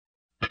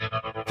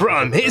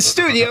from his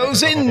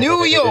studios in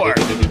New York.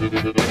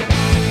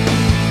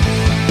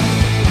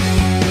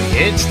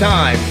 It's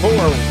time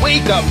for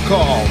Wake Up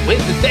Call with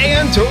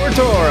Dan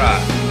Tortora,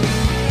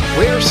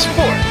 where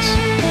sports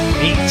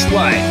meets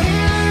life.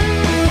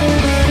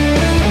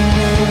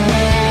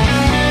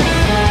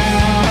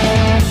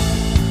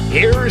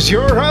 Here's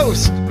your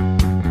host,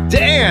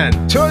 Dan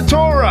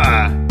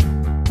Tortora.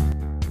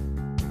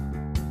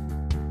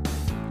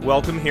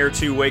 Welcome here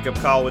to Wake Up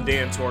Call with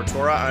Dan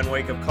Tortora on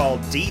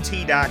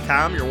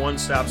wakeupcalldt.com, your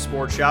one-stop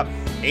sports shop,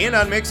 and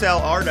on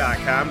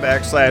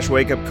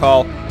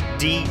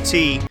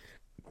mixlr.com/wakeupcalldt.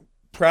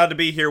 Proud to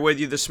be here with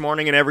you this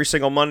morning and every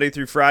single Monday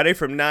through Friday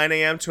from 9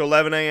 a.m. to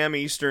 11 a.m.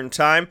 Eastern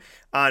Time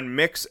on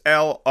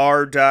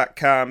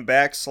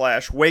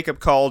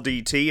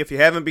mixlr.com/wakeupcalldt. If you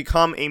haven't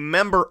become a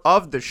member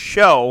of the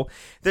show,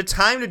 the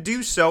time to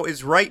do so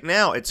is right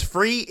now. It's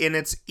free and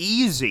it's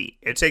easy.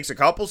 It takes a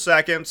couple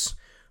seconds,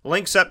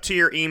 links up to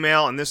your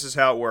email, and this is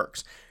how it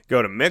works.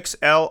 Go to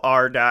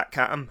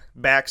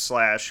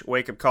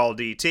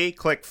mixlr.com/wakeupcalldt,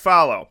 click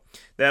follow.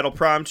 That'll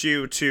prompt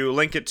you to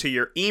link it to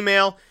your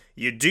email.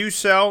 You do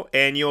so,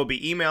 and you'll be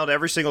emailed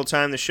every single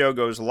time the show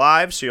goes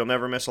live, so you'll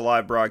never miss a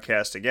live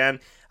broadcast again.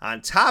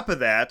 On top of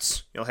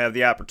that, you'll have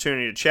the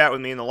opportunity to chat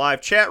with me in the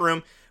live chat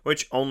room,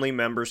 which only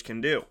members can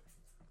do.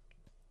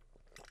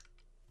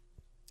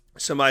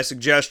 So my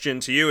suggestion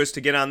to you is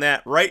to get on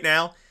that right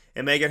now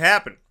and make it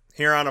happen.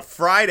 Here on a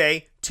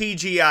Friday,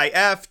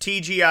 TGIF,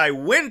 TGI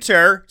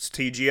Winter, it's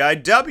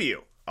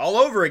TGIW, all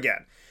over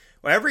again.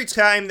 Well, every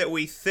time that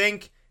we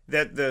think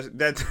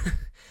that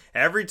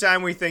every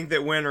time we think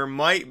that winter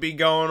might be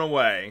going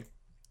away,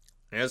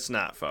 it's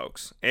not,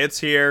 folks.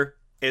 It's here.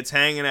 It's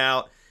hanging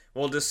out.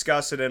 We'll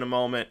discuss it in a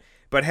moment.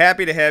 But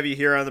happy to have you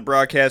here on the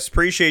broadcast.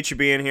 Appreciate you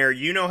being here.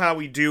 You know how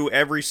we do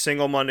every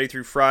single Monday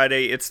through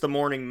Friday. It's the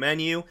morning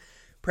menu,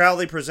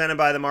 proudly presented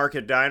by the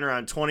Market Diner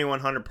on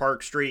 2100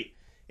 Park Street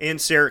in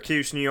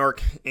Syracuse, New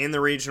York, in the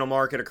regional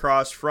market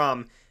across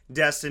from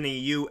Destiny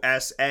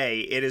USA.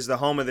 It is the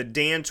home of the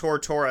Dan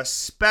Tortora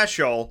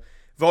Special,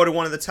 voted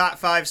one of the top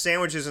 5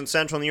 sandwiches in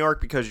Central New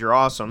York because you're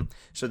awesome,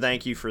 so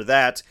thank you for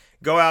that.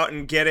 Go out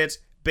and get it.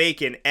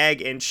 Bacon,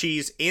 egg, and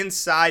cheese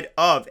inside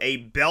of a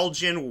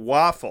Belgian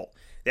waffle.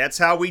 That's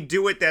how we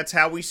do it. That's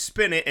how we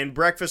spin it. And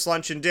breakfast,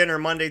 lunch, and dinner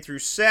Monday through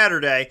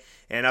Saturday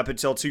and up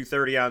until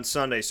 2:30 on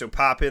Sunday. So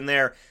pop in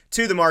there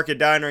to the Market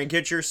Diner and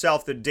get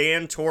yourself the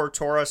Dan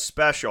Tortora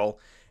Special,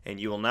 and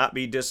you will not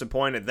be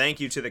disappointed. Thank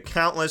you to the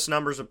countless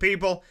numbers of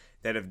people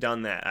that have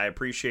done that. I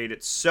appreciate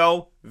it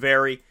so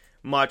very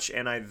much,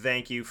 and I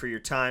thank you for your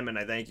time, and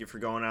I thank you for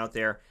going out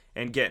there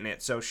and getting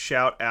it. So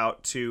shout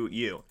out to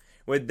you.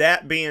 With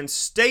that being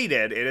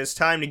stated, it is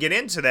time to get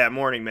into that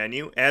morning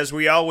menu, as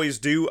we always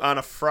do on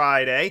a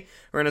Friday.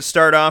 We're going to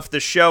start off the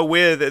show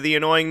with the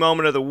annoying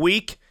moment of the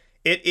week.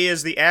 It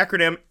is the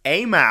acronym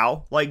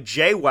AMOW, like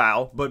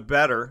JWoww, but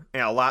better,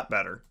 and a lot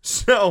better.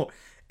 So,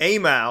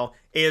 AMOW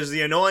is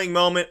the annoying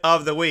moment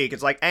of the week.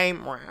 It's like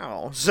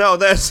AMOW. So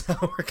that's how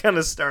we're going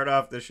to start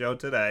off the show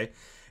today.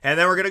 And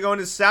then we're going to go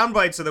into sound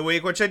bites of the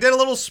week, which I did a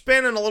little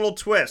spin and a little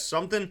twist.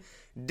 Something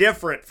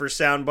different for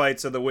sound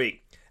bites of the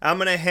week. I'm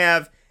going to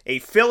have a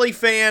Philly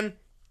fan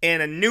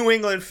and a New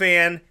England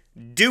fan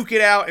duke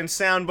it out in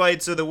sound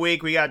bites of the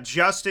week. We got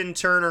Justin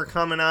Turner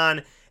coming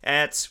on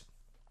at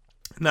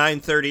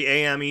 9:30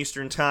 a.m.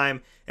 Eastern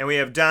Time, and we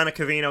have Donna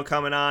Cavino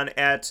coming on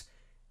at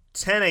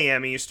 10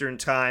 a.m. Eastern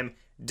Time.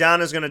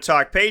 Donna's going to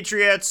talk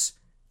Patriots.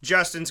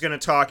 Justin's going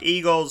to talk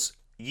Eagles.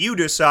 You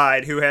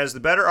decide who has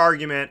the better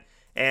argument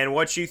and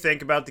what you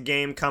think about the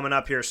game coming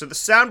up here. So the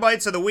sound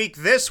bites of the week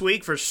this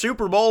week for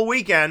Super Bowl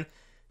weekend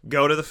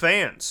go to the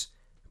fans.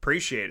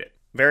 Appreciate it.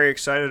 Very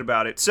excited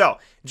about it. So,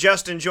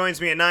 Justin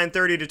joins me at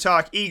 9:30 to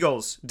talk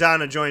Eagles.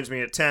 Donna joins me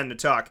at 10 to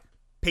talk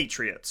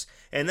Patriots.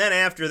 And then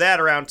after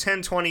that, around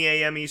 10:20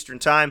 a.m. Eastern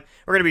Time,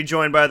 we're going to be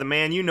joined by the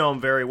man, you know him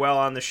very well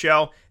on the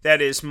show.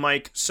 That is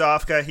Mike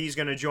Sofka. He's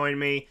going to join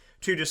me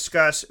to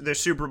discuss the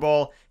Super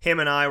Bowl. Him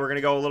and I, we're going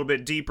to go a little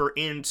bit deeper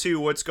into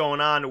what's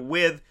going on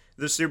with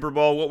the Super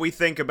Bowl, what we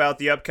think about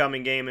the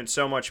upcoming game, and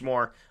so much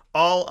more,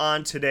 all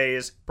on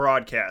today's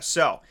broadcast.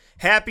 So,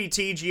 happy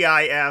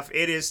TGIF.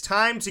 It is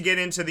time to get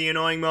into the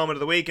annoying moment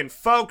of the week. And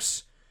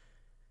folks,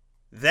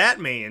 that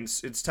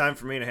means it's time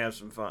for me to have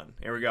some fun.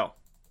 Here we go.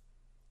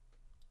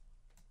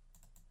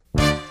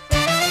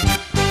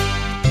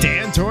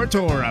 Dan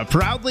Tortora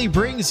proudly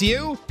brings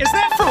you... Is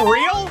that for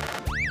real?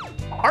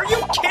 Are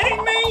you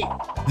kidding me?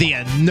 The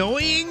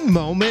annoying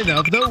moment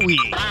of the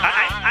week.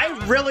 I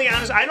really,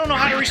 honestly, I don't know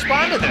how to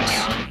respond to this.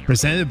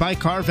 Presented by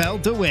Carvel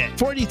DeWitt,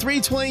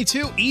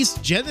 4322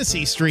 East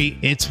Genesee Street.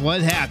 It's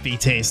what happy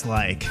tastes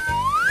like.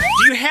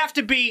 Do you have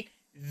to be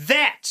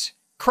that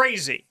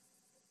crazy?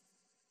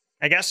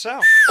 I guess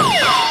so.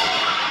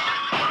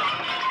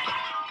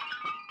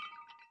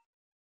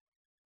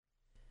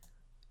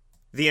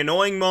 The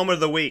annoying moment of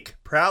the week,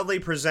 proudly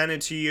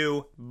presented to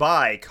you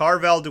by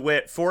Carvel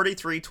DeWitt,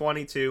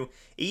 4322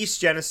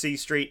 East Genesee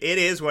Street. It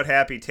is what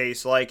happy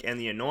tastes like, and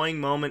the annoying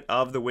moment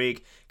of the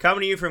week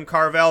coming to you from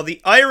Carvel.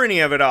 The irony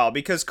of it all,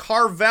 because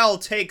Carvel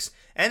takes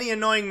any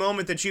annoying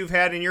moment that you've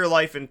had in your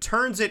life and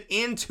turns it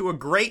into a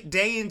great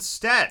day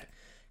instead.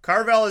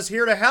 Carvel is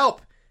here to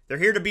help. They're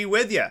here to be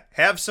with you.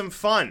 Have some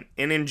fun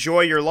and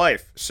enjoy your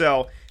life.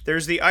 So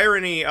there's the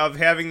irony of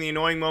having the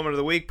annoying moment of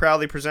the week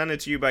proudly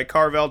presented to you by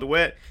Carvel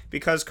DeWitt,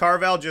 because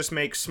Carvel just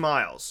makes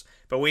smiles.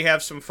 But we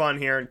have some fun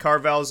here, and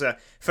Carvel's a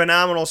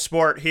phenomenal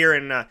sport here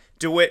in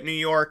DeWitt, New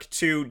York,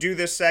 to do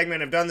this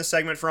segment. I've done this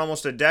segment for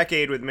almost a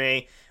decade with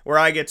me, where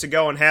I get to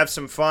go and have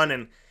some fun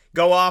and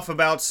go off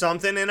about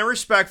something in a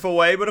respectful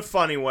way, but a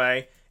funny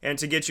way, and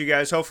to get you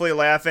guys hopefully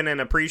laughing and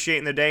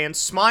appreciating the day and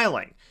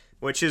smiling,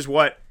 which is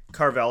what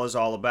Carvel is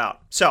all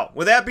about. So,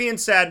 with that being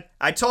said,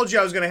 I told you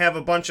I was going to have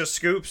a bunch of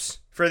scoops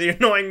for the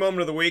annoying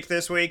moment of the week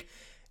this week,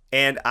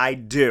 and I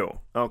do,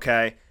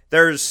 okay?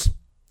 There's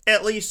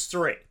at least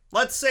 3.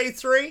 Let's say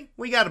 3.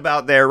 We got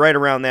about there, right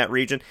around that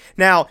region.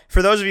 Now,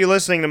 for those of you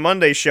listening to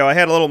Monday's show, I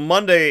had a little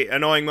Monday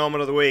annoying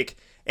moment of the week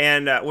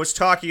and was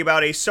talking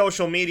about a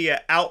social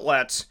media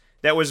outlet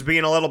that was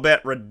being a little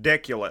bit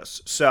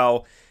ridiculous.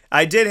 So,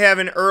 I did have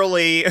an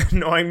early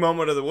annoying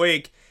moment of the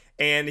week,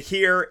 and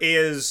here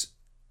is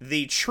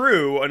the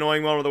true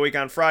annoying moment of the week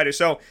on Friday.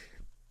 So,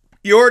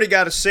 you already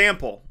got a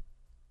sample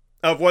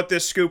of what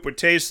this scoop would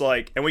taste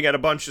like, and we got a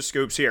bunch of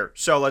scoops here.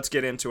 So, let's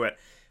get into it.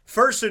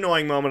 First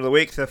annoying moment of the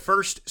week, the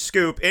first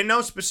scoop, in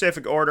no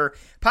specific order,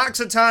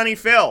 Punxsutawney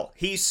Phil.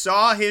 He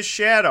saw his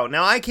shadow.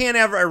 Now, I can't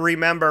ever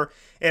remember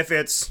if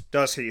it's,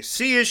 does he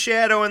see his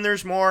shadow and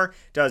there's more?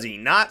 Does he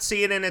not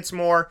see it and it's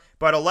more?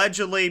 But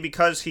allegedly,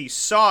 because he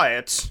saw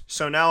it,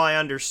 so now I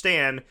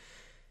understand,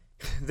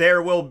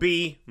 there will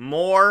be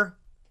more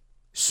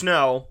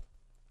snow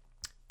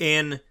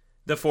in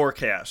the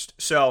forecast.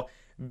 So,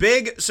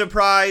 big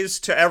surprise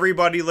to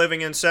everybody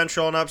living in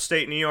central and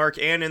upstate New York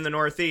and in the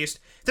Northeast.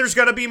 There's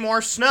going to be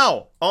more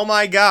snow. Oh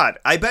my God.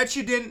 I bet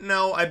you didn't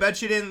know. I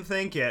bet you didn't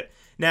think it.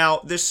 Now,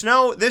 the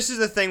snow, this is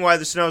the thing why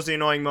the snow is the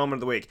annoying moment of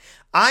the week.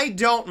 I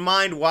don't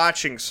mind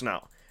watching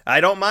snow.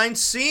 I don't mind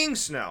seeing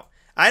snow.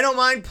 I don't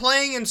mind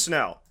playing in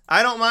snow.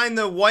 I don't mind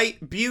the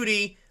white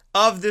beauty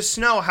of the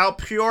snow, how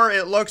pure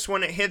it looks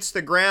when it hits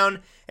the ground.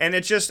 And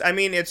it's just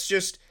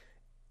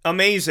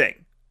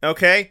amazing.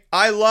 Okay?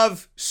 I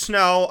love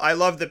snow. I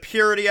love the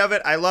purity of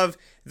it. I love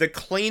the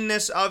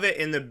cleanness of it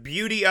and the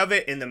beauty of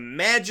it and the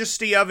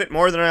majesty of it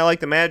more than I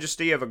like the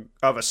majesty of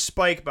a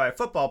spike by a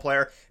football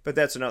player, but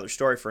that's another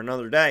story for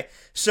another day.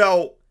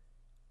 So,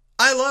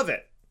 I love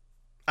it.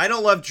 I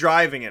don't love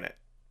driving in it.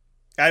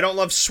 I don't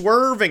love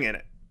swerving in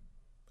it.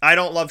 I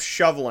don't love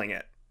shoveling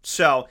it.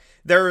 So,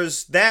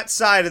 there's that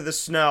side of the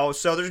snow.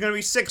 So, there's going to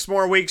be 6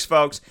 more weeks,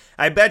 folks.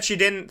 I bet you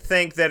didn't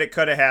think that it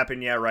could have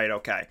happened. Yeah, right,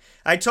 okay.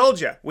 I told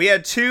you, we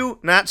had 2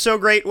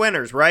 not-so-great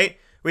winters, right?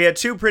 We had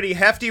 2 pretty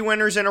hefty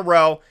winters in a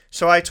row,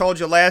 so I told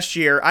you last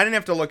year, I didn't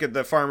have to look at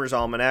the Farmer's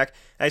Almanac.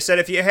 I said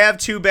if you have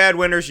 2 bad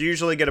winters, you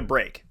usually get a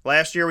break.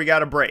 Last year, we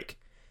got a break.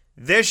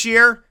 This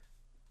year,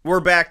 we're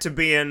back to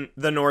being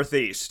the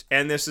Northeast,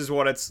 and this is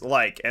what it's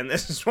like, and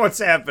this is what's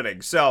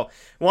happening. So,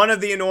 one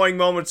of the annoying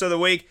moments of the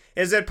week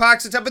is that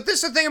Punxsutawney, but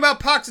this is the thing about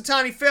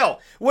Punxsutawney Phil.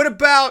 What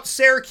about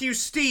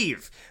Syracuse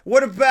Steve?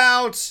 What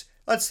about,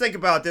 let's think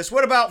about this,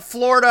 what about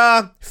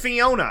Florida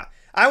Fiona?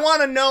 I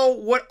want to know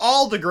what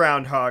all the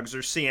groundhogs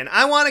are seeing.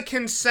 I want a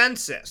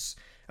consensus,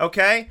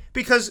 okay?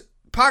 Because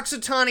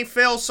Punxsutawney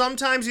Phil,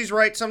 sometimes he's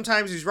right,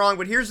 sometimes he's wrong,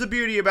 but here's the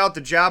beauty about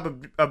the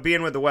job of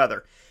being with the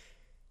weather.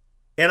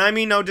 And I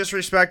mean no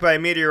disrespect by a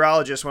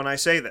meteorologist when I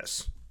say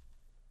this.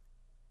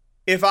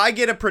 If I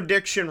get a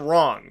prediction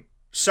wrong,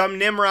 some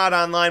Nimrod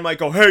online might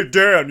go, "Hey,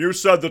 Dan, you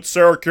said that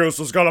Syracuse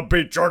was going to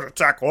beat Georgia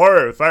Tech. What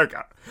are you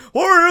thinking?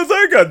 What are you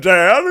thinking,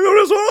 Dan?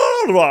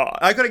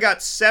 I could have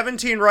got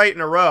 17 right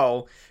in a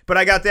row, but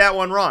I got that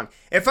one wrong.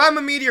 If I'm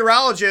a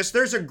meteorologist,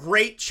 there's a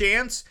great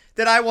chance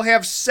that I will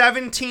have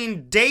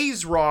 17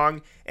 days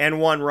wrong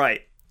and 1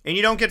 right. And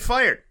you don't get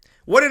fired.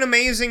 What an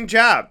amazing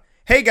job.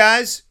 Hey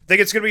guys, think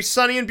it's going to be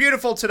sunny and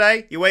beautiful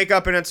today? You wake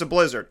up and it's a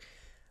blizzard.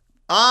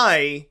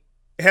 I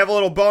have a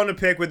little bone to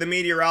pick with the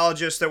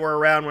meteorologists that were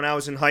around when I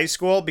was in high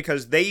school,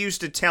 because they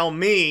used to tell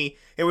me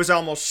it was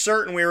almost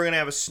certain we were going to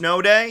have a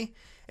snow day.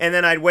 And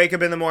then I'd wake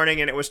up in the morning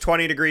and it was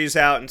 20 degrees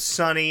out and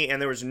sunny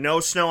and there was no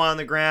snow on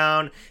the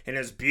ground and it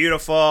was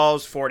beautiful. It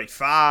was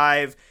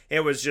 45.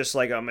 It was just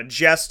like a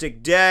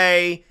majestic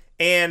day.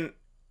 And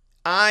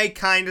I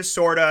kind of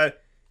sort of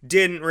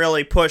didn't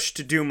really push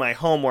to do my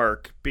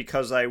homework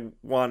because I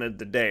wanted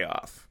the day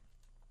off.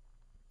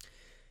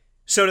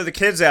 So to the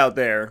kids out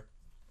there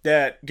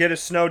that get a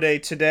snow day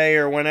today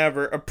or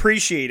whenever,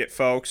 appreciate it,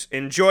 folks.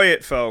 Enjoy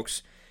it,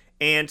 folks.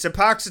 And to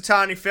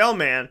Punxsutawney Phil,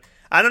 man,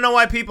 I don't know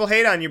why people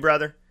hate on you,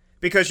 brother.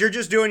 Because you're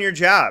just doing your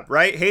job,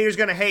 right? Haters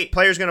going to hate,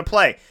 players going to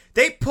play.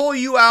 They pull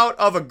you out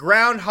of a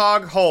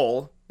groundhog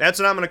hole. That's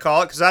what I'm going to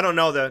call it, because I don't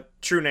know the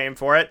true name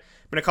for it.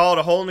 I'm going to call it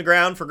a hole in the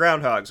ground for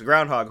groundhogs, a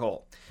groundhog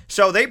hole.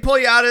 So they pull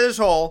you out of this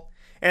hole,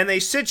 and they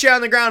sit you on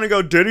the ground and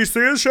go, "Did he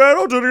see his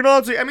shadow? Did he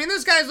not see?" I mean,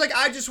 this guy's like,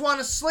 "I just want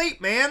to sleep,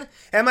 man.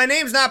 And my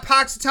name's not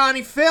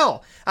Punxsutawney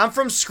Phil. I'm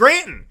from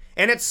Scranton,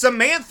 and it's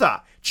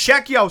Samantha.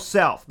 Check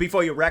yourself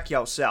before you wreck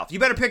yourself. You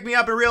better pick me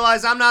up and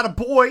realize I'm not a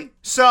boy."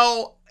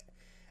 So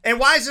And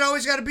why is it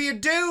always got to be a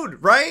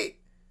dude, right?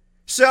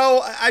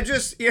 So I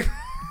just,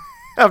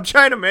 I'm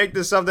trying to make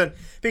this something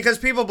because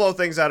people blow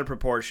things out of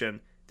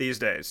proportion these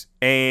days.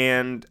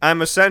 And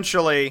I'm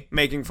essentially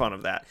making fun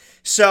of that.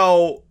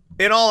 So,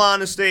 in all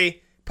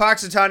honesty,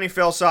 Punxsutawney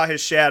Phil saw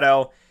his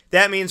shadow.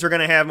 That means we're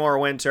going to have more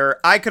winter.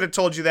 I could have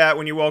told you that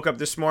when you woke up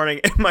this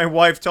morning, and my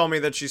wife told me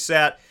that she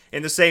sat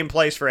in the same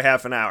place for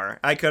half an hour.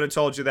 I could have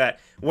told you that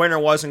winter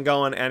wasn't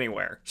going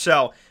anywhere.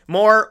 So,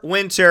 more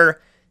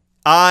winter.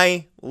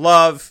 I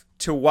love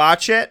to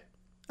watch it.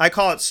 I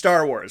call it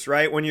Star Wars,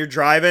 right? When you're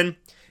driving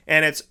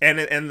and it's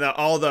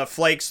all the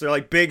flakes, they're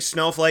like big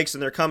snowflakes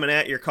and they're coming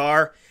at your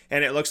car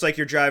and it looks like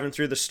you're driving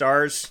through the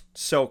stars.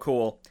 So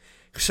cool.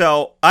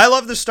 So, I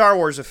love the Star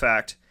Wars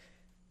effect.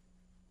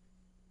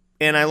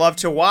 And I love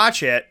to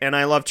watch it, and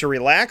I love to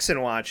relax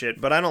and watch it,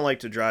 but I don't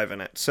like to drive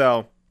in it.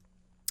 So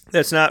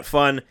that's not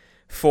fun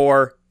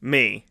for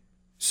me.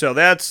 So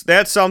that's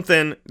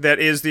something that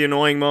is the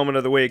annoying moment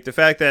of the week. The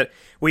fact that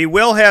we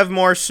will have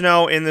more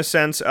snow in the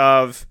sense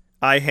of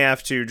I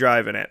have to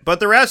drive in it. But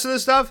the rest of the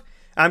stuff,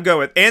 I'm good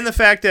with. And the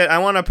fact that I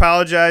want to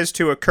apologize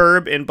to a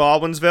curb in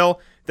Baldwinsville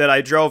that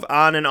I drove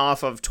on and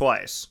off of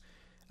twice.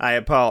 I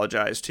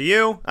apologize to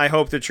you. I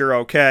hope that you're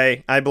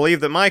okay. I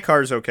believe that my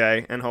car's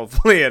okay, and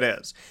hopefully it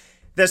is.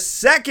 The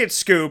second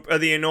scoop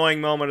of the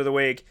annoying moment of the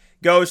week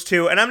goes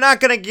to, and I'm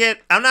not going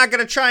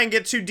to try and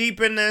get too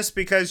deep in this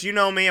because you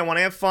know me, I want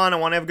to have fun, I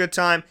want to have a good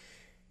time.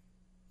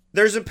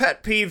 There's a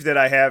pet peeve that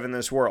I have in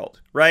this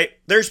world, right?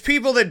 There's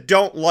people that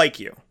don't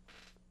like you.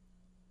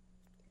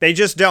 They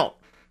just don't,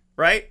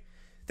 right?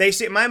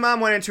 My mom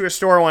went into a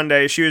store one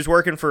day, she was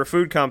working for a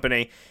food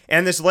company,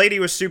 and this lady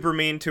was super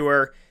mean to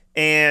her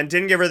and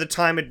didn't give her the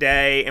time of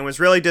day and was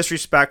really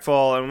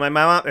disrespectful. And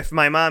if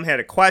my mom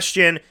had a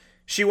question,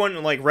 she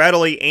wouldn't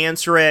readily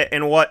answer it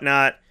and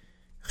whatnot.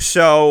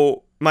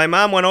 So my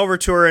mom went over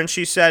to her and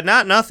she said,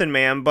 "Not nothing,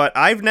 ma'am, but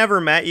I've never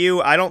met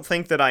you. I don't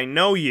think that I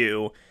know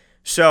you.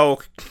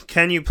 So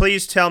can you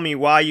please tell me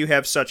why you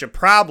have such a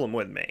problem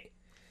with me?"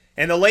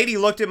 And the lady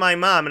looked at my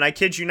mom, and I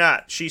kid you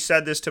not, she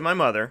said this to my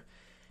mother.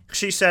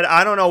 She said,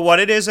 "I don't know what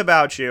it is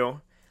about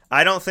you.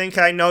 I don't think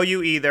I know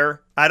you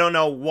either. I don't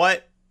know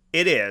what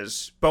it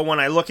is, but when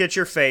I look at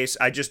your face,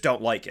 I just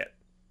don't like it."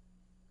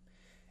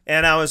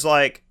 And I was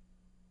like,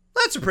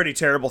 that's a pretty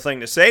terrible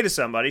thing to say to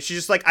somebody. She's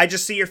just like, "I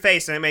just see your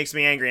face and it makes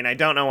me angry and I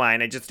don't know why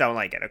and I just don't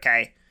like it,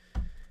 okay?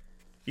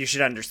 You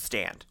should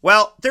understand."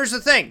 Well, there's the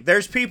thing.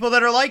 There's people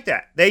that are like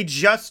that. They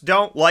just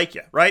don't like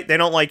you, right? They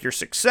don't like your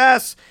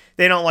success.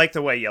 They don't like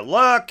the way you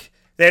look.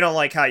 They don't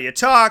like how you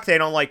talk. They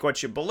don't like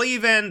what you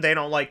believe in. They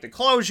don't like the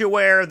clothes you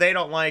wear. They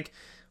don't like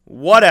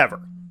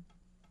whatever.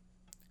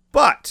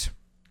 But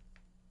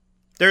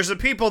there's the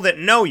people that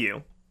know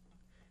you,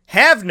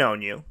 have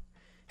known you,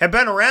 have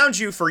been around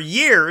you for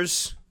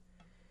years,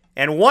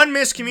 and one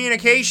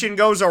miscommunication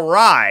goes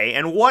awry,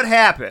 and what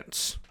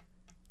happens?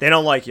 They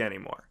don't like you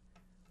anymore.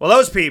 Well,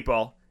 those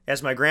people,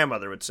 as my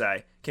grandmother would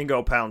say, can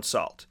go pound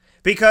salt.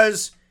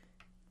 Because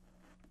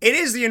it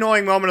is the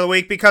annoying moment of the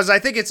week, because I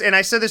think it's, and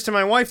I said this to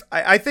my wife,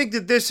 I think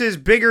that this is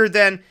bigger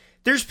than,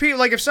 there's people,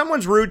 like if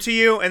someone's rude to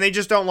you and they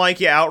just don't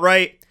like you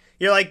outright,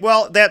 you're like,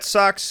 well, that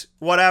sucks,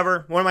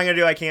 whatever, what am I going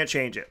to do? I can't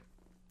change it.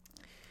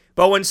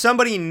 But when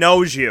somebody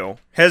knows you,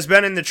 has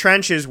been in the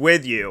trenches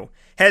with you,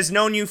 has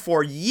known you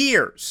for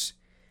years,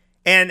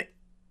 and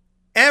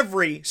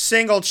every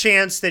single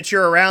chance that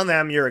you're around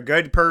them, you're a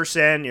good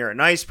person, you're a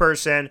nice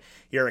person,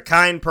 you're a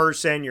kind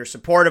person, you're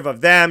supportive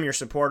of them, you're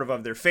supportive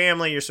of their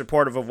family, you're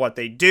supportive of what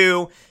they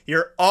do,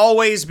 you're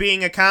always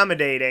being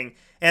accommodating,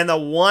 and the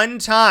one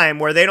time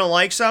where they don't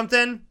like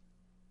something,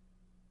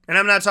 and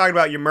I'm not talking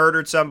about you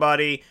murdered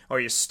somebody, or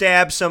you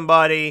stabbed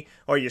somebody,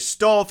 or you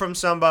stole from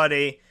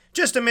somebody,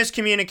 just a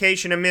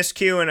miscommunication, a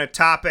miscue in a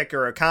topic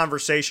or a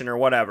conversation or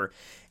whatever.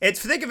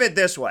 Think of it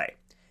this way.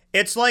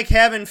 It's like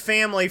having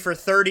family for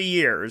 30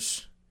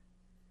 years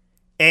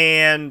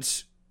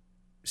and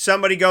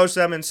somebody goes to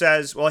them and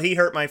says, "Well, he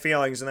hurt my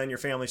feelings," and then your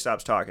family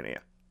stops talking to you.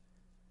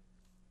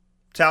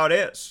 That's how it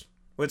is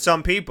with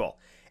some people.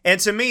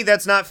 And to me,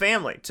 that's not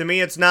family. To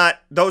me,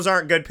 those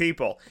aren't good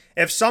people.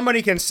 If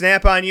somebody can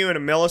snap on you in a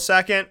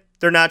millisecond,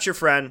 they're not your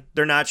friend.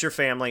 They're not your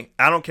family.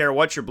 I don't care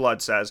what your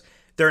blood says.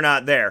 They're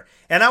not there.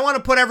 And I want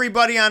to put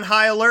everybody on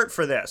high alert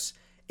for this.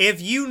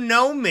 If you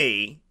know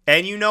me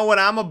and you know what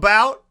I'm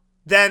about,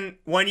 then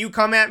when you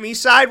come at me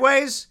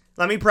sideways,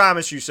 let me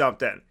promise you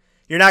something.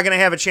 You're not going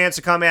to have a chance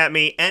to come at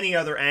me any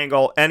other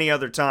angle, any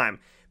other time,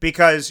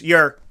 because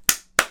you're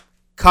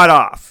cut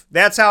off.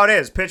 That's how it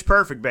is. Pitch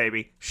perfect,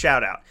 baby.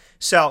 Shout out.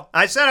 So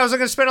I said I wasn't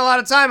going to spend a lot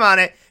of time on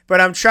it,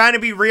 but I'm trying to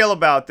be real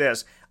about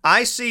this.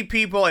 I see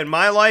people in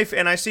my life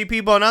and I see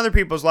people in other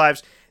people's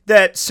lives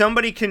that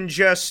somebody can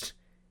just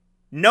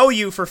know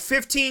you for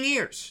 15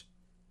 years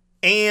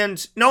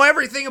and know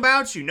everything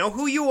about you, know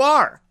who you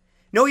are,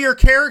 know your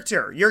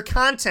character, your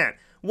content,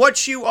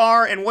 what you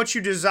are and what you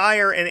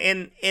desire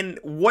and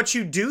what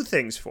you do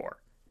things for.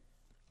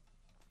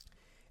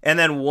 And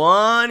then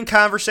one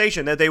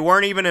conversation that they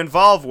weren't even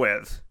involved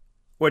with,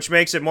 which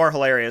makes it more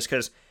hilarious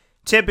because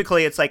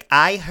Typically, it's like,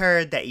 I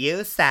heard that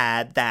you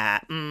said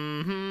that.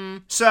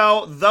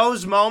 So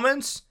those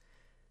moments,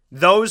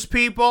 those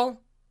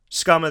people,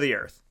 scum of the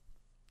earth.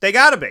 They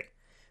gotta be.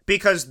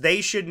 Because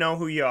they should know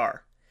who you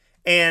are.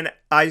 And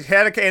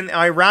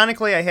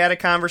ironically, I had a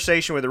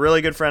conversation with a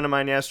really good friend of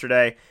mine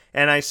yesterday,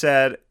 and I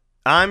said,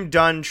 I'm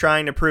done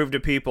trying to prove to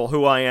people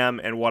who I am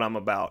and what I'm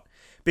about.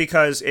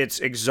 Because it's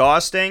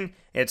exhausting,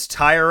 it's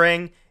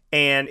tiring,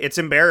 and it's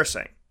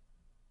embarrassing.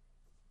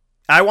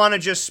 I want to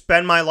just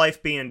spend my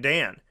life being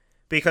Dan.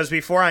 Because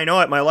before I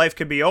know it, my life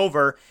could be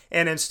over,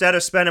 and instead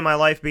of spending my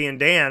life being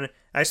Dan,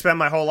 I spend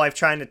my whole life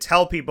trying to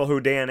tell people who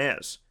Dan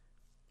is.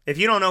 If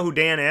you don't know who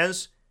Dan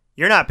is,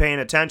 you're not paying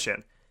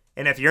attention.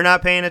 And if you're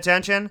not paying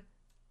attention,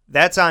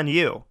 that's on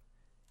you.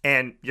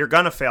 And you're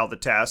going to fail the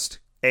test,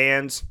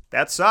 and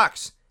that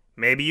sucks.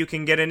 Maybe you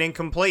can get an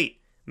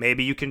incomplete.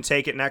 Maybe you can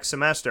take it next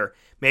semester.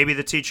 Maybe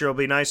the teacher will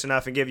be nice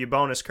enough and give you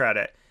bonus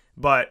credit.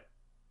 But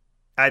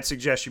I'd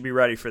suggest you be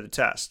ready for the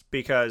test.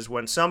 Because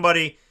when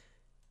somebody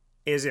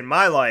is in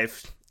my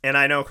life, and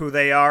I know who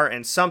they are,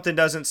 and something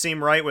doesn't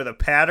seem right with a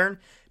pattern,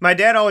 my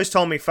dad always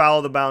told me,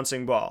 follow the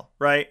bouncing ball,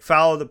 right?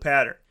 Follow the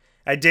pattern.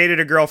 I dated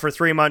a girl for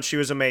 3 months. She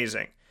was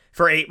amazing.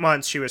 For 8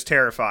 months, she was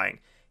terrifying.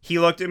 He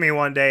looked at me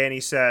one day and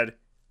he said,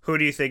 who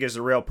do you think is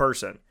the real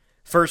person?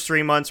 First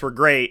 3 months were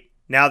great.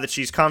 Now that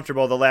she's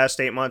comfortable, the last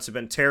 8 months have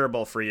been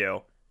terrible for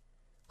you.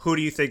 Who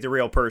do you think the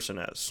real person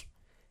is?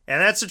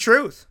 And that's the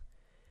truth.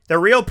 The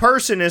real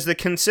person is the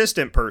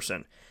consistent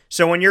person.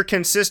 So when you're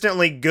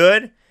consistently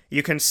good,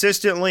 you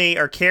consistently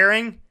are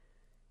caring,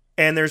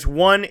 and there's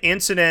one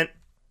incident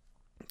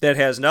that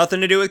has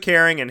nothing to do with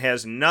caring and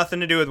has nothing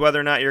to do with whether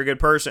or not you're a good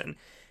person.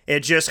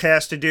 It just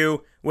has to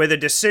do with a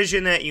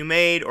decision that you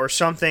made or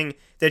something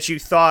that you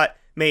thought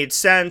made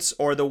sense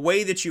or the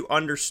way that you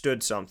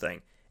understood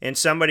something. And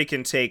somebody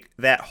can take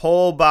that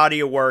whole body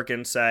of work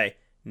and say,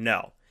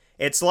 no.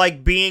 It's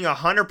like being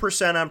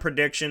 100% on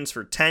predictions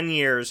for 10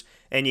 years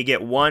and you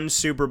get one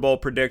Super Bowl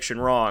prediction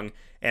wrong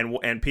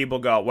and people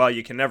go, well,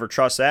 you can never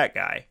trust that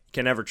guy. You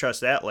can never trust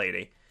that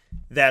lady.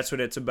 That's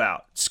what it's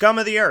about. Scum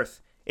of the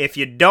earth. If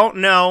you don't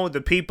know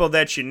the people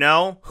that you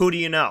know, who do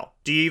you know?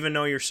 Do you even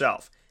know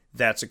yourself?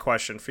 That's a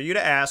question for you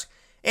to ask,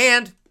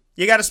 and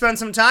you got to spend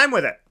some time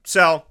with it.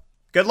 So,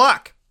 good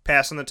luck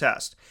passing the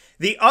test.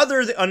 The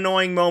other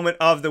annoying moment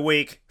of the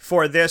week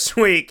for this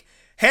week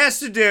has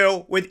to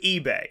do with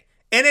eBay,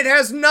 and it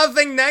has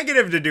nothing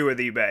negative to do with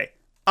eBay.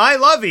 I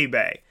love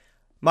eBay.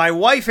 My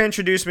wife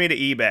introduced me to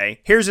eBay.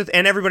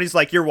 And everybody's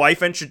like, your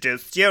wife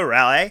introduced you,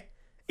 really?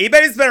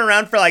 eBay's been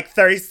around for like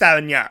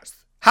 37 years.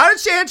 How did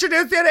she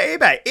introduce you to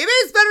eBay?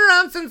 eBay's been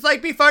around since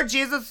like before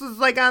Jesus was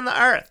like on the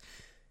earth.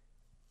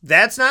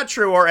 That's not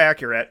true or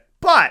accurate,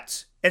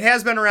 but it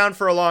has been around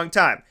for a long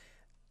time.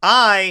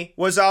 I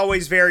was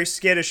always very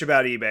skittish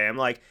about eBay. I'm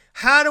like,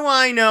 how do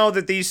I know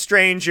that these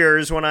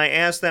strangers, when I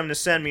ask them to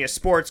send me a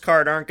sports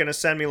card, aren't going to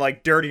send me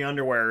like dirty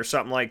underwear or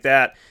something like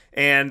that?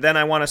 And then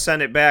I want to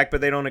send it back, but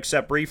they don't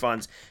accept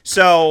refunds.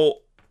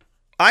 So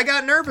I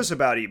got nervous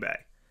about eBay.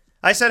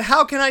 I said,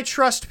 how can I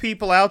trust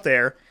people out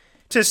there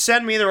to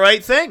send me the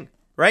right thing,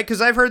 right?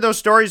 Because I've heard those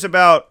stories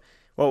about,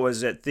 what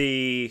was it,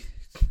 the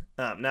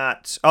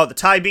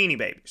Thai Beanie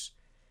Babies,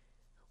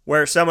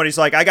 where somebody's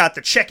like, I got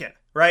the chicken,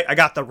 right? I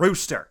got the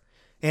rooster,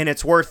 and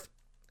it's worth,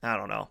 I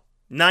don't know,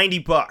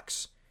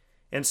 $90.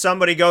 And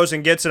somebody goes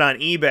and gets it on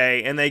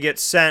eBay, and they get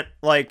sent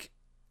like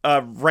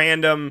a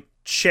random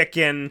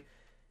chicken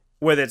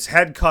with its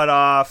head cut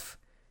off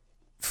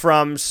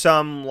from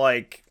some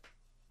like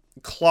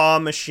claw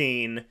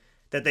machine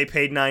that they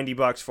paid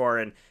 $90 for.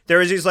 And there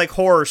was these like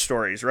horror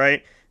stories,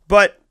 right?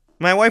 But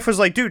my wife was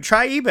like, dude,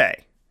 try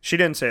eBay. She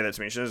didn't say that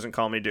to me. She doesn't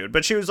call me dude.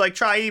 But she was like,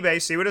 try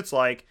eBay, see what it's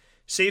like,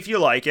 see if you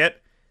like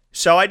it.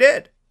 So I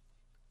did.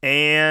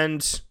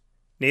 And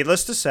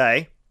needless to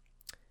say,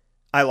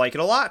 I like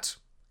it a lot.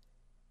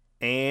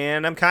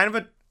 And I'm kind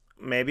of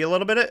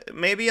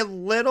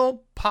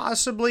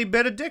possibly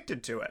bit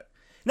addicted to it.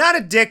 Not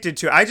addicted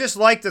to it. I just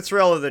like the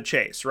thrill of the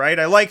chase, right?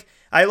 I like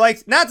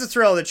not the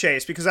thrill of the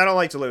chase because I don't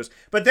like to lose.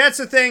 But that's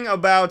the thing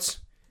about,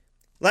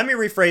 let me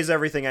rephrase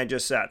everything I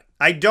just said.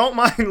 I don't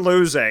mind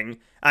losing.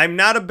 I'm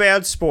not a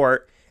bad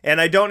sport, and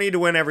I don't need to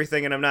win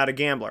everything, and I'm not a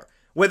gambler.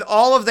 With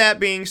all of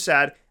that being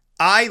said,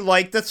 I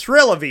like the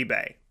thrill of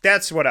eBay.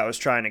 That's what I was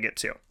trying to get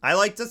to. I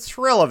like the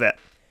thrill of it.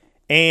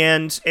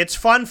 And it's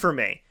fun for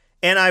me.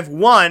 And I've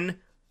won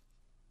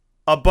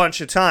a bunch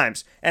of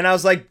times. And I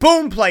was like,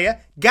 boom, playa,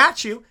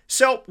 got you.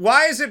 So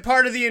why is it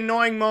part of the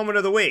annoying moment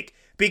of the week?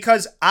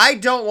 Because I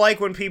don't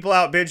like when people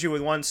outbid you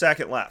with 1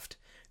 second left.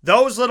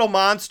 Those little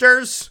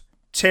monsters,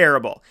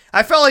 terrible.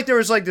 I felt like there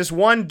was like this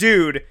one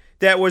dude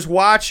that was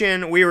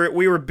watching, we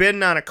were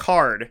bidding on a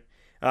card,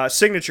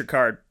 signature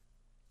card.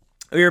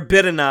 We were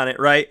bidding on it,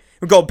 right?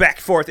 We go back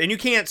and forth, and you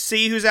can't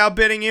see who's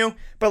outbidding you,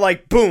 but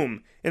like,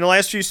 boom, in the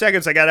last few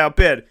seconds, I got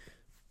outbid.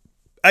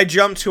 I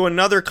jumped to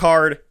another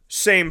card,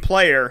 same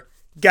player,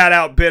 got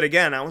outbid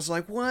again. I was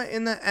like, what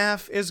in the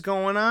F is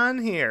going on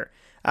here?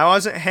 I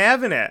wasn't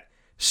having it.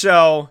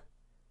 So,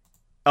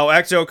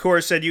 Ecto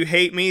Core said, you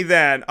hate me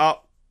then.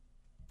 Oh,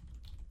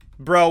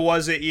 Bro,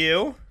 was it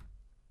you?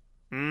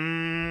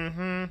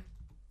 Mm-hmm.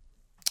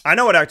 I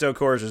know what Ecto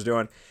Cores is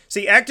doing.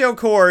 See, Ecto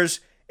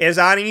Cores is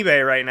on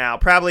eBay right now,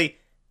 probably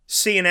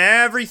seeing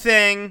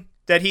everything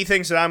that he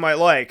thinks that I might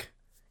like,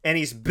 and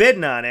he's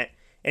bidding on it,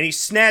 and he's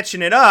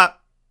snatching it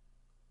up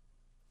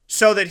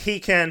so that he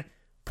can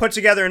put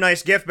together a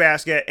nice gift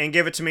basket and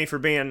give it to me for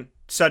being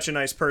such a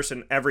nice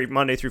person every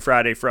Monday through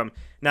Friday from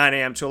 9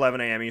 a.m. to 11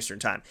 a.m. Eastern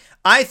Time.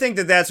 I think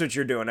that that's what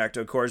you're doing,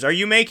 Ecto Cores. Are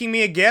you making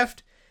me a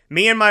gift?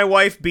 Me and my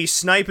wife be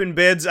sniping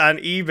bids on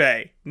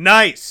eBay.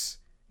 Nice.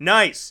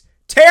 Nice.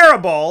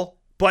 Terrible,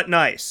 but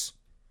nice.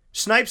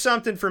 Snipe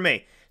something for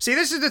me. See,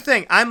 this is the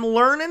thing. I'm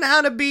learning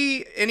how to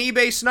be an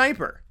eBay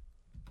sniper.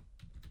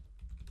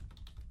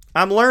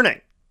 I'm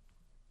learning.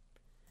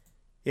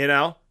 You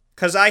know?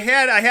 Because I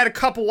had a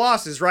couple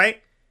losses,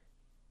 right?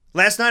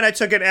 Last night I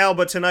took an L,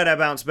 but tonight I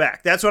bounced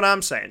back. That's what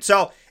I'm saying.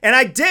 So, and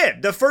I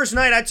did. The first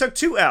night I took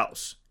 2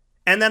 L's.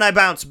 And then I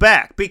bounced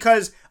back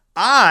because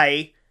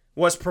I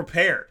was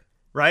prepared,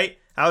 right?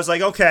 I was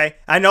like, okay,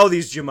 I know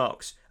these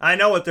jamokes. I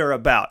know what they're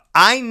about.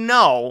 I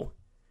know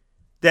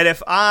that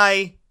if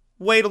I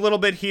wait a little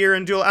bit here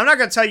and I'm not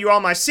going to tell you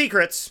all my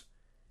secrets,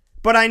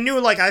 but I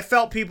knew, like, I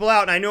felt people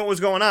out and I knew what was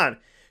going on.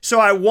 So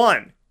I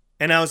won.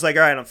 And I was like,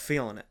 all right, I'm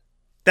feeling it.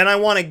 Then I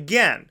won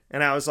again.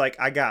 And I was like,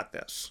 I got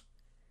this.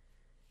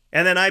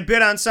 And then I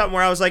bid on something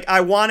where I was like,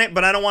 I want it,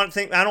 but I don't want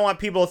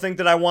people to think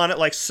that I want it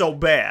like so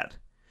bad.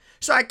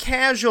 So I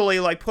casually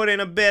like put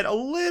in a bid a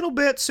little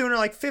bit sooner,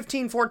 like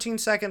 15, 14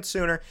 seconds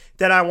sooner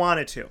than I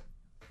wanted to.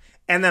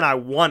 And then I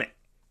won it.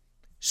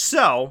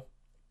 So,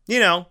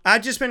 you know,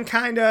 I've just been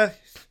kind of a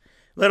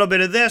little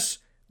bit of this,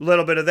 a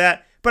little bit of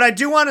that. But I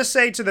do want to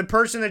say to the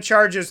person that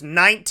charges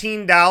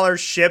 $19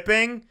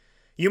 shipping,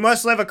 you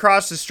must live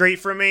across the street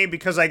from me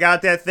because I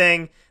got that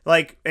thing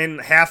like in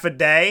half a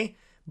day.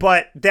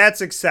 But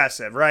that's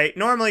excessive, right?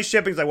 Normally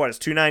shipping's like, what is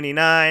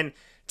 $2.99,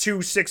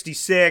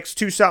 $2.66,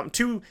 two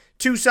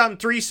something,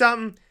 3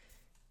 something.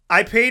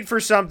 I paid for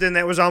something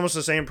that was almost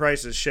the same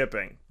price as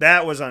shipping.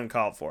 That was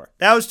uncalled for.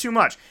 That was too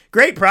much.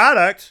 Great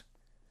product.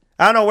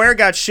 I don't know where it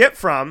got shipped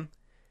from.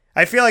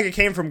 I feel like it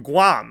came from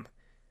Guam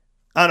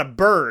on a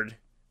bird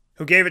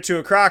who gave it to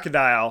a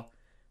crocodile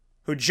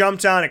who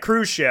jumped on a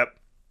cruise ship.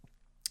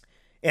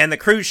 And the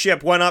cruise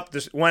ship went up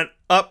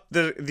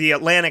the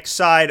Atlantic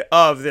side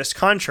of this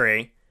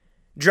country,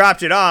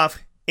 dropped it off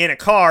in a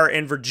car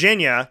in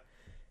Virginia,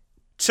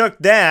 took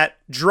that,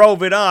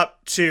 drove it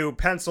up to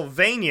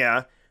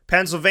Pennsylvania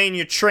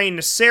train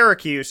to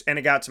Syracuse, and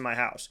it got to my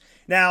house.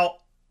 Now,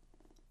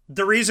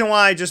 the reason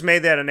why I just made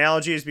that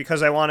analogy is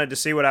because I wanted to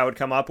see what I would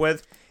come up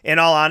with. In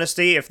all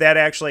honesty, if that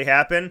actually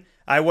happened,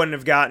 I wouldn't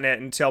have gotten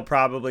it until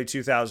probably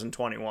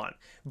 2021.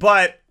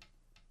 But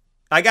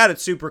I got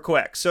it super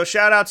quick. So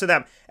shout out to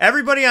them.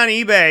 Everybody on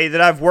eBay that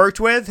I've worked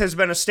with has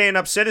been a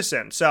stand-up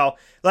citizen. So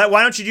why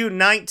don't you do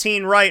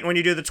 19 right, and when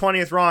you do the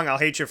 20th wrong, I'll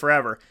hate you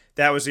forever.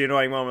 That was the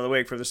annoying moment of the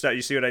week for the start.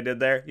 You see what I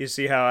did there? You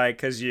see how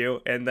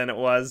and then it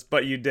was,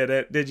 but you did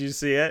it. Did you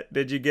see it?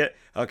 Did you get?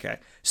 Okay.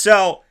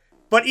 So,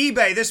 but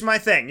eBay, this is my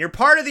thing. You're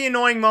part of the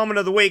annoying moment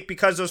of the week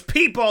because those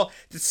people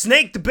that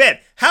snaked the bid.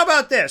 How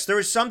about this? There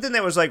was something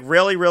that was like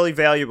really, really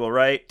valuable,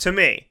 right? To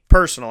me,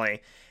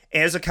 personally,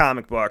 as a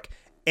comic book.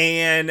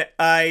 And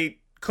I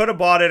could have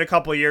bought it a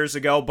couple of years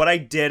ago, but I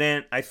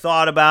didn't. I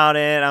thought about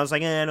it. I was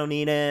like, I don't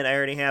need it. I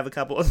already have a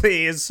couple of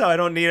these, so I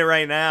don't need it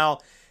right now.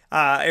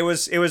 I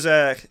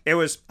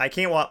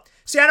can't, well,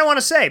 see, I don't want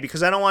to say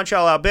because I don't want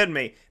y'all outbid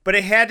me, but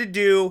it had to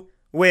do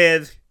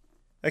with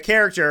a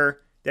character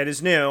that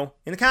is new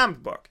in the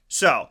comic book.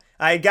 So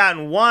I had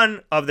gotten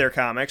one of their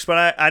comics,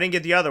 but I didn't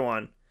get the other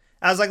one.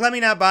 I was like, let me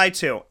not buy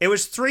 2. It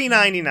was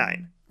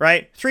 $3.99,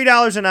 right?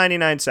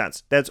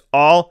 $3.99. That's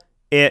all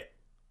it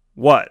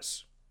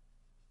was.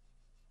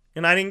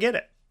 And I didn't get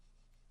it.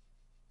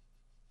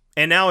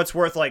 And now it's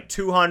worth like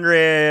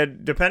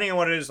 200, depending on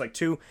what it is, like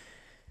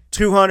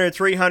 200,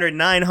 300,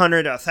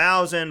 900,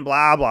 1,000,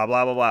 blah, blah,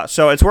 blah, blah, blah.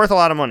 So it's worth a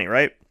lot of money,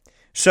 right?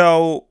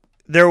 So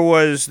there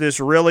was this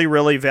really,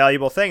 really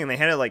valuable thing, and they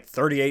had it like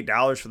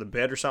 $38 for the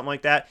bid or something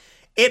like that.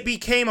 It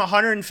became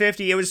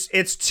 $150.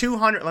 It's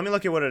 $200. Let me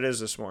look at what it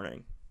is this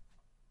morning.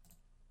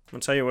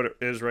 I'll tell you what it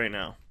is right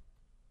now.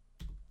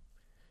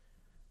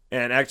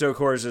 And Ecto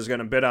Cores is going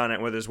to bid on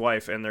it with his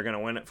wife, and they're going to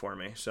win it for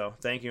me. So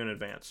thank you in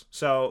advance.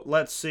 So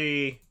let's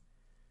see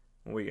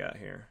what we got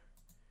here.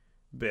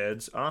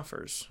 Bids,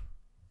 offers.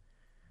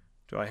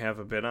 Do I have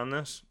a bid on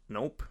this?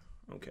 Nope.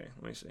 Okay,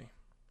 let me see.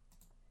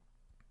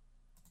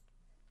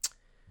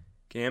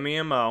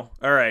 Gammy Mo.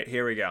 All right,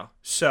 here we go.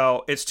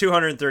 So it's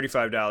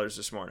 $235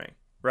 this morning,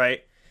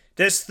 right?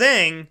 This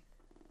thing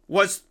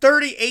was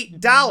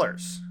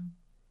 $38,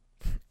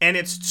 and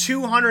it's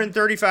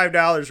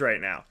 $235 right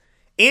now.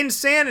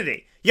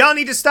 Insanity. Y'all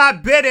need to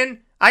stop bidding.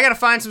 I got to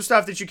find some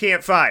stuff that you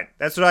can't find.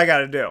 That's what I got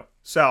to do.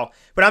 So,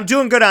 but I'm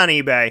doing good on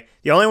eBay.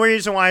 The only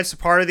reason why it's a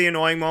part of the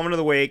annoying moment of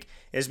the week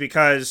is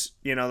because,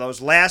 you know, those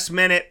last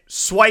minute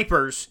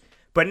swipers.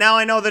 But now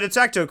I know that it's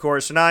Ecto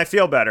Cores, so now I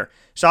feel better.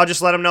 So I'll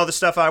just let them know the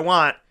stuff I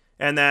want.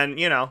 And then,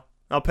 you know,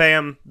 I'll pay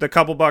him the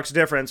couple bucks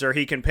difference, or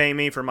he can pay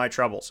me for my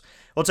troubles.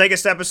 We'll take a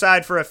step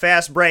aside for a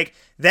fast break.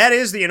 That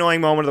is the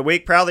annoying moment of the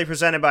week, proudly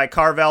presented by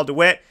Carvel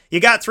DeWitt. You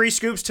got 3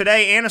 scoops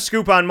today and a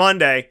scoop on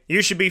Monday.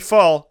 You should be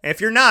full.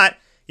 If you're not,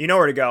 you know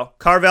where to go.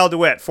 Carvel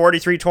DeWitt,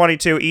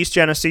 4322 East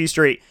Genesee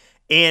Street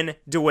in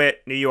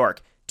DeWitt, New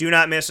York. Do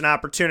not miss an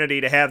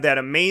opportunity to have that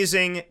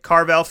amazing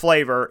Carvel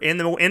flavor in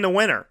the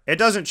winter. It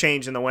doesn't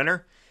change in the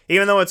winter.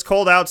 Even though it's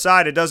cold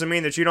outside, it doesn't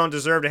mean that you don't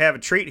deserve to have a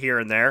treat here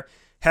and there.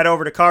 Head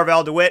over to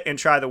Carvel DeWitt and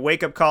try the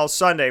Wake Up Call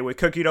Sundae with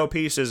cookie dough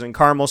pieces and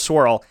caramel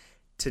swirl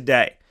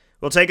today.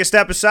 We'll take a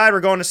step aside.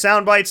 We're going to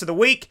Sound Bites of the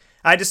Week.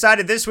 I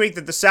decided this week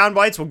that the Sound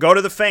Bites will go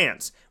to the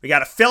fans. We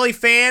got a Philly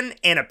fan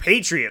and a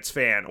Patriots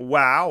fan.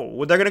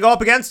 Wow. They're going to go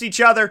up against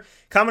each other.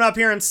 Coming up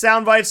here in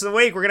Sound Bites of the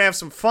Week, we're going to have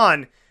some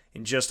fun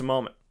in just a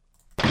moment.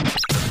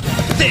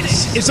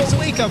 This is a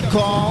wake-up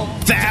call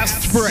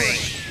fast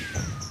break.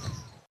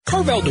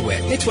 Carvel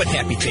DeWitt, it's what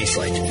happy tastes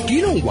like. Do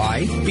you know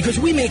why? Because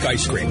we make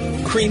ice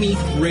cream. Creamy,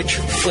 rich,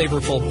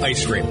 flavorful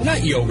ice cream.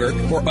 Not yogurt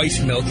or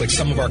ice milk like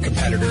some of our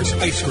competitors.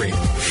 Ice cream.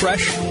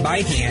 Fresh,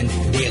 by hand,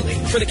 daily.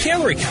 For the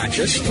calorie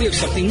conscious, we have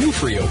something new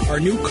for you. Our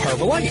new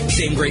Carvelite.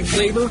 Same great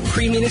flavor,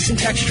 creaminess, and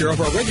texture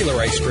of our regular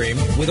ice cream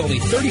with only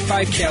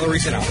 35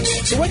 calories an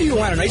ounce. So whether you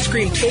want an ice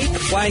cream cake,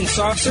 flying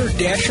saucer,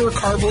 dasher,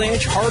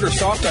 carvalanche, hard or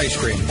soft ice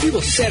cream, we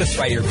will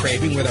satisfy your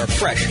craving with our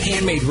fresh,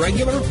 handmade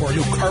regular or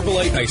new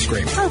Carvelite ice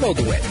cream. Carvel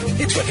DeWitt.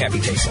 It's what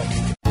happy tastes like.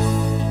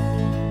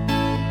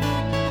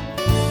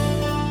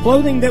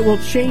 Clothing that will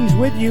change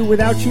with you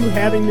without you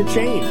having to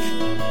change.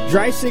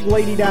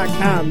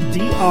 DreisigLady.com,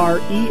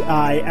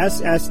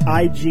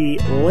 DREISSIG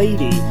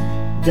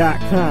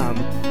Lady.com.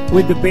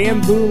 With the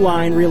Bamboo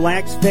line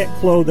Relax Fit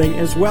clothing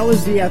as well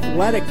as the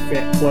Athletic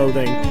Fit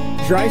clothing,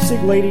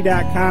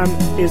 DreisigLady.com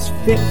is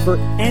fit for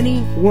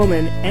any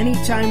woman, any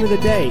time of the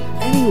day,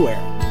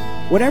 anywhere.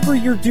 Whatever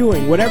you're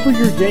doing, whatever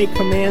your day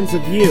commands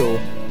of you,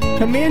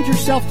 command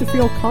yourself to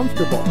feel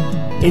comfortable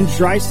in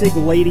Dreisig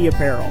Lady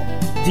Apparel.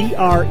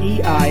 DREISSIG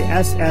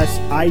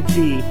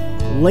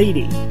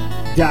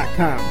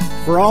Lady.com.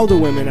 For all the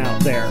women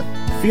out there,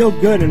 feel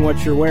good in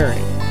what you're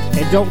wearing.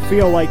 And don't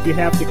feel like you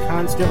have to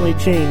constantly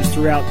change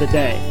throughout the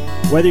day.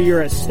 Whether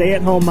you're a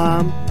stay-at-home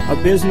mom, a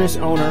business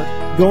owner,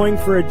 going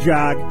for a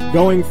jog,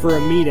 going for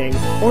a meeting,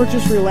 or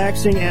just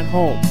relaxing at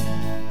home,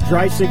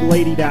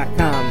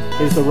 DreisigLady.com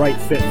is the right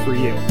fit for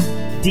you.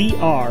 DREISSIG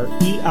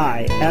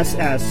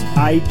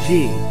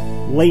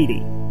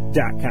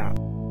Lady.com.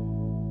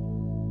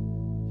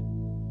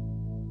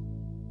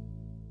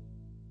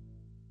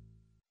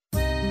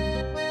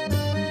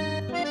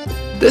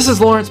 This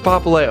is Lawrence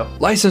Papaleo,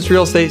 licensed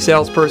real estate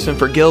salesperson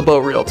for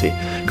Gilbo Realty.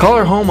 Call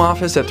our home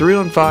office at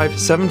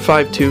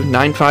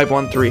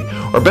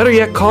 315-752-9513, or better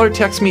yet, call or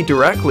text me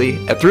directly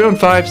at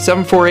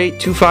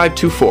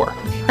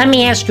 315-748-2524. Let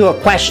me ask you a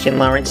question,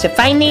 Lawrence. If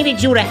I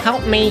needed you to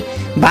help me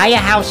buy a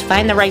house,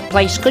 find the right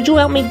place, could you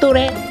help me do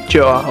that?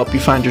 Joe, I'll help you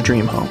find your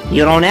dream home.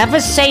 You don't ever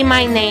say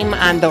my name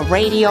on the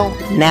radio,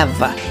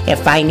 never.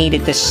 If I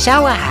needed to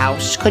sell a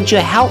house, could you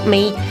help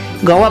me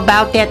go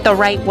about that the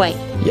right way?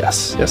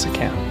 Yes, I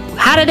can.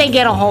 How do they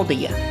get a hold of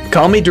you?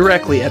 Call me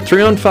directly at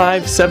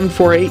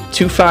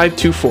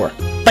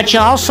 315-748-2524. But you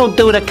also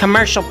do the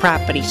commercial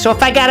property. So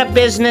if I got a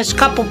business,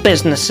 couple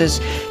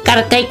businesses,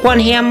 got to take one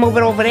here, move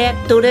it over there,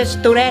 do this,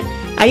 do that,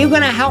 are you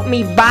going to help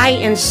me buy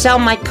and sell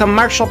my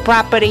commercial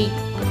property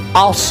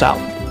also?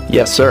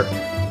 Yes, sir.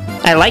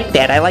 I like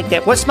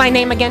that. What's my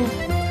name again?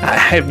 I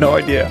have no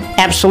idea.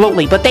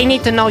 Absolutely, but they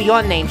need to know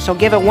your name, so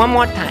give it one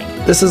more time.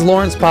 This is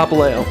Lawrence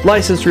Papaleo,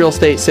 licensed real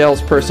estate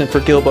salesperson for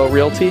Gilbo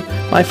Realty.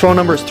 My phone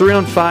number is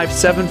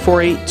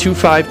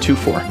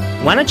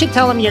 315-748-2524. Why don't you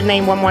tell them your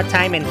name one more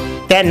time and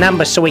that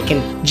number so we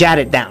can jot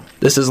it down?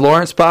 This is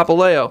Lawrence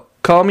Papaleo.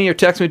 Call me or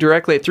text me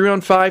directly at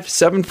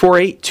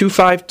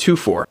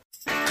 315-748-2524.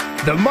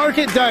 The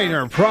Market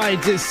Diner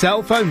prides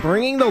itself on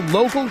bringing the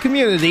local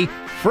community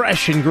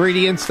fresh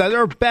ingredients that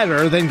are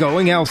better than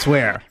going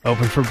elsewhere.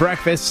 Open for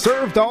breakfast,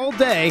 served all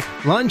day,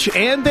 lunch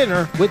and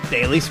dinner with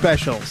daily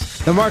specials.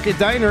 The Market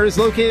Diner is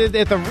located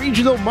at the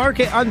Regional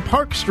Market on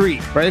Park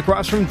Street, right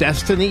across from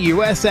Destiny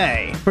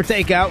USA. For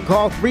takeout,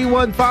 call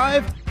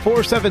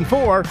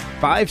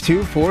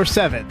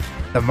 315-474-5247.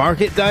 The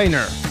Market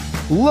Diner.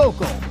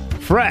 Local.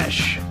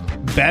 Fresh.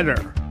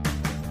 Better.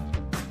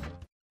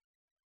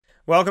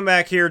 Welcome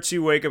back here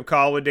to Wake Up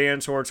Call with Dan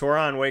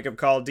Tortora on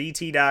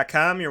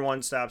wakeupcalldt.com, your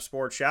one-stop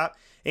sports shop,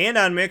 and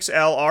on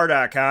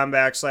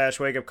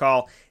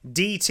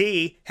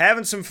mixlr.com/wakeupcalldt.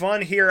 Having some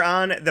fun here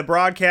on the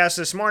broadcast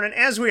this morning,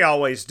 as we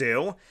always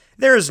do.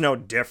 There is no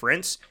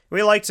difference.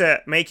 We like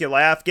to make you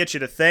laugh, get you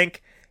to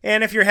think,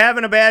 and if you're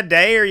having a bad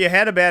day or you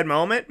had a bad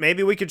moment,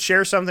 maybe we could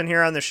share something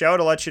here on the show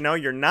to let you know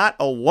you're not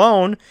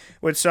alone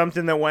with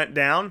something that went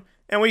down,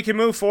 and we can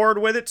move forward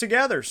with it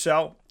together.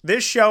 So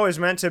this show is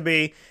meant to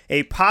be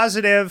a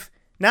positive,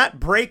 not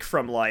break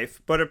from life,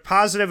 but a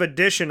positive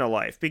addition to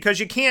life, because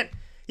you can't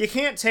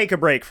take a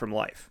break from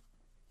life.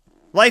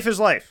 Life is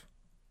life.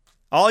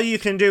 All you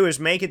can do is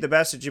make it the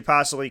best that you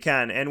possibly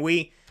can, and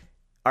we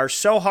are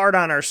so hard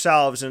on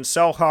ourselves and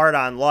so hard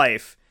on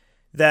life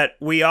that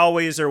we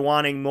always are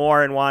wanting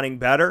more and wanting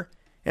better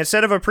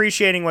instead of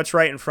appreciating what's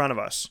right in front of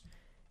us.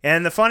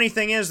 And the funny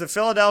thing is, the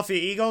Philadelphia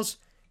Eagles,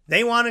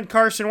 they wanted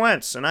Carson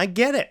Wentz, and I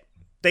get it.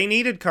 They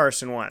needed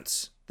Carson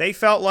Wentz. They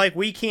felt like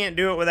we can't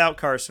do it without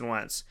Carson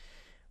Wentz.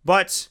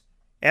 But,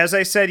 as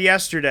I said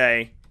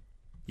yesterday,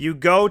 you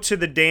go to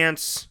the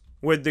dance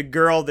with the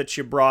girl that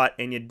you brought,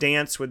 and you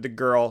dance with the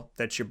girl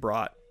that you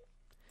brought.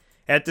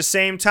 At the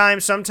same time,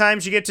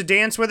 sometimes you get to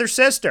dance with her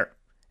sister.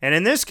 And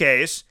in this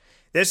case,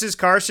 this is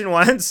Carson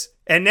Wentz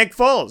and Nick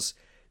Foles.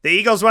 The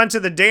Eagles went to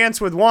the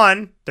dance with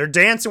one, they're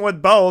dancing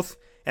with both,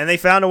 and they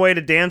found a way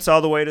to dance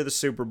all the way to the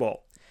Super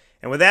Bowl.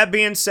 And with that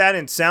being said,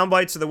 in Sound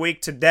Bites of the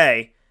Week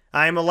today,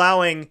 I am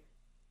allowing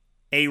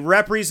a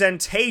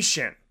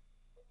representation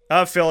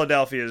of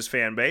Philadelphia's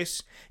fan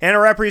base and a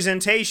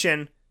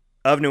representation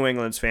of New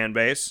England's fan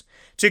base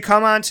to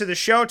come on to the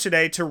show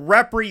today to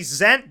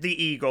represent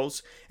the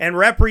Eagles and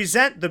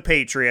represent the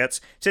Patriots,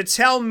 to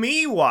tell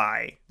me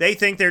why they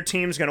think their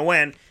team's going to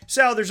win.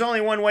 So there's only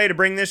one way to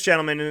bring this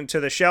gentleman into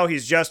the show.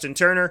 He's Justin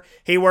Turner.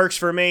 He works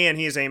for me, and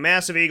he's a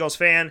massive Eagles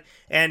fan,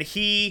 and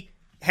he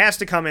has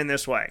to come in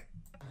this way.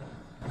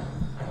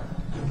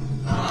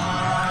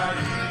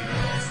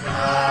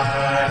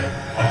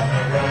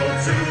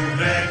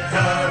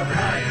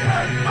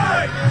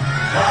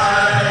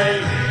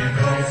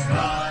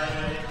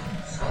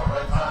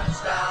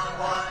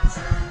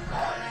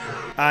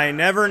 I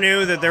never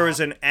knew that there was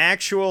an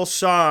actual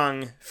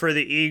song for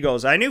the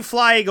Eagles. I knew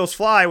Fly Eagles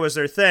Fly was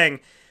their thing,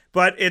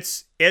 but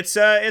it's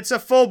a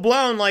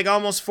full-blown, like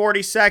almost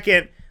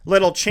 40-second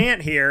little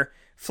chant here,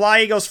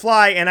 Fly Eagles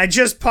Fly, and I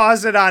just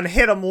paused it on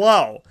Hit 'em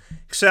Low.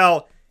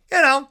 So,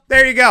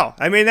 there you go.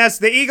 I mean,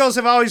 the Eagles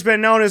have always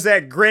been known as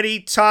that gritty,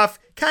 tough,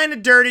 kind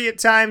of dirty at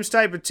times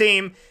type of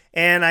team,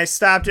 and I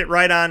stopped it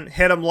right on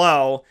Hit 'em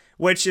Low,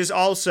 which is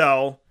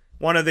also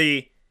one of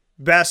the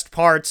best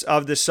parts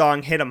of the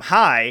song Hit 'em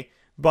High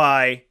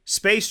by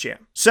Space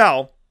Jam.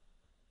 So,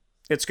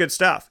 it's good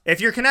stuff. If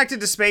you're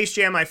connected to Space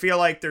Jam, I feel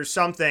like there's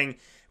something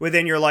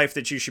within your life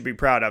that you should be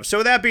proud of. So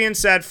with that being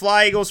said,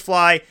 Fly Eagles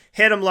Fly,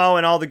 Hit 'em Low,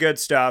 and all the good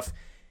stuff.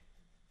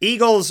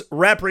 Eagles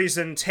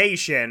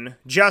representation,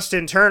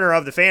 Justin Turner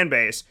of the fan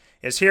base,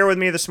 is here with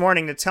me this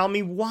morning to tell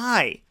me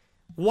why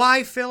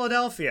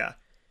Philadelphia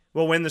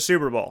will win the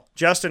Super Bowl.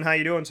 Justin, how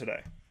you doing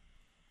today?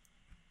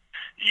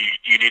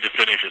 You need to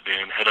finish it,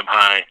 Dan. Hit 'em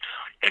high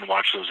and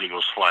watch those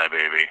Eagles fly,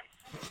 baby.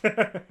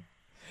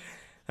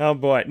 Oh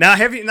boy! Now,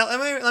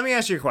 let me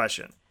ask you a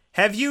question.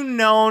 Have you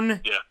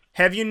known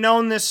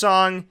this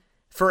song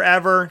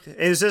forever?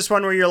 Is this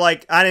one where you're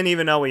like, I didn't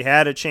even know we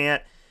had a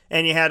chant,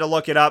 and you had to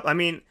look it up? I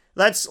mean,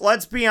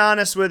 let's be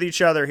honest with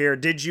each other here.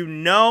 Did you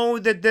know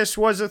that this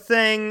was a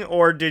thing,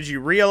 or did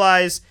you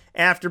realize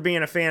after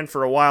being a fan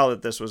for a while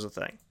that this was a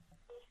thing?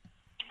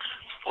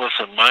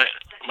 Listen,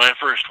 my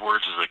first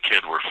words as a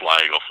kid were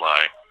 "Fly Eagle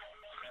Fly,"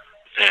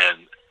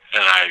 and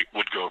I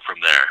would go from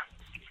there.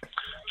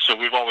 So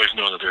we've always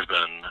known that there's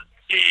been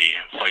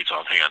a fights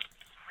on hand.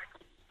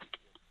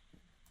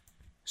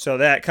 So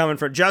that coming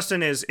from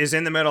Justin is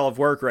in the middle of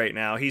work right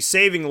now. He's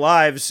saving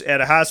lives at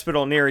a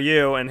hospital near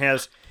you and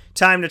has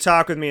time to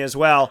talk with me as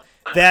well.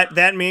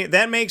 That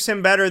makes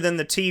him better than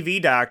the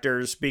TV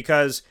doctors,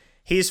 because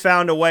he's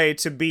found a way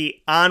to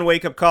be on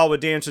Wake Up Call with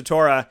Dan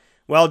Tortora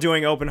while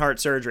doing open heart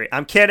surgery.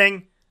 I'm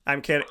kidding. I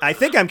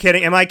think I'm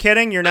kidding. Am I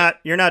kidding? You're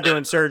not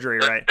doing surgery,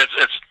 right?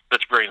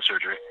 It's brain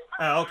surgery.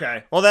 Oh,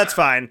 okay. Well, that's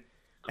fine.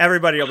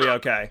 Everybody will be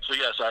okay. So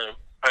yes,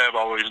 I have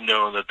always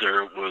known that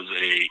there was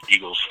a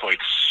Eagles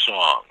fights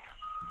song.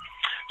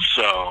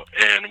 So,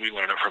 and we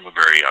learned it from a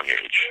very young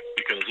age,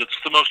 because it's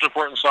the most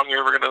important song you're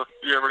ever gonna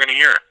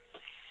hear.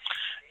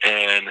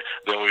 And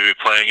they'll be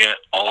playing it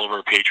all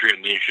over Patriot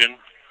Nation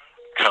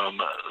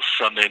come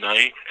Sunday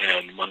night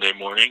and Monday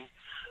morning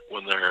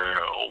when they're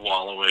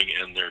wallowing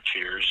in their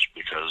tears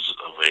because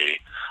of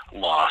a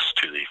loss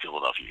to the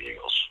Philadelphia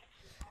Eagles.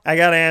 I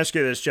got to ask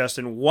you this,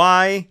 Justin.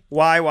 Why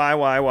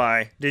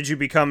did you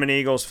become an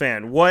Eagles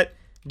fan? What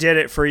did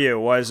it for you?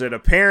 Was it a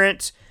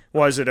parent?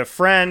 Was it a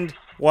friend?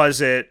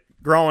 Was it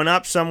growing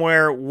up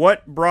somewhere?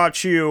 What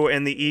brought you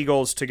and the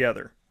Eagles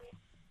together?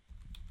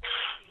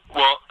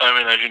 Well, I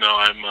mean, as you know,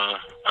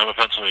 I'm a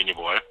Pennsylvania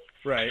boy.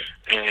 Right.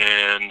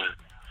 And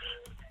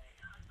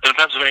in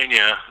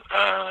Pennsylvania,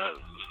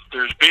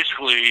 there's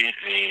basically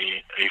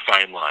a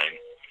fine line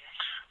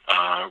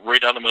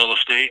right down the middle of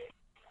the state.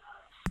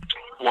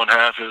 One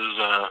half is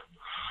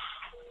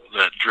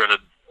that dreaded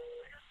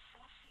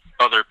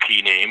other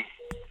P name.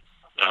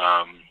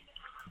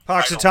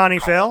 Punxsutawney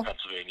Phil?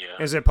 Pennsylvania.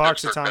 Is it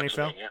Punxsutawney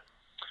Phil?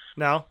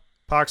 No?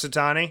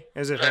 Punxsutawney?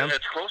 Is it him?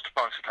 It's close to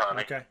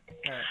Punxsutawney. Okay.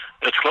 All right.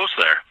 It's close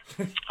there.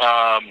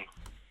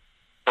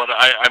 But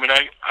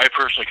I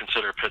personally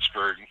consider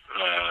Pittsburgh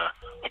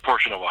a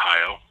portion of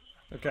Ohio.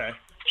 Okay.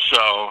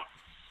 So,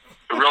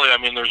 really, I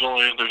memean, there's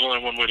only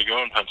one way to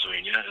go in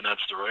Pennsylvania, and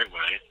that's the right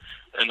way,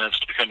 and that's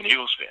to become an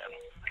Eagles fan.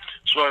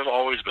 So I've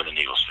always been an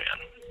Eagles fan.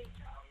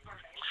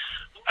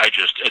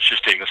 It's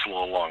just taking us a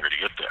little longer to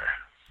get there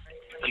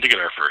and to get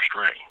our first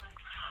ring.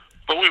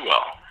 But we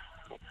will.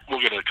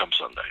 We'll get it come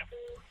Sunday.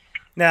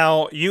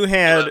 Now, you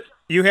had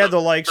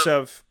the likes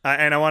of,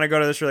 and I want to go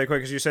to this really quick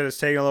because you said it's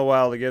taking a little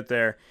while to get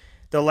there.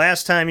 The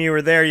last time you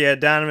were there, you had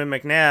Donovan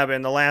McNabb,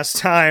 and the last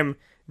time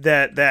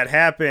that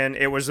happened,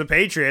 it was the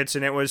Patriots,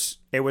 and it was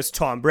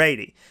Tom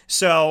Brady.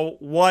 So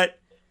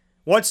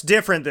what's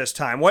different this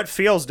time? What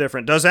feels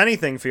different? Does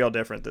anything feel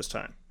different this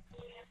time?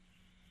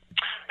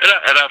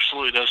 It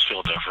absolutely does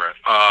feel different.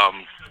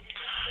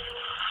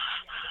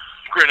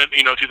 Granted,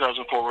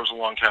 2004 was a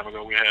long time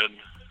ago. We had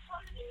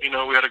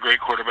a great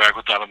quarterback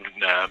with Donovan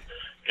McNabb,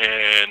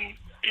 and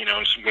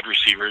some good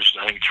receivers.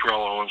 I think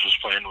Terrell Owens was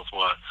playing with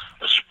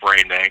a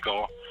sprained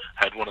ankle,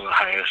 had one of the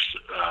highest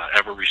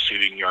ever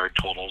receiving yard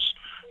totals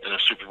in a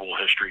Super Bowl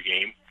history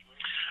game.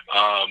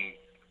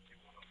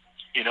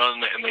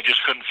 And they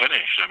just couldn't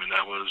finish. I mean,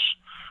 that was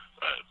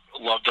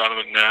loved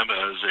Donovan McNabb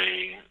as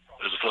a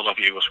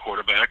Philadelphia Eagles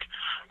quarterback.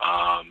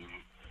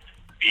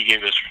 He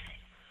gave us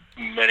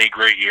many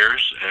great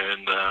years,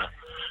 and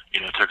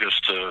took us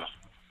to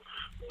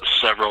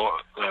several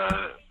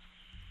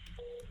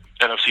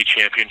NFC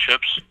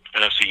championships,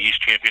 NFC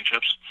East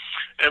championships,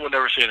 and would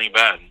never say anything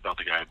bad about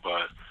the guy,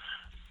 but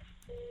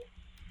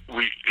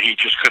he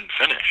just couldn't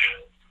finish,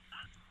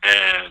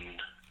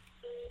 and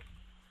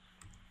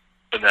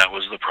that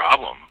was the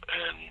problem.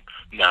 And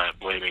not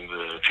blaming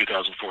the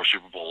 2004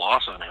 Super Bowl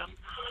loss on him,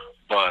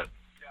 but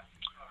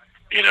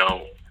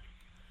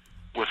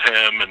with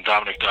him and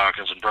Dominic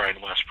Dawkins and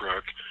Brian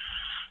Westbrook,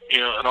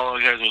 and all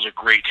those guys, it was a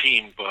great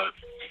team, but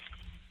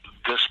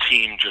this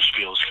team just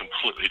feels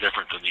completely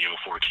different than the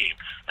 04 team.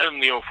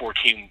 And the 04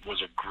 team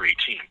was a great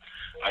team.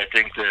 I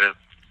think that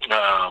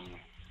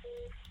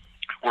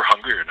we're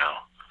hungrier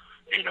now.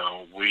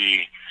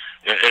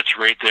 It's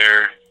right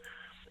there.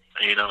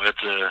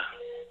 It's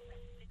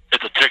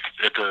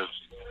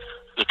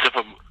the tip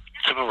of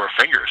our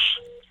fingers.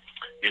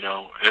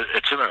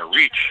 It's in our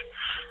reach.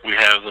 We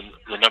have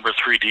the number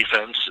 3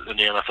 defense in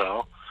the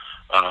NFL.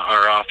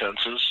 Our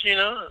offenses,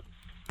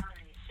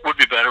 would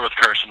be better with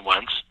Carson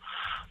Wentz.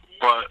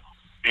 But,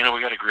 we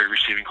got a great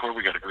receiving core.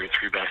 We got a great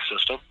 3-back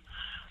system.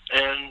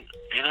 And,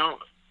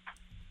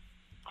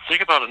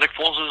 think about it. Nick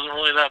Foles isn't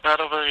really that bad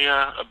of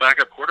a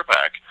backup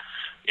quarterback.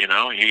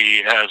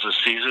 He has a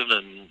season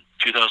in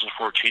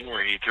 2014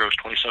 where he throws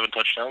 27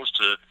 touchdowns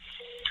to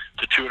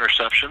 2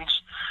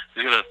 interceptions.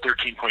 He's got a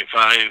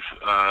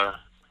 13.5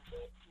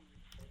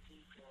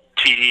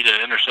 TD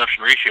to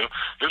interception ratio.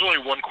 There's only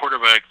one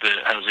quarterback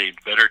that has a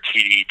better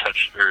TD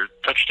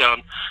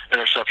touchdown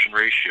interception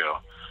ratio,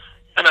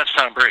 and that's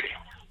Tom Brady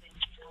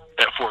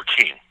at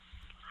 14.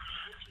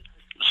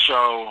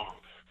 So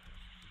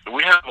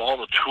we have all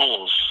the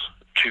tools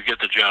to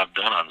get the job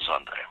done on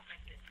Sunday.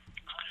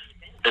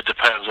 It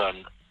depends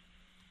on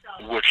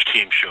which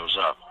team shows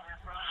up.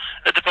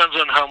 It depends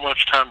on how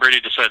much Tom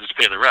Brady decides to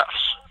pay the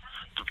refs.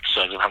 It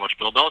depends on how much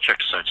Bill Belichick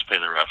decides to pay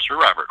the refs, or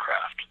Robert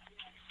Kraft.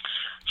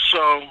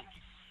 So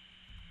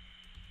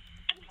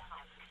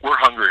we're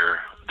hungrier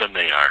than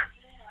they are.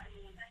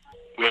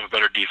 We have a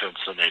better defense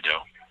than they do.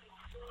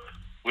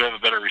 We have a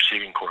better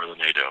receiving core than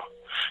they do.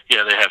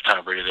 Yeah, they have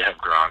Tom Brady. They have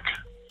Gronk.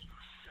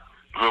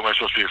 Who am I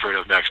supposed to be afraid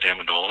of next,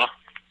 Amendola?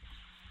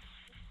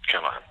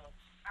 Come on.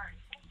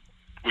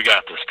 We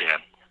got this, Dan.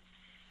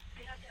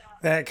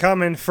 That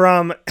coming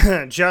from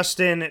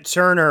Justin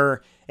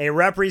Turner, a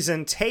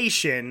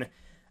representation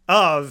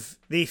of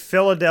the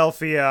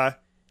Philadelphia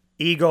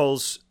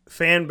Eagles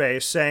fan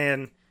base,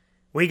 saying,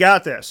 we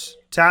got this.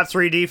 Top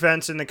 3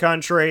 defense in the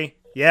country.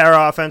 Yeah,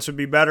 our offense would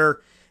be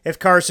better if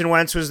Carson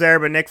Wentz was there,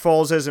 but Nick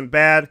Foles isn't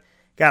bad.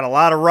 Got a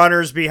lot of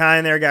runners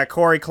behind there. Got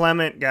Corey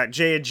Clement, got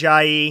Jay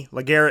Ajayi,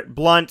 LeGarrette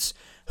Blount,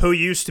 who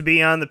used to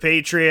be on the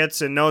Patriots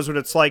and knows what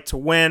it's like to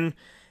win.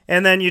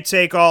 And then you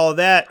take all of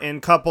that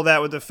and couple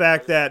that with the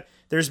fact that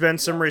there's been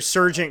some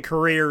resurgent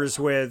careers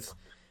with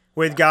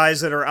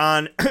guys that are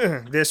on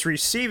this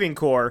receiving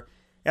core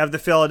of the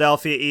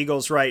Philadelphia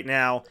Eagles right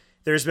now.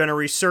 There's been a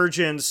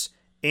resurgence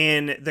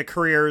in the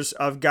careers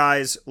of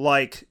guys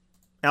like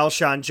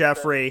Alshon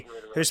Jeffrey,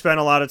 who spent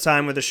a lot of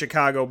time with the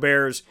Chicago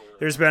Bears.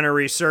 There's been a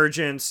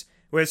resurgence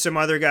with some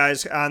other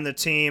guys on the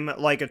team,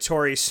 like a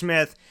Torrey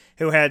Smith,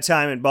 who had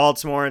time in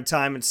Baltimore and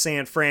time in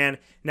San Fran.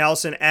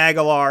 Nelson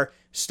Aguilar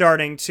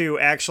starting to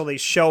actually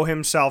show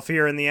himself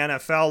here in the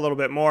NFL a little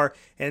bit more.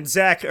 And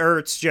Zach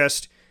Ertz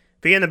just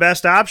being the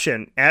best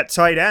option at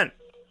tight end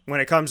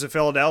when it comes to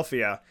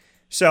Philadelphia.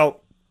 So,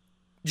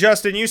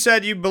 Justin, you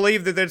said you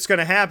believe that it's going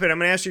to happen. I'm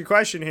going to ask you a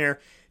question here.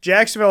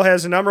 Jacksonville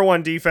has the number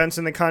 1 defense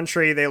in the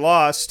country. They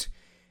lost,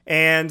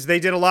 and they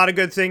did a lot of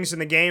good things in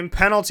the game.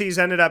 Penalties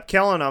ended up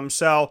killing them.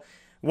 So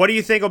what do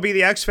you think will be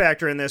the X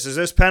factor in this? Is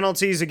this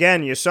penalties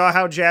again? You saw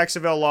how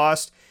Jacksonville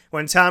lost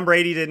when Tom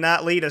Brady did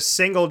not lead a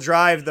single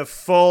drive the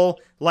full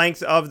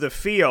length of the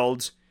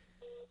field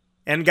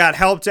and got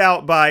helped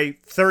out by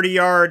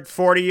 30-yard,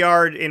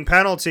 40-yard in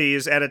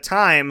penalties at a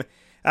time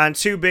on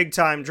 2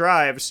 big-time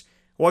drives.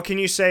 What can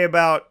you say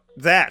about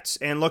that?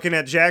 And looking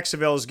at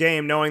Jacksonville's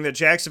game, knowing that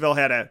Jacksonville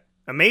has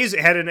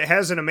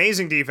an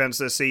amazing defense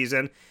this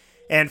season,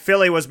 and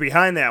Philly was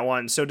behind that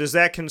one. So does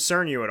that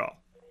concern you at all?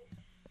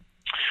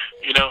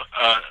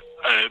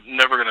 I'm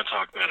never going to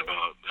talk bad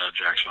about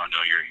Jacksonville. I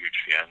know you're a huge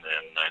fan,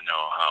 and I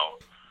know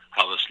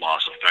how this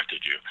loss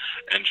affected you.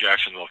 And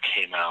Jacksonville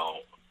came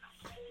out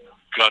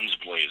guns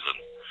blazing,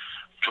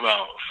 come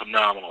out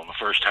phenomenal in the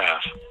first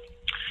half.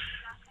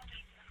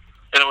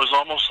 And it was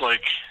almost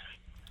like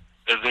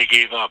they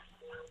gave up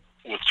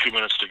with 2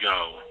 minutes to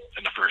go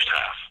in the first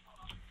half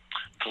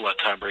to let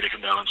Tom Brady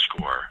come down and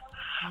score.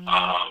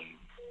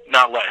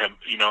 Not let him,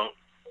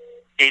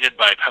 aided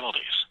by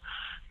penalties.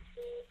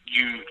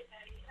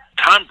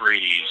 Tom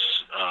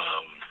Brady's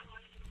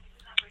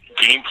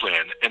game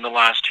plan in the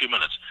last 2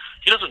 minutes,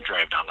 he doesn't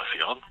drive down the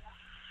field.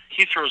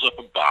 He throws up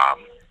a bomb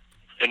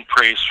and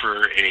prays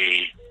for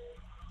a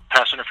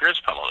pass interference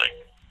penalty.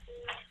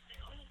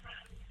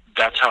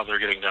 That's how they're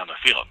getting down the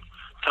field.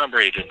 Tom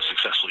Brady didn't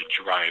successfully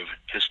drive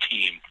his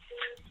team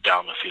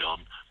down the field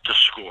to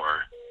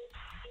score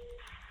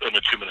in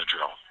a 2-minute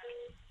drill.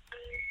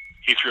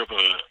 He threw up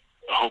a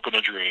hope and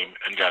a dream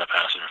and got a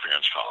pass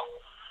interference call.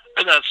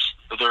 And that's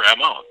their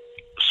MO.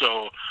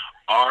 So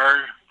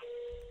our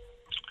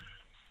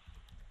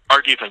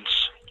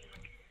defense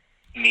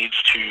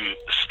needs to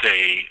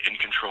stay in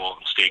control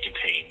and stay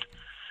contained,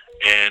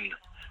 and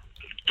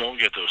don't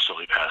get those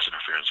silly pass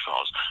interference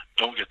calls.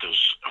 Don't get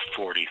those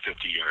 40,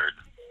 50-yard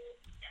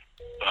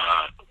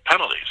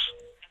penalties.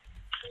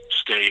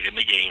 Stay in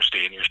the game,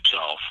 stay in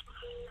yourself,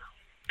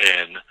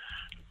 and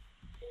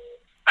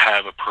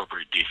have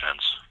appropriate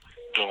defense.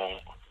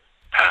 Don't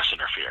pass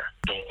interfere.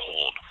 Don't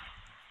hold.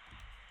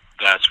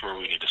 That's where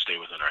we need to stay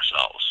within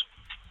ourselves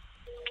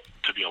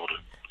to be able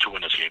to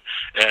win this game.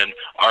 And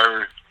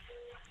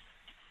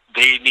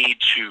they need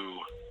to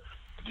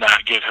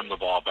not give him the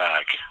ball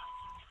back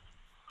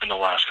in the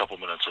last couple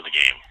minutes of the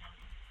game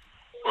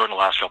or in the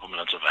last couple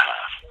minutes of the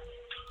half,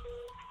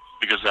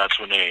 because that's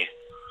when they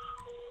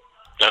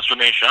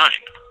shine.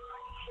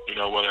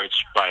 Whether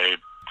it's by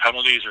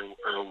penalties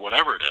or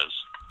whatever it is.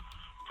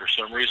 For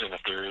some reason,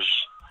 if there's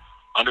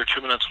under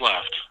 2 minutes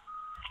left,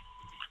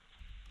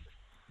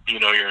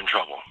 you're in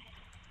trouble.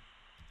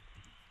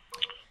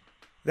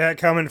 That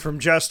coming from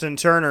Justin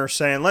Turner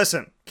saying,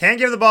 listen, can't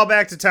give the ball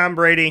back to Tom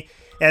Brady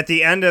at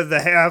the end of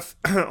the half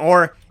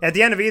or at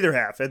the end of either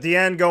half. At the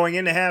end going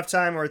into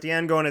halftime or at the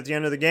end going at the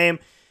end of the game.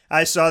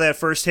 I saw that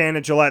firsthand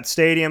at Gillette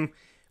Stadium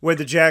with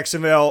the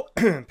Jacksonville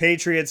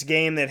Patriots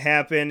game that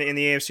happened in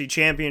the AFC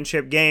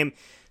Championship game.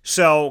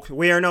 So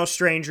we are no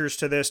strangers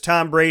to this.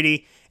 Tom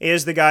Brady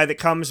is the guy that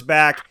comes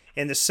back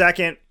in the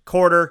second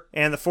quarter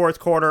and the fourth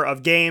quarter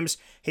of games.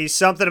 He's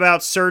something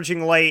about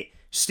surging late,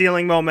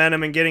 stealing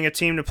momentum, and getting a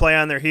team to play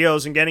on their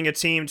heels and getting a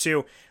team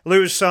to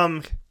lose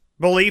some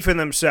belief in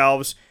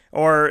themselves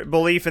or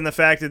belief in the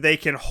fact that they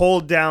can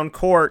hold down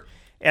court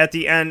at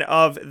the end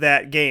of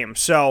that game.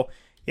 So,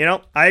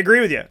 I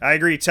agree with you. I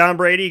agree. Tom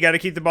Brady, you got to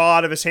keep the ball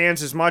out of his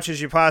hands as much as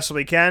you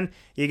possibly can.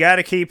 You got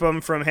to keep him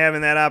from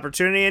having that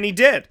opportunity, and he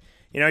did.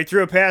 He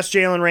threw a pass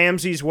Jalen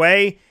Ramsey's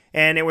way,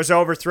 and it was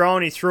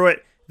overthrown. He threw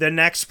it the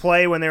next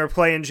play when they were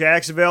playing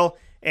Jacksonville,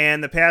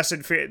 and the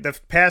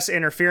pass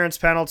interference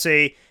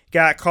penalty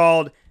got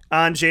called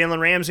on Jalen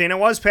Ramsey, and it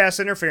was pass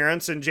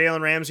interference, and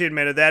Jalen Ramsey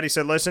admitted that. He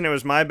said, listen, it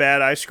was my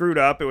bad. I screwed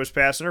up. It was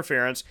pass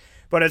interference.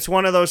 But it's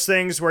one of those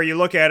things where you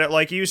look at it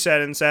like you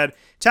said and said,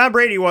 Tom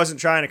Brady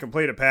wasn't trying to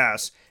complete a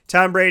pass.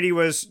 Tom Brady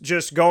was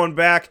just going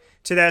back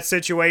to that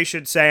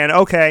situation saying,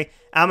 okay,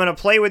 I'm going to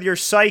play with your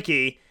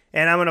psyche,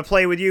 and I'm going to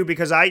play with you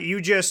because you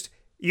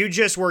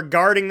just were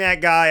guarding that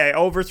guy. I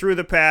overthrew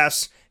the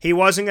pass. He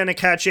wasn't going to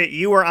catch it.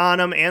 You were on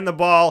him, and the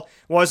ball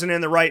wasn't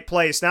in the right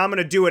place. Now I'm going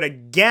to do it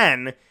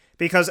again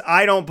because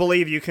I don't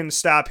believe you can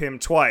stop him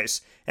twice.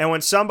 And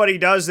when somebody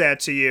does that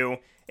to you,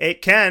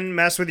 it can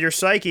mess with your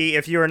psyche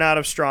if you are not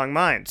of strong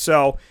mind.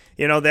 So,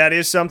 that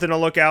is something to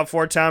look out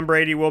for. Tom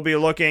Brady will be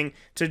looking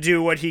to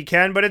do what he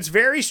can, but it's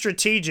very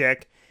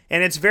strategic,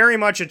 and it's very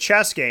much a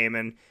chess game.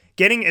 And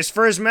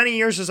for as many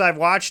years as I've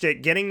watched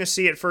it, getting to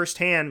see it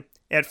firsthand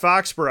at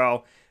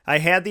Foxborough, I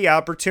had the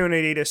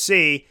opportunity to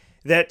see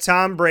that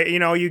Tom Brady,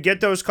 you get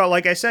those calls,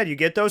 like I said, you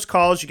get those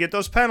calls, you get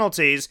those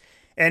penalties,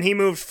 and he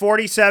moved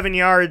 47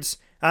 yards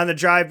on the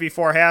drive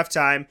before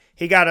halftime.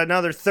 He got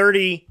another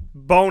 30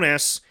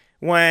 bonus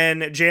when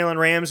Jalen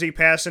Ramsey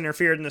pass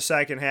interfered in the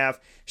second half.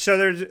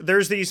 So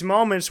there's these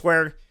moments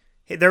where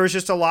there was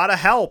just a lot of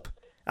help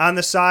on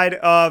the side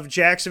of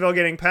Jacksonville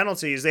getting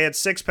penalties. They had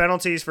 6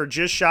 penalties for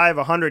just shy of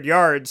 100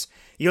 yards.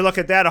 You look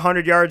at that,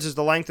 100 yards is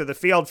the length of the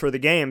field for the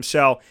game.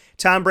 So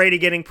Tom Brady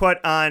getting put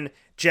on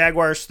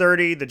Jaguars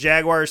 30, the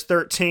Jaguars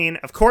 13.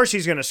 Of course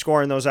he's going to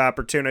score in those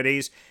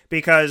opportunities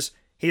because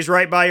he's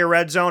right by your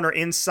red zone or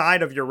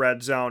inside of your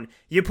red zone.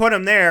 You put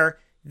him there,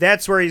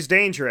 that's where he's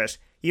dangerous.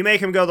 You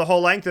make him go the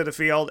whole length of the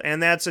field,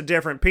 and that's a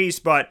different piece,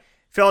 but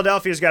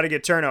Philadelphia's got to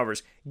get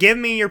turnovers. Give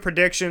me your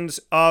predictions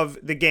of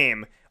the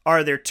game.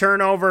 Are there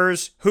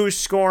turnovers? Who's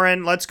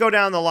scoring? Let's go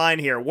down the line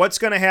here. What's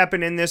going to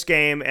happen in this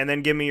game, and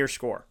then give me your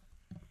score.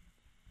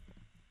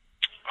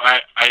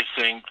 I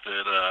think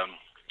that I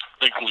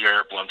think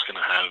LeGarrette Blount's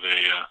going to have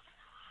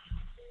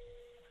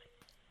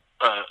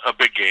a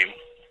big game.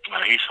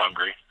 He's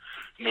hungry.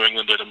 New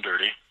England did him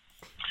dirty.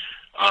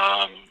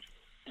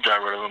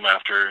 got rid of him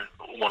after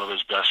one of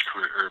his best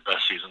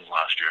seasons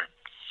last year.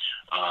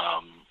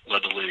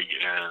 Led the league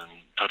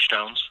in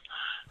touchdowns,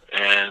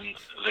 and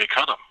they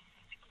cut him.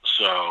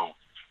 So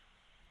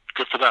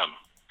good for them.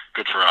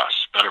 Good for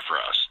us. Better for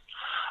us.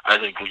 I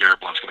think LeGarrette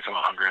Blount's going to come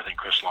out hungry. I think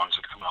Chris Long's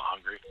going to come out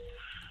hungry.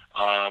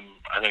 I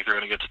think they're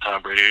going to get to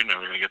Tom Brady, and they're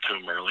going to get to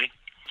him early.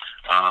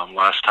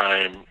 Last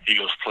time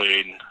Eagles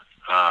played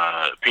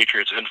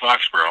Patriots in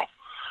Foxborough,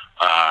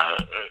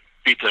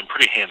 beat them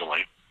pretty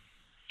handily.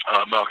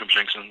 Malcolm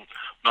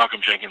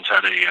Jenkins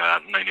had a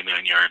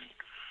 99-yard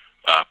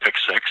pick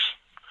six.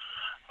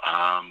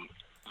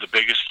 The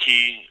biggest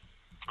key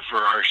for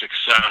our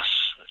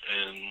success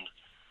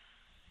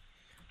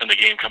in the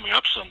game coming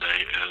up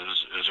Sunday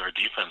is our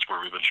defense, where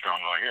we've been strong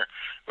all year.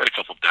 We had a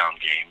couple down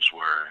games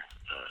where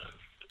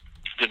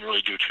didn't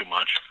really do too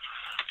much,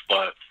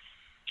 but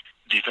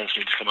defense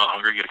needs to come out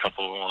hungry, get a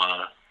couple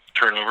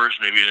turnovers,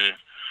 maybe a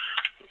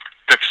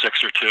pick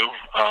six or two.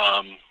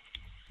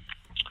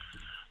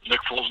 Nick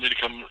Foles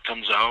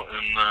comes out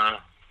and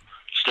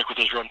stick with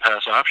his run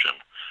pass option.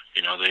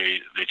 You know,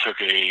 they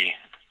took a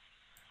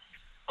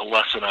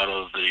lesson out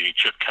of the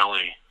Chip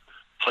Kelly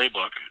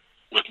playbook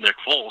with Nick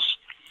Foles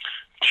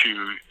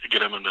to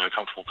get him into a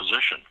comfortable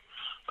position.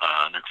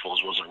 Nick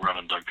Foles wasn't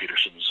running Doug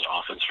Peterson's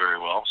offense very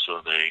well,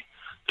 so they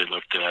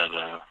looked at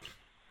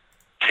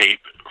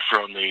tape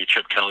from the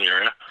Chip Kelly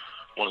area.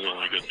 One of the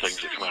only good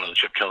things that come out of the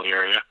Chip Kelly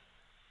area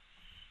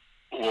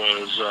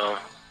was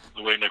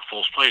the way Nick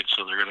Foles played.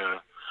 So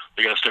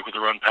they got to stick with the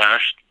run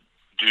pass,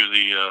 do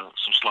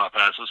some slot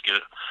passes,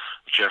 get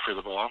Jeffrey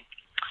the ball,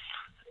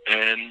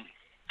 and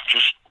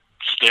just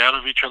stay out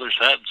of each other's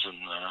heads and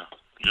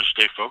just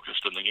stay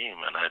focused in the game.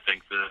 And I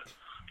think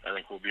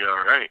we'll be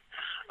all right.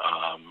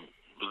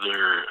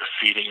 They're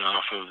feeding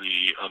off of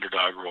the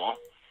underdog role,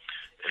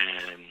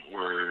 and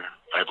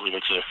I believe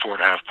it's a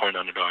 4.5 point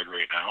underdog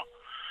right now.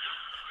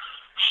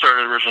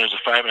 Started originally as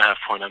a 5.5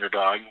 point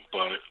underdog,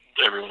 but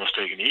everyone was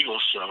taking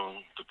Eagles,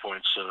 so the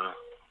points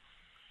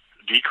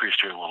decreased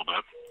here a little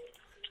bit.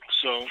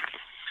 So,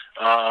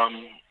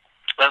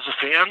 as a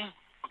fan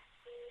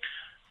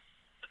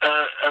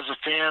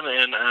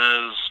and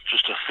as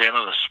just a fan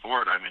of the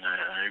sport, I mean,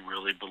 I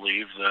really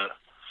believe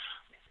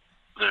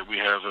that we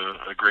have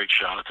a great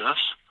shot at this.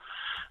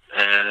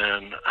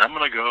 And I'm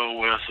going to go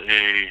with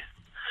a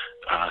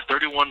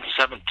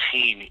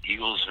 31-17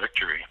 Eagles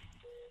victory.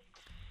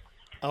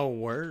 Oh,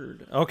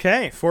 word.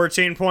 Okay,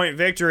 14-point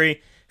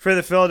victory for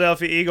the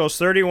Philadelphia Eagles,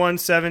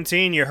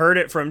 31-17. You heard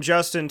it from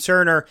Justin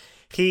Turner.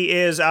 He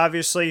is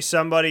obviously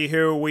somebody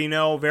who we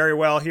know very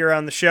well here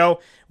on the show,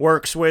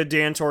 works with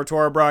Dan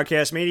Tortora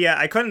Broadcast Media.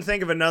 I couldn't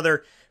think of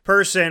another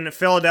person,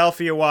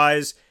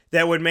 Philadelphia-wise,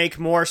 that would make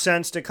more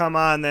sense to come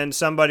on than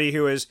somebody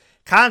who is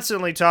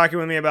constantly talking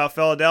with me about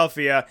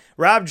Philadelphia.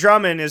 Rob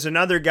Drummond is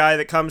another guy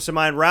that comes to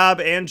mind. Rob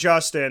and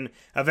Justin,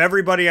 of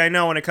everybody I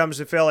know when it comes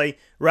to Philly,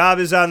 Rob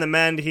is on the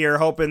mend here,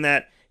 hoping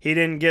that he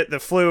didn't get the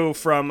flu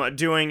from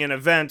doing an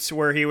event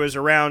where he was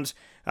around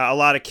a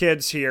lot of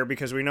kids here,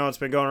 because we know it's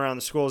been going around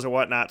the schools and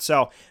whatnot.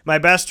 So my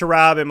best to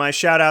Rob and my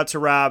shout out to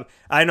Rob.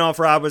 I know if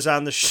Rob was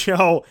on the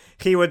show,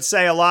 he would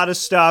say a lot of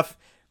stuff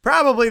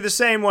probably the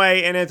same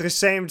way, and at the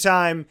same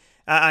time,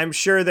 I'm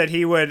sure that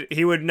he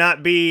would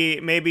not be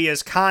maybe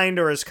as kind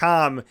or as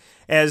calm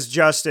as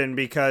Justin,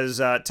 because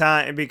that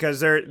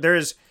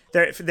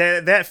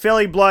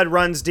Philly blood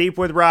runs deep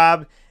with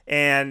Rob,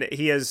 and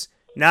he is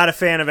not a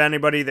fan of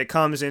anybody that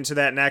comes into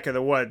that neck of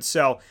the woods.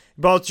 So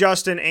both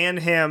Justin and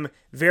him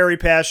very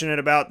passionate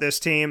about this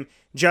team.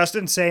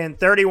 Justin saying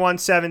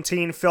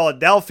 31-17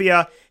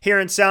 Philadelphia here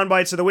in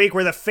Soundbites of the Week,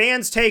 where the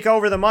fans take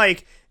over the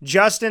mic.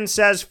 Justin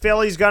says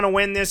Philly's going to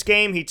win this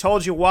game. He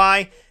told you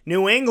why.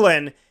 New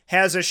England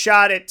has a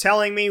shot at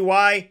telling me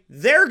why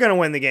they're going to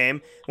win the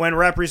game when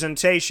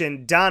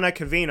representation Donna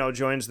Cavino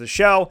joins the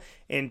show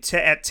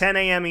at 10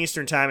 a.m.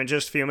 Eastern Time in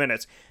just a few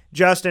minutes.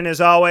 Justin, as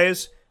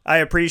always, I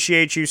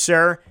appreciate you,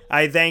 sir.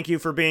 I thank you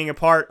for being a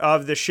part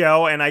of the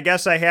show, and I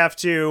guess I have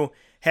to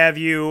have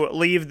you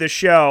leave the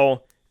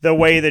show the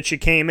way that you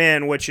came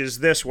in, which is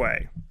this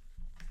way.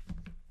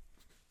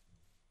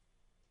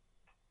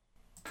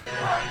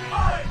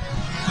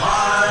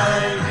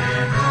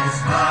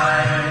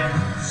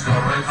 Score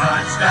a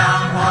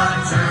touchdown,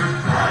 1, 2,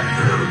 3.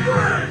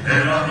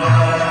 Hit 'em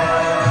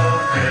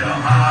low, hit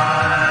 'em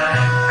high,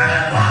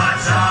 and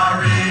watch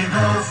our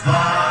Eagles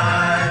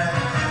fly.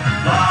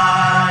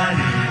 Fly,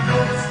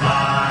 Eagles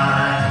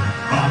fly,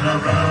 on the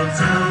road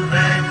to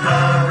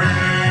victory.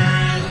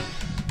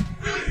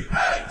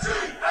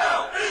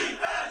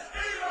 E-A-G-L-E-S,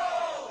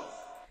 Eagles!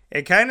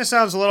 It kind of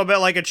sounds a little bit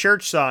like a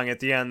church song at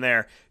the end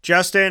there.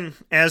 Justin,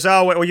 as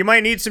always, well, you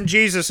might need some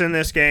Jesus in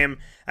this game.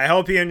 I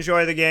hope you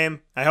enjoy the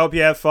game. I hope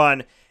you have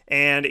fun.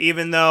 And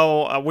even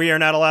though we are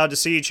not allowed to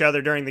see each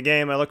other during the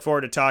game, I look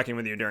forward to talking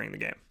with you during the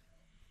game.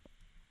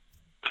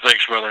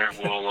 Thanks, brother.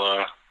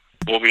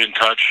 We'll be in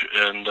touch,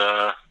 and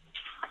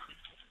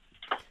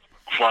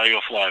fly,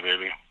 you'll fly,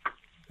 baby.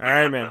 All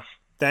right, man.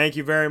 Thank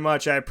you very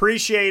much. I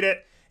appreciate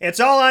it. It's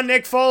all on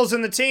Nick Foles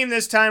and the team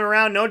this time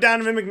around. No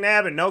Donovan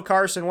McNabb and no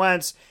Carson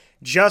Wentz.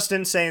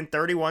 Justin saying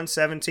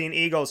 31-17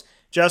 Eagles.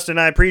 Justin,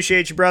 I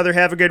appreciate you, brother.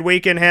 Have a good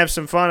weekend. Have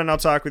some fun, and I'll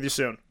talk with you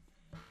soon.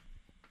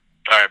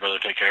 All right, brother.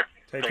 Take care.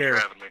 Take Thanks care.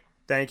 for having me.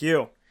 Thank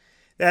you.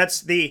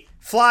 That's the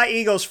Fly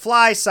Eagles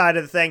Fly side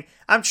of the thing.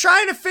 I'm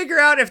trying to figure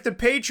out if the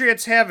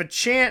Patriots have a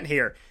chant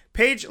here.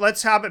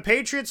 Let's hop at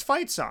Patriots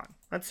fight song.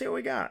 Let's see what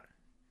we got.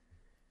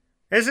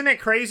 Isn't it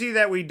crazy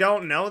that we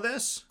don't know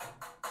this?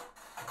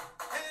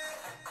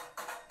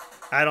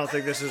 I don't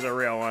think this is a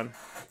real one.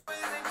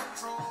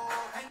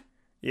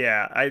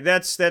 Yeah,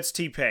 that's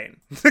T-Pain.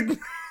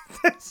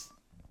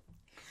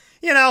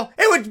 You know,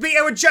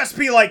 it would just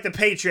be like the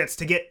Patriots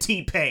to get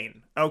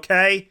T-Pain,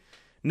 okay?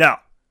 No.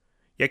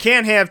 You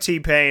can't have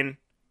T-Pain.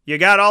 You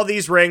got all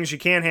these rings, you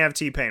can't have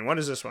T-Pain. What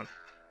is this one?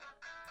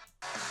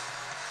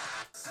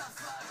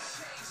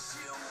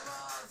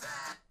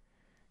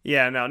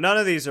 Yeah, no, none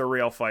of these are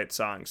real fight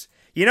songs.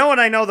 You know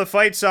what I know the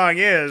fight song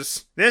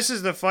is? This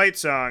is the fight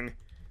song.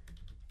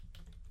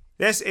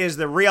 This is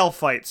the real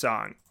fight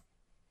song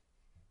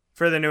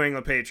for the New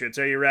England Patriots.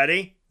 Are you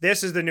ready?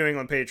 This is the New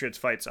England Patriots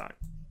fight song.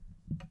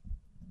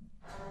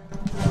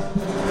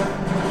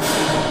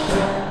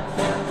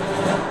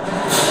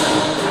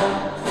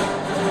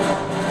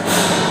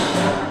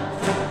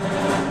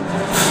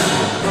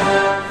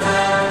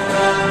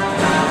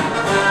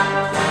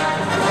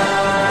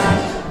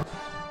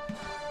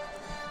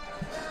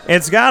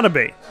 It's gotta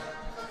be,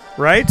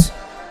 right?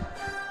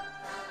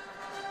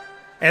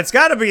 It's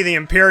gotta be the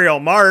Imperial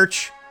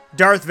March,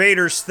 Darth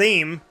Vader's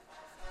theme.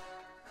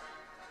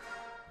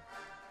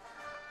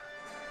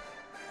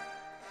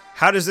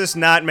 How does this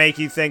not make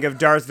you think of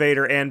Darth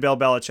Vader and Bill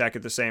Belichick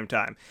at the same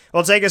time?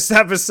 We'll take a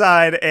step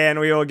aside and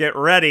we will get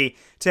ready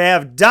to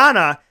have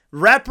Donna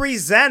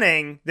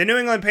representing the New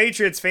England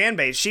Patriots fan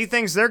base. She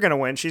thinks they're going to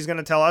win. She's going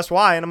to tell us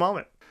why in a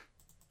moment.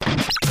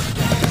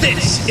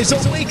 This is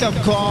a wake-up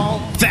call,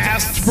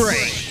 Fast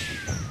Break.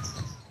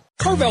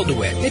 Carvel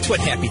DeWitt, it's what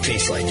happy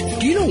tastes like.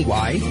 Do you know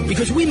why?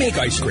 Because we make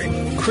ice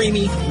cream.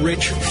 Creamy,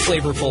 rich,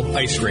 flavorful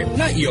ice cream.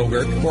 Not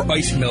yogurt or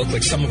ice milk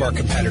like some of our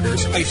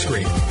competitors. Ice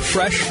cream.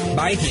 Fresh,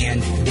 by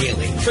hand,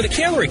 daily. For the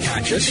calorie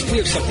conscious, we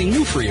have something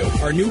new for you.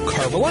 Our new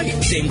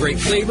Carvelite. Same great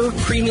flavor,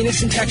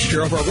 creaminess, and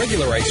texture of our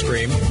regular ice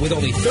cream with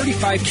only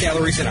 35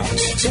 calories an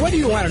ounce. So whether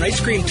you want an ice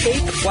cream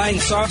cake, flying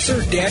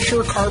saucer,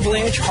 dasher,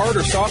 carvalanche, hard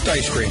or soft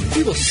ice cream,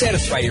 we will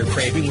satisfy your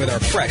craving with our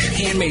fresh,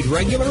 handmade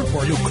regular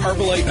or new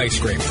Carvelite ice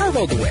cream.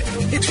 Carvel DeWitt.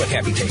 It's what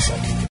happy tastes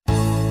like.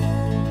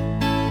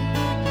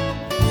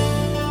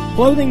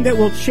 Clothing that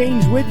will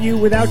change with you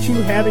without you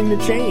having to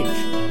change.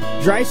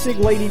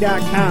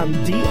 DreisigLady.com,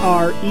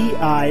 DREISSIG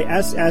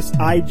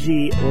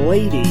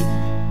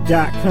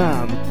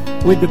Lady.com.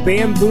 With the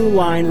Bamboo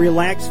line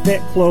Relax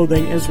Fit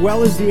clothing as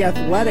well as the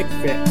Athletic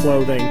Fit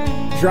clothing,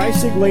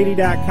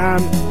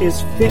 DreisigLady.com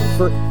is fit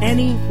for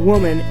any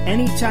woman,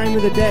 any time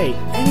of the day,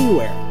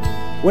 anywhere.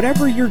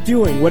 Whatever you're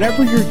doing,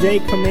 whatever your day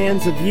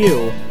commands of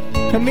you,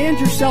 command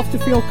yourself to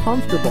feel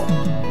comfortable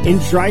in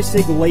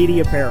Dreisig Lady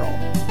Apparel.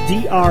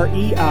 DREISSIG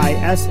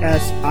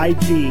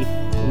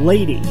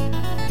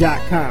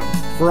Lady.com.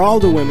 For all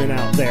the women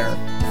out there,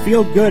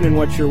 feel good in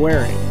what you're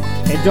wearing.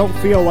 And don't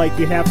feel like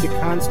you have to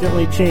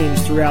constantly change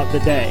throughout the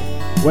day.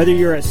 Whether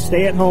you're a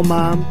stay-at-home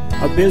mom,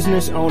 a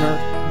business owner,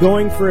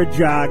 going for a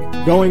jog,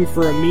 going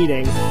for a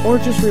meeting, or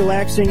just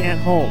relaxing at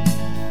home,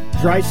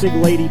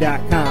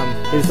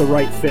 DreisigLady.com is the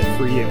right fit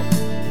for you.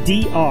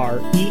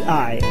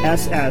 DREISSIG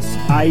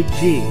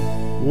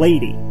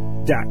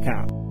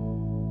Lady.com.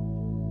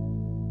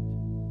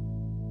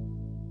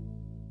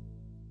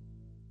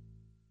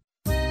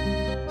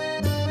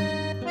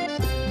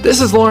 This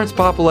is Lawrence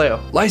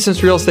Papaleo,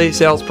 licensed real estate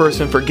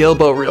salesperson for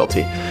Gilbo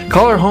Realty.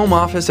 Call our home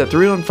office at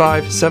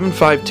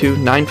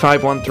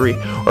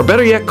 315-752-9513, or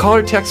better yet, call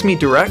or text me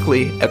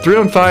directly at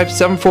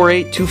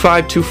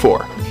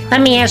 315-748-2524.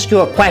 Let me ask you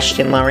a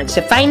question, Lawrence.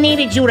 If I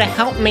needed you to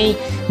help me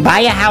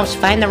buy a house,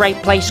 find the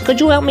right place, could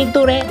you help me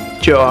do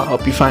that? Joe, I'll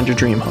help you find your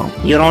dream home.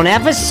 You don't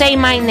ever say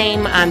my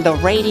name on the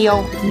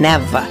radio,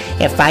 never.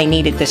 If I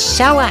needed to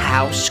sell a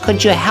house,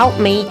 could you help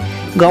me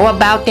go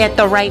about that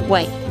the right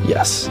way?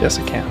 Yes, I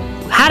can.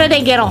 How do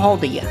they get a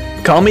hold of you?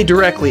 Call me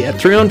directly at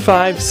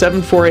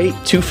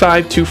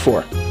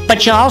 315-748-2524.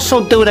 But you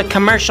also do the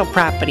commercial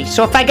property.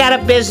 So if I got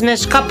a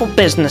business, couple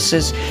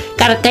businesses,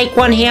 gotta take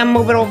one here,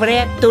 move it over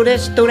there, do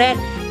this, do that,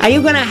 are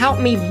you gonna help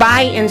me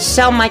buy and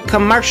sell my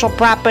commercial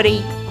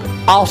property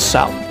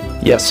also?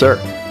 Yes, sir.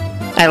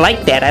 I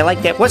like that.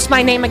 What's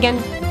my name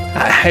again?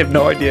 I have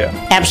no idea.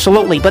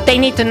 Absolutely, but they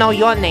need to know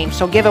your name,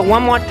 so give it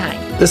one more time.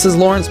 This is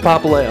Lawrence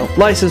Papaleo,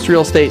 licensed real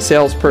estate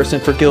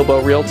salesperson for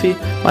Gilbo Realty.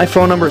 My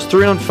phone number is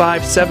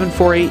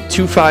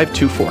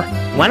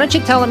 315-748-2524. Why don't you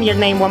tell them your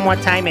name one more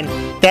time and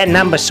that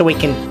number so we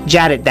can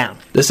jot it down?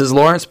 This is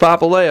Lawrence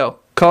Papaleo.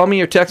 Call me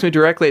or text me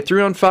directly at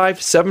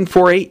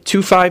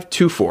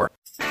 315-748-2524.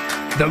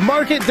 The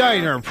Market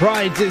Diner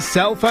prides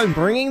itself on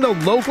bringing the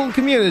local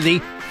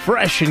community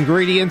Fresh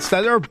ingredients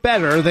that are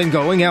better than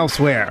going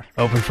elsewhere.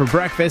 Open for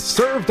breakfast,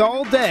 served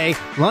all day,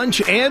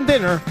 lunch and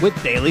dinner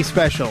with daily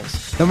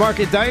specials. The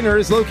Market Diner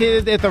is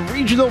located at the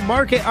Regional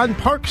Market on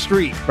Park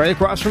Street, right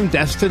across from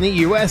Destiny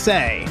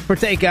USA. For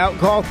takeout,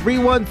 call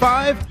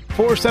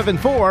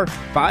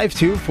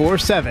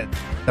 315-474-5247.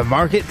 The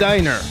Market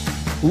Diner.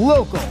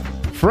 Local.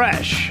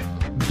 Fresh.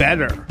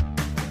 Better.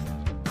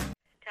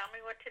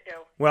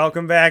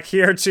 Welcome back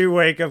here to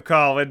Wake Up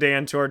Call with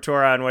Dan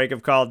Tortora on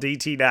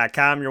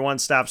wakeupcalldt.com, your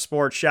one-stop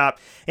sports shop,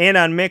 and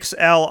on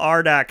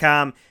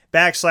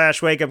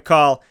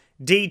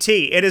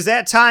mixlr.com/wakeupcalldt. It is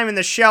that time in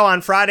the show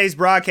on Friday's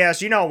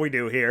broadcast, you know what we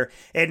do here,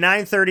 at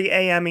 9:30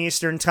 a.m.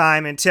 Eastern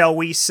Time until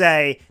we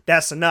say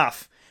that's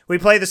enough. We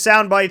play the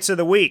sound bites of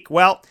the week.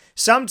 Well,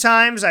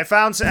 sometimes I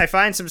find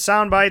some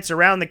sound bites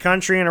around the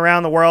country and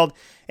around the world,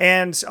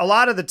 and a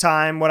lot of the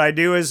time what I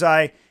do is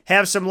I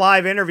have some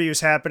live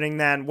interviews happening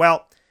then.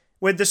 Well,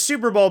 with the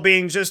Super Bowl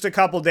being just a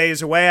couple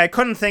days away, I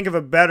couldn't think of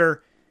a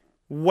better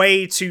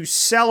way to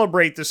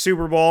celebrate the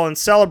Super Bowl and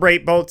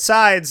celebrate both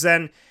sides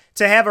than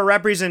to have a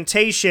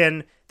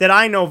representation that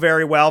I know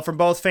very well from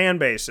both fan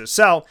bases.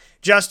 So,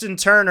 Justin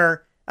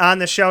Turner on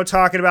the show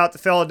talking about the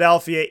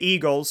Philadelphia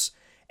Eagles.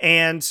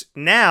 And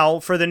now,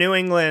 for the New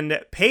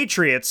England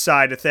Patriots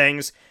side of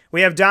things,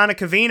 we have Donna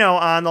Cavino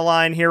on the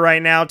line here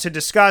right now to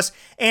discuss.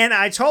 And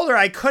I told her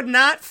I could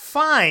not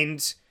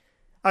find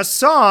a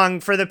song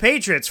for the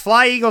Patriots.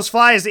 Fly, Eagles,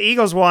 Fly is the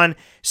Eagles one.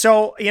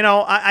 So,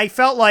 I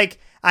felt like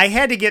I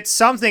had to get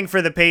something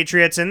for the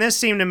Patriots, and this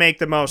seemed to make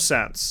the most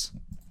sense.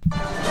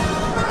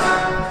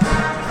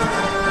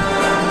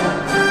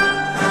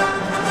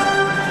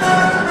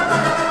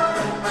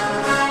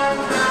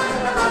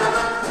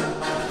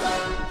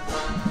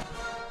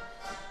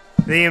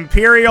 The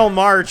Imperial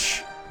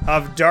March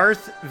of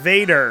Darth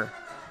Vader.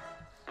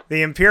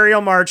 The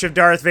Imperial March of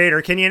Darth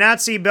Vader. Can you not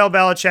see Bill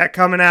Belichick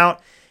coming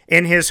out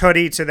in his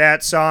hoodie to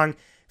that song?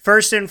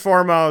 First and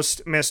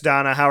foremost, Miss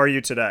Donna, how are you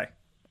today?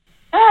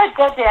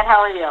 Good, Dan. How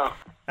are you?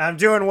 I'm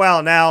doing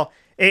well. Now,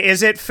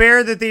 is it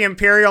fair that the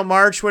Imperial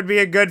March would be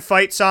a good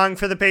fight song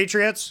for the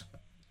Patriots?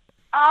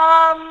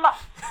 I'm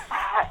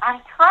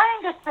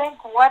trying to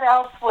think what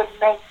else would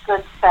make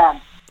good sense.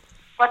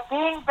 But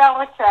being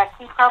Belichick,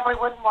 he probably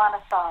wouldn't want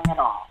a song at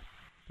all.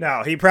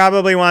 No, he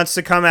probably wants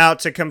to come out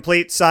to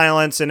complete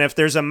silence, and if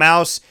there's a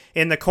mouse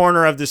in the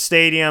corner of the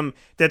stadium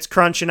that's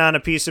crunching on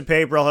a piece of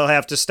paper, he'll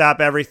have to stop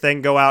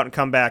everything, go out, and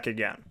come back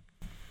again.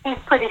 He's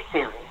pretty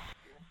serious.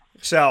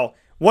 So,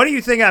 what do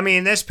you think? I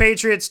mean, this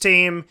Patriots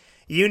team,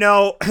 you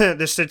know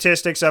the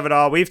statistics of it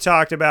all. We've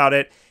talked about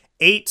it.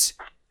 8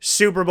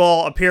 Super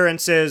Bowl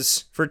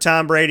appearances for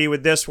Tom Brady,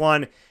 with this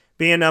one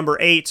being number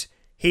 8.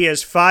 He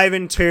is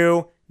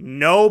 5-2.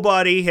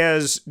 Nobody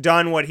has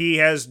done what he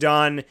has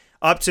done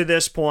up to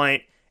this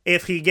point.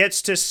 If he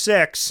gets to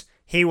 6,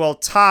 he will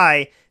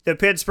tie the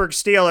Pittsburgh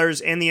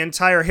Steelers in the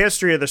entire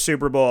history of the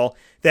Super Bowl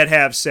that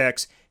have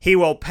 6. He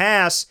will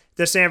pass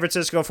the San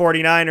Francisco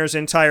 49ers'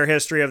 entire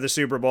history of the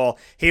Super Bowl.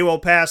 He will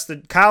pass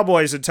the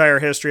Cowboys' entire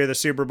history of the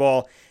Super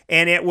Bowl.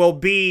 And it will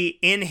be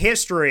in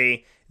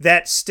history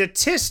that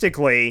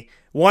statistically,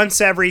 once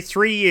every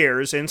 3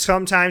 years, and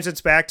sometimes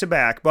it's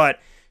back-to-back, but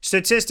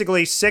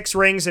statistically, 6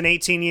 rings in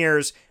 18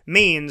 years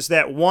means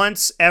that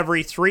once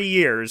every 3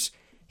 years,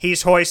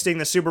 he's hoisting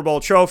the Super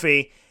Bowl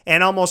trophy,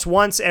 and almost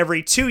once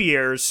every 2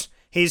 years,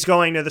 he's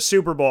going to the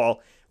Super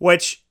Bowl,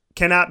 which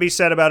cannot be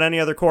said about any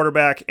other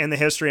quarterback in the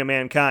history of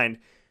mankind.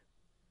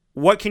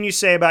 What can you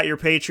say about your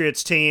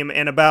Patriots team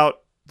and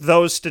about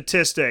those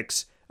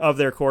statistics of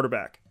their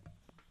quarterback?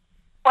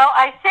 Well,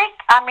 he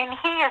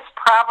is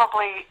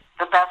probably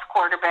the best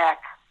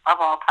quarterback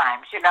of all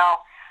times, And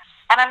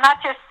I'm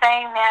not just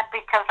saying that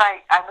because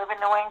I live in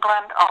New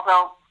England,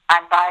 although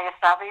I'm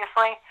biased,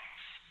 obviously.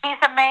 He's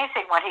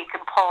amazing what he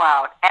can pull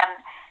out.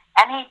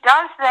 And he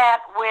does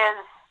that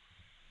with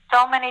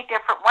so many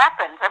different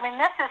weapons. I mean,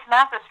 this is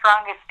not the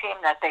strongest team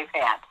that they've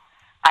had,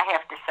 I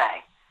have to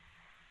say.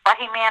 But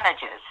he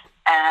manages.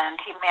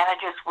 And he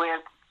manages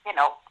with,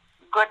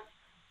 good,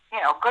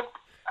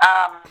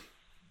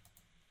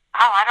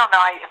 I don't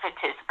know if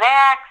it's his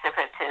backs, if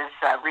it's his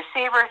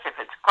receivers, if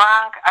it's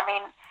Gronk. I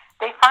mean,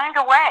 they find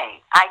a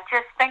way. I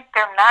just think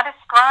they're not as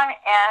strong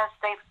as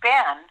they've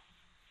been,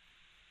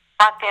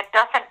 but that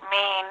doesn't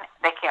mean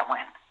they can't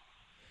win.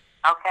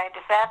 Okay,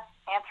 does that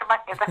answer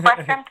the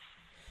question?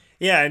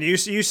 Yeah, and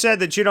you said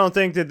that you don't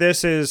think that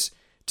this is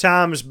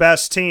Tom's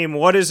best team.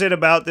 What is it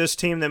about this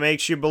team that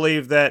makes you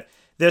believe that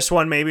this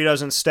one maybe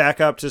doesn't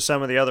stack up to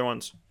some of the other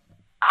ones?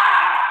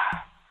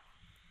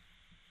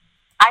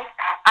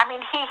 I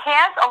mean, he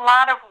has a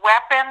lot of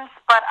weapons,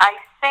 but I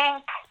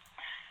think,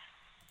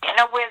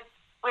 with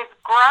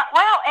Gronk,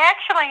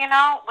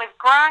 with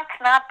Gronk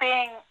not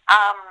being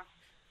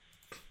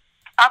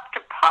up to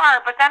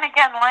par, but then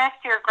again,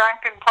 last year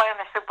Gronk didn't play in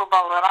the Super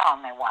Bowl at all,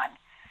 and they won.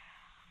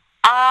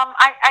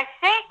 I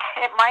think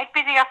it might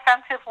be the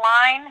offensive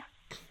line,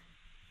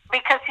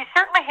 because he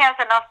certainly has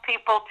enough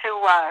people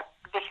to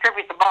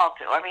distribute the ball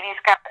to. I mean, he's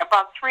got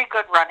about 3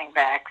 good running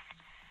backs,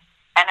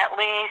 and at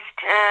least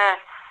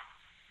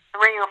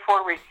 3 or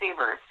 4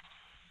 receivers.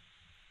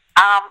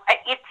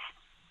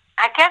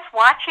 I guess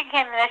watching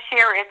him this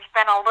year, it's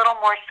been a little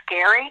more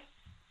scary.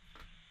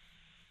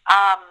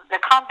 The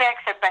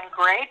comebacks have been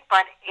great,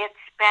 but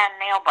it's been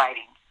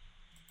nail-biting.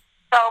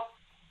 So,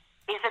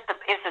 is it the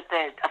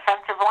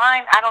offensive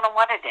line? I don't know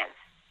what it is.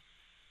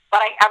 But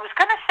I was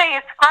going to say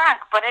it's Gronk,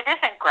 but it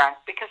isn't Gronk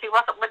because he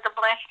wasn't with them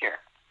last year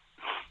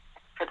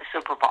for the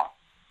Super Bowl.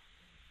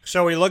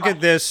 So we look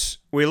at this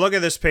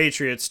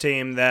Patriots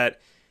team that,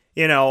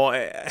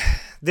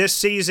 this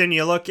season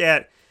you look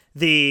at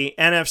the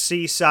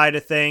NFC side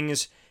of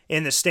things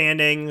in the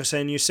standings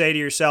and you say to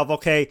yourself,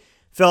 okay,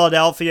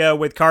 Philadelphia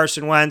with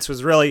Carson Wentz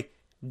was really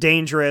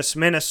dangerous.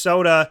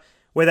 Minnesota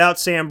without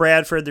Sam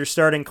Bradford, their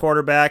starting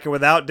quarterback, and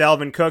without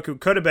Dalvin Cook, who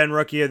could have been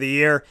Rookie of the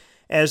Year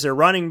as their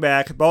running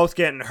back, both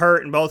getting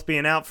hurt and both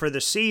being out for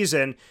the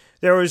season,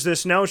 there was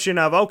this notion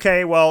of,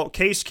 okay, well,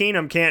 Case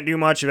Keenum can't do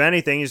much of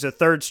anything. He's a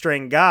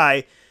third-string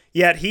guy,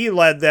 yet he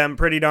led them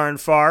pretty darn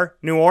far.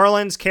 New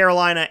Orleans,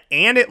 Carolina,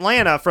 and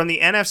Atlanta from the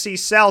NFC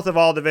South of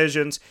all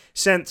divisions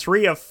sent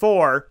 3 of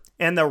 4,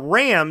 and the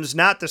Rams,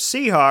 not the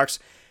Seahawks,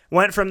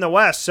 went from the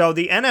West. So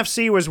the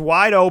NFC was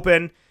wide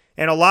open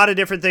and a lot of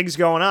different things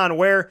going on,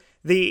 where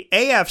the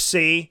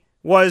AFC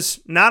was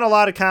not a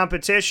lot of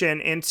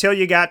competition until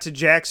you got to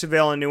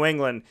Jacksonville and New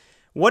England.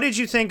 What did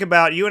you think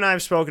about, you and I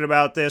have spoken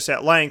about this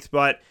at length,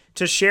 but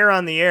to share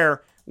on the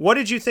air, what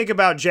did you think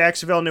about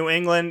Jacksonville, New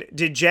England?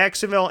 Did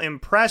Jacksonville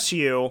impress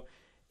you,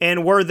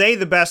 and were they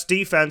the best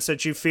defense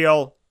that you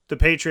feel the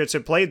Patriots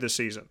have played this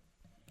season?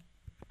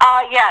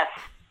 Yes,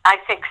 I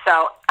think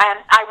so. And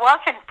I was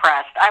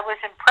impressed. I was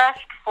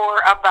impressed for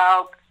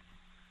about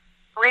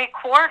 3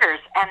 quarters,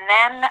 and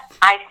then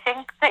I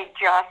think they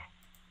just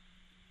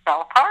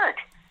fell apart.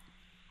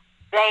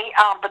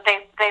 But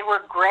they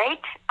were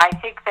great. I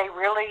think they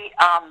really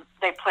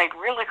they played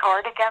really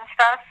hard against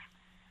us,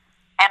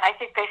 and I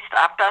think they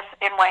stopped us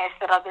in ways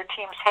that other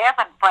teams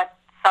haven't. But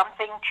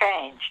something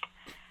changed,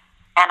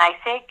 and I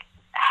think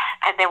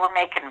they were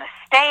making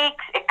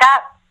mistakes.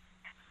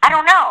 I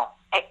don't know.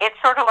 It's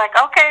sort of like,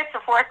 okay, it's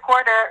the 4th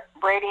quarter,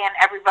 Brady and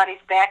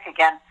everybody's back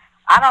again.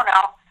 I don't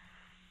know,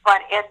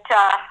 but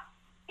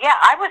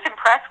I was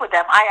impressed with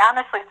them. I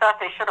honestly thought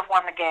they should have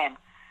won the game.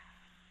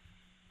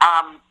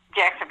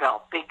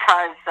 Jacksonville,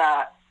 because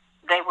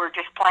they were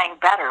just playing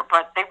better,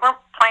 but they weren't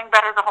playing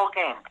better the whole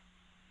game.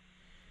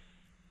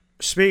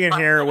 Speaking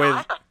here with...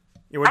 I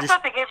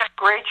thought they gave it a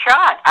great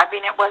shot. I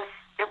mean, it was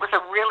a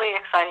really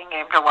exciting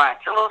game to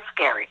watch. A little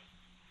scary.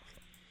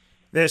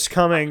 This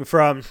coming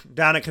from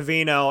Donna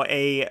Cavino,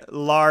 a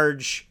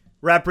large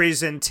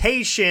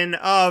representation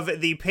of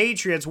the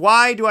Patriots.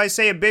 Why do I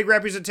say a big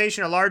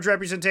representation, a large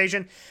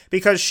representation?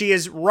 Because she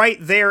is right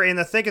there in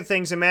the thick of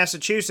things in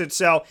Massachusetts,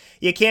 so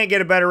you can't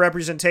get a better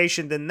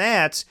representation than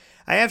that.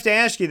 I have to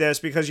ask you this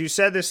because you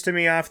said this to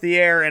me off the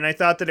air, and I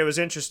thought that it was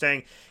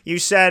interesting. You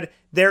said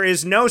there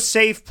is no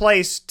safe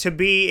place to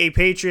be a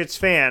Patriots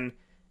fan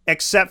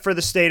except for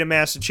the state of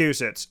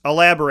Massachusetts.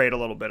 Elaborate a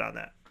little bit on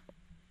that.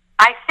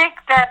 I think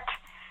that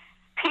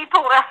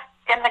people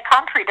in the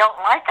country don't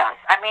like us.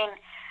 I mean,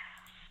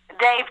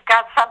 they've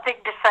got something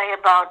to say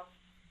about,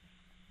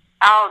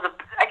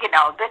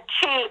 the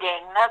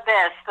cheating, the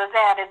this, the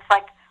that. It's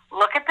like,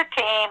 look at the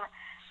team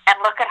and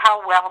look at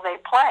how well they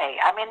play.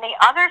 I mean, the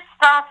other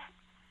stuff,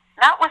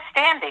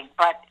 notwithstanding,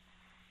 but,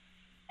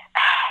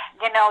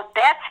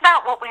 that's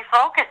not what we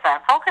focus on.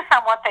 Focus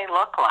on what they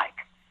look like.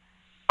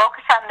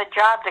 Focus on the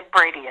job that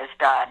Brady has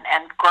done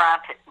and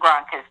Gronk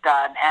has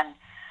done. And,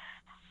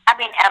 I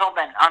mean,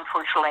 Edelman,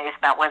 unfortunately, is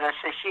not with us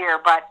this year,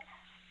 but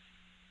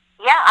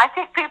yeah, I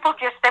think people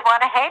they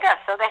want to hate us,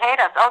 so they hate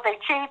us. Oh, they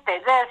cheat, they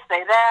this,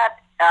 they that.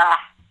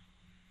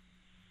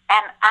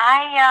 And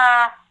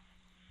I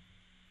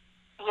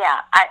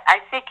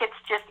think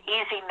it's just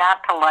easy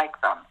not to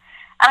like them.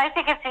 And I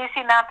think it's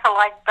easy not to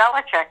like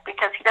Belichick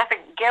because he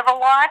doesn't give a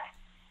lot,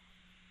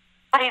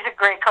 but he's a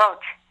great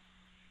coach.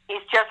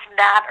 He's just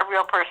not a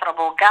real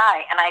personable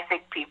guy, and I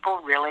think people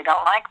really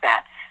don't like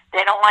that.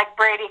 They don't like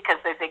Brady because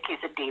they think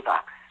he's a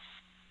diva,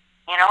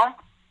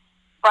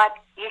 But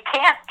you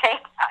can't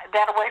take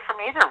that away from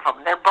either of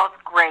them. They're both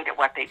great at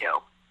what they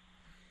do.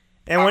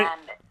 And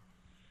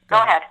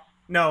go ahead.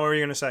 No, what were you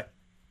going to say?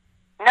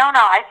 No,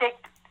 I think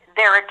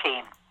they're a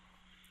team.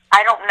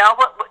 I don't know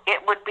what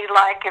it would be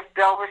like if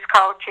Bill was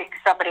coaching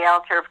somebody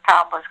else or if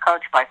Tom was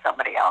coached by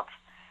somebody else.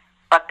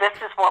 But this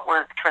is what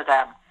worked for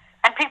them.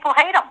 And people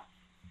hate him.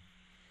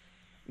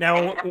 Now,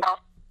 I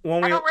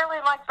don't really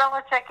like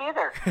Belichick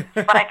either.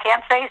 But I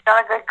can't say he's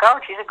not a good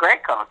coach. He's a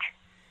great coach.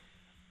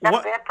 That's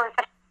a bad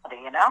personality,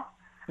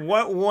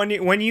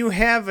 When you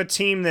have a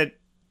team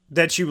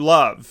that you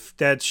love,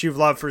 that you've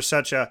loved for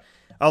such a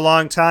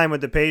long time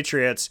with the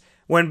Patriots,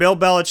 when Bill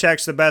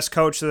Belichick's the best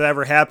coach that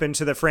ever happened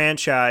to the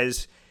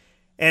franchise,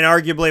 and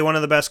arguably one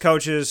of the best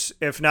coaches,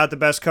 if not the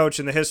best coach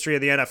in the history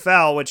of the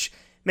NFL, which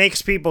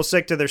makes people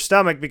sick to their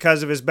stomach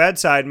because of his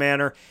bedside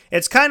manner,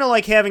 it's kind of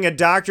like having a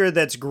doctor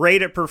that's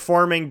great at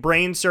performing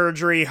brain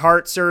surgery,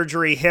 heart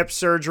surgery, hip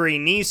surgery,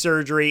 knee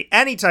surgery,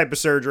 any type of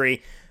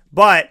surgery,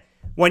 but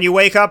when you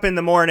wake up in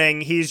the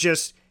morning, he's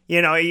just,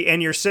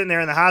 and you're sitting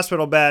there in the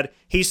hospital bed,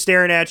 he's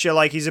staring at you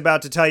like he's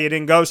about to tell you it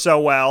didn't go so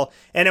well,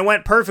 and it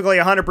went perfectly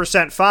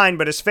 100% fine,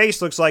 but his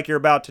face looks like you're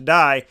about to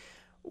die.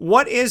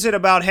 What is it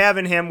about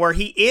having him where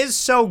he is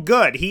so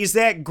good? He's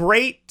that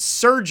great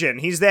surgeon.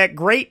 He's that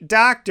great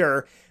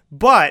doctor,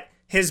 but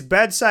his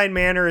bedside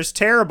manner is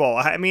terrible.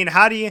 I mean,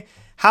 how do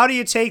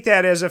you take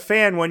that as a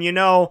fan when you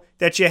know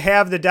that you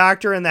have the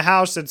doctor in the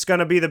house that's going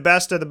to be the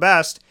best of the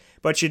best,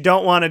 but you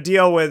don't want to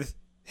deal with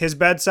his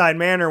bedside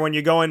manner when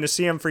you go in to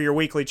see him for your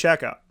weekly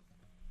checkup?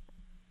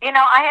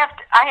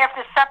 I have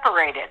to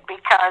separate it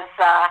because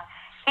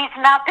he's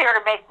not there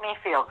to make me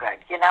feel good,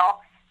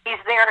 He's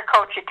there to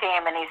coach a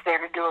team, and he's there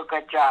to do a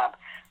good job.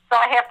 So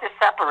I have to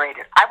separate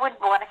it. I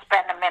wouldn't want to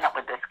spend a minute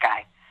with this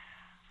guy.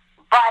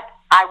 But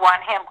I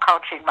want him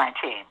coaching my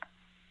team.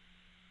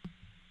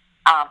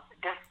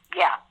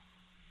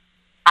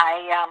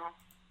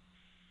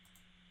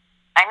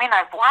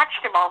 I've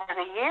watched him over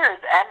the years,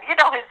 and,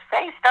 his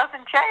face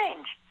doesn't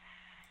change.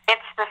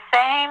 It's the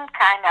same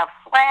kind of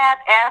flat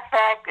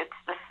affect.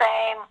 It's the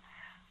same,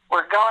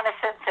 we're going to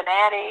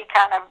Cincinnati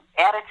kind of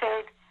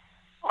attitude.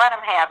 Let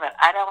him have it.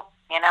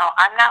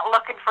 I'm not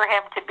looking for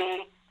him to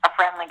be a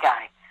friendly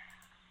guy.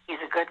 He's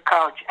a good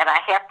coach, and I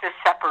have to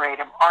separate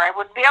him, or I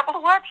wouldn't be able to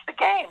watch the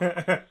game.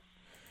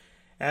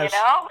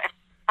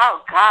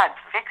 Oh, God,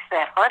 fix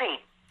that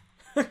hoodie.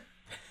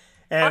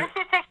 What does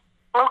he think?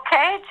 Luke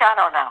Cage? I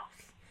don't know.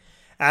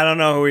 I don't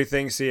know who he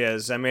thinks he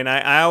is. I mean,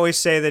 I always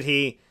say that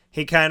he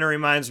kind of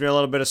reminds me a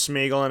little bit of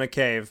Smeagol in a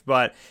cave,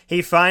 but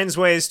he finds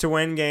ways to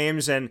win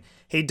games, and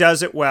he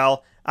does it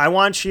well. I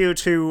want you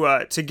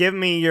to give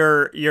me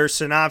your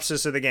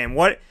synopsis of the game.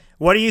 What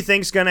do you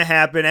think's going to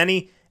happen?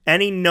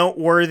 Any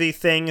noteworthy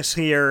things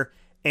here,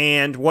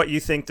 and what you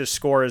think the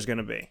score is going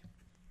to be?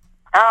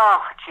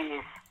 Oh,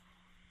 jeez.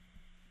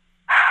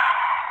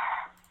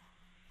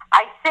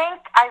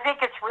 I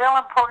think it's real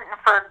important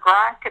for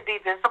Gronk to be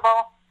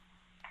visible,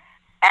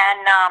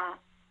 and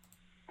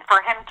for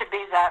him to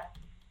be that.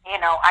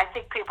 I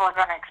think people are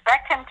going to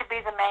expect him to be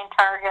the main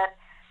target.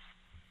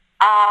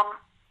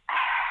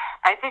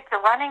 I think the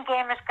running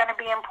game is going to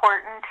be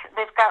important.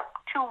 They've got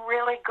two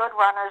really good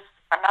runners,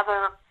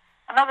 another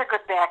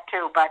good back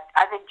too, but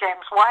I think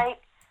James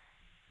White.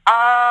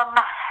 I'm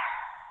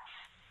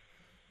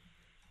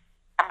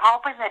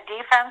hoping the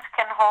defense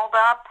can hold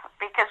up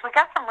because we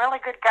got some really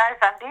good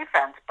guys on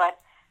defense, but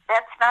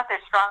that's not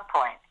their strong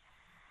point.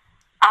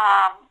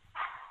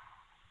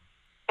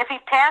 If he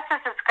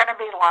passes, it's going to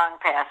be long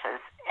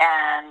passes,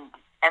 and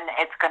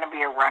it's going to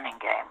be a running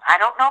game. I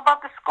don't know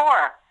about the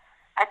score.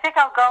 I think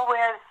I'll go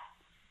with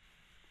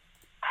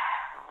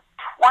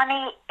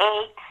 28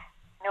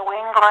 New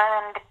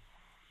England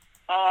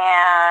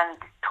and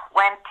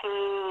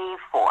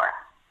 24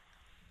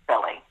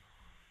 Philly.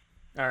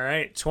 All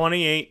right,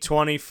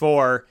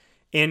 28-24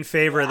 in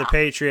favor of the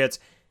Patriots.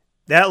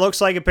 That looks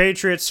like a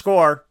Patriots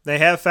score. They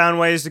have found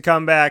ways to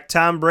come back.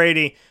 Tom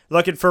Brady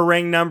looking for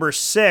ring number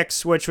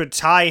 6, which would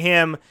tie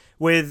him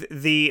with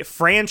the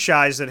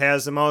franchise that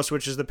has the most,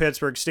 which is the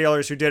Pittsburgh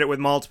Steelers, who did it with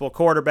multiple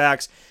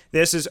quarterbacks.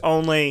 This is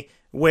only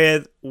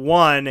with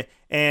one,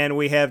 and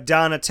we have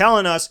Donna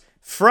telling us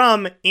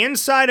from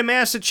inside of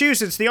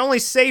Massachusetts, the only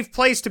safe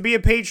place to be a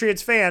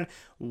Patriots fan,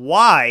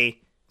 why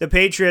the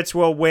Patriots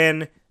will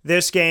win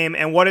this game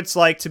and what it's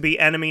like to be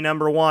enemy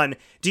number 1.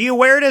 Do you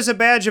wear it as a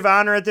badge of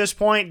honor at this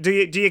point? Do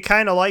you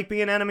kind of like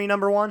being enemy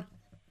number 1?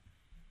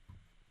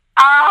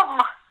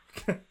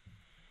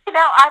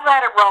 I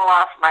let it roll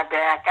off my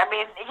back. I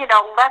mean,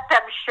 let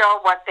them show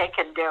what they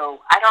can do.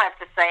 I don't have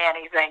to say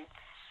anything.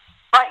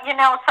 But,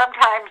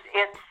 sometimes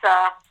it's,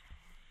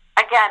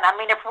 again,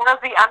 if we're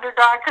the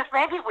underdog, because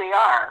maybe we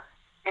are,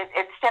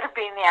 instead of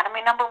being the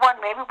enemy number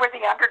 1, maybe we're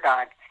the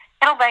underdog.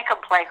 It'll make them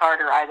play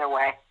harder either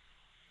way.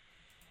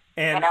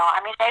 And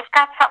they've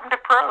got something to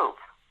prove.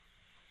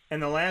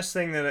 And the last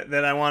thing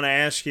that I want to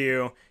ask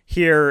you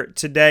here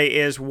today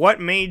is what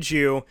made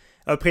you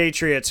a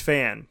Patriots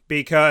fan?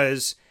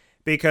 Because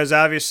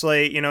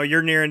obviously,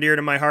 you're near and dear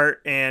to my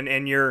heart,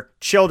 and your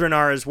children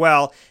are as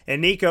well.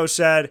 And Nico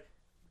said,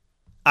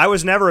 I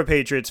was never a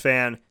Patriots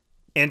fan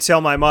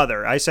until my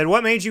mother. I said,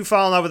 what made you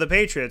fall in love with the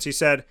Patriots? He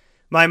said,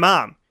 my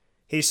mom.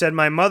 He said,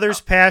 my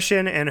mother's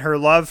passion and her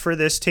love for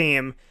this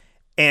team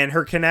and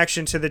her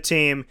connection to the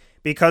team.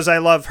 Because I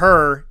love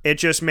her, it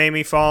just made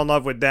me fall in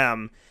love with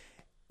them.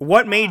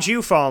 What made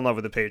you fall in love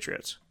with the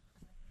Patriots?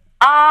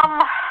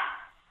 Well,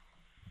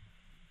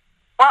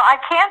 I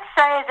can't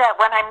say that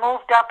when I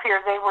moved up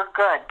here they were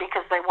good,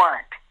 because they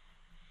weren't.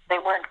 They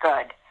weren't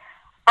good.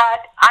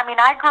 But,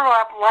 I grew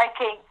up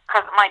liking,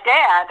 because my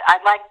dad, I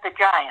liked the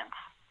Giants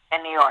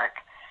in New York.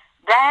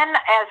 Then,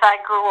 as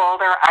I grew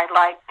older, I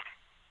liked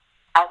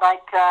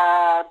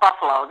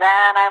Buffalo.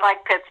 Then I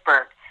liked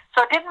Pittsburgh.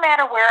 So it didn't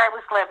matter where I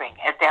was living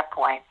at that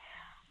point.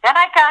 Then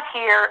I got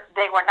here.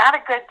 They were not a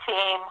good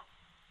team,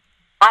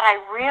 but I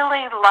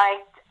really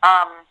liked.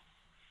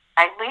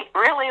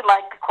 Really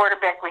liked the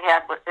quarterback we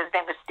had. His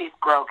name was Steve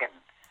Grogan.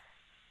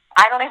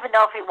 I don't even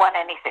know if he won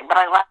anything, but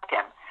I liked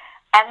him.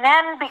 And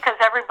then, because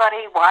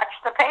everybody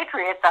watched the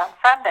Patriots on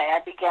Sunday, I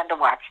began to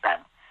watch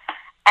them.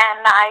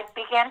 And I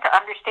began to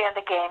understand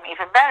the game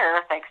even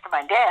better, thanks to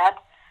my dad.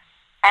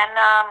 And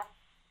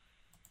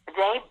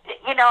they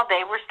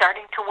were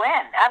starting to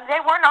win.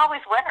 They weren't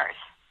always winners.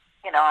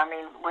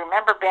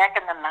 Remember back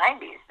in the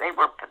 90s, they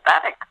were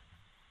pathetic.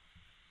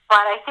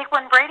 But I think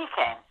when Brady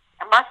came,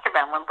 it must have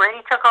been when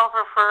Brady took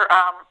over for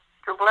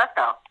Drew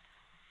Bledsoe,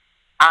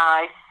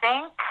 I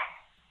think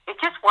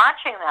just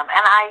watching them,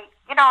 and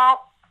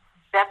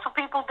that's what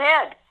people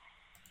did.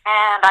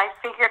 And I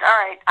figured, all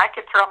right, I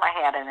could throw my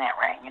hat in that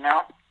ring, And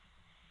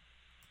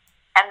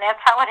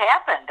that's how it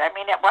happened. I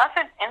mean, it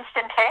wasn't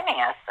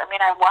instantaneous. I mean,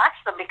 I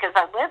watched them because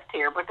I lived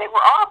here, but they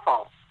were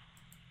awful.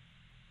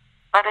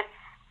 But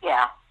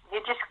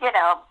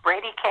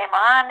Brady came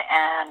on,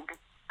 and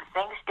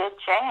things did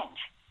change.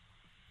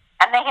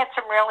 And they had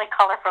some really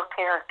colorful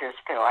characters,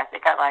 too. I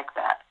think I like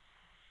that.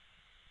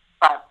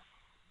 But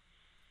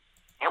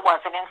it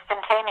wasn't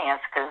instantaneous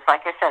because,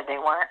 like I said, they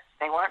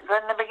weren't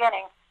good in the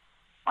beginning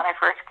when I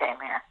first came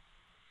here.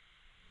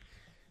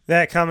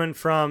 That coming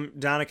from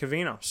Donna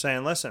Cavino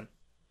saying, listen,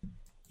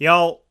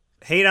 y'all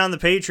hate on the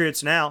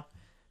Patriots now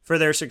for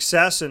their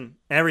success and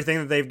everything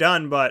that they've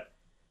done, but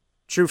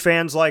true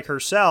fans like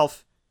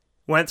herself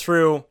went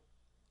through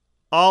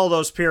all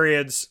those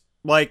periods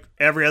like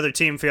every other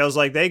team feels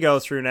like they go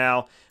through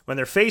now when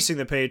they're facing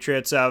the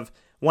Patriots of,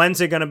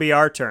 when's it going to be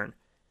our turn?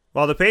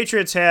 Well, the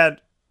Patriots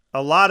had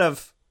a lot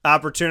of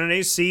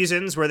opportunities,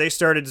 seasons where they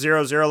started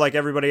 0-0 like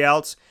everybody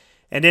else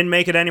and didn't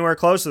make it anywhere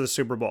close to the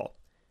Super Bowl.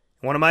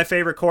 One of my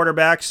favorite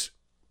quarterbacks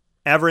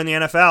ever in the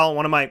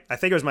NFL, I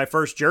think it was my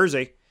first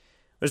jersey,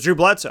 was Drew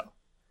Bledsoe.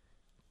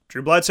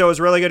 Drew Bledsoe was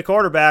a really good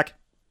quarterback.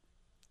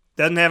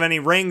 Doesn't have any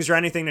rings or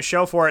anything to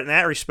show for it in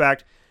that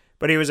respect,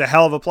 but he was a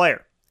hell of a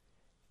player.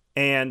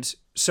 And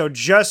so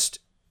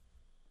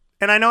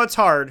and I know it's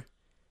hard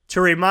to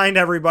remind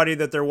everybody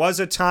that there was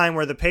a time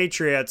where the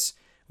Patriots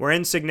were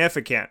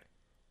insignificant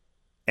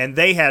and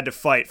they had to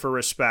fight for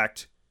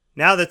respect.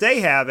 Now that they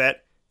have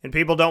it and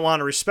people don't want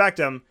to respect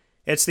them,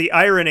 it's the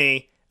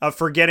irony of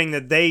forgetting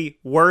that they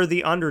were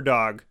the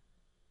underdog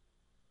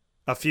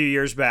a few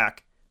years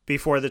back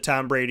before the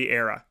Tom Brady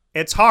era.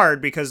 It's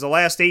hard because the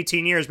last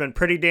 18 years have been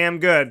pretty damn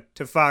good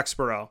to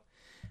Foxborough.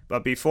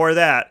 But before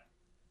that,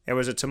 it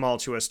was a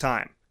tumultuous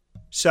time.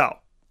 So,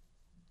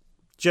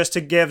 just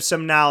to give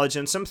some knowledge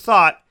and some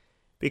thought,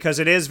 because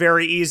it is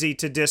very easy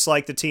to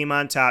dislike the team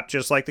on top,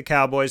 just like the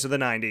Cowboys of the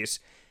 90s.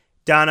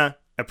 Donna,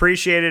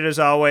 appreciate it as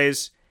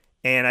always,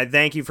 and I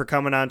thank you for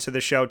coming on to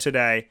the show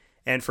today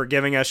and for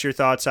giving us your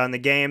thoughts on the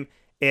game.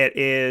 It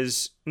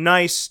is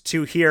nice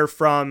to hear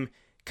from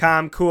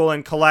calm, cool,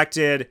 and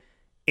collected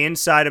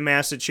inside of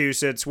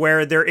Massachusetts,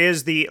 where there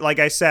is like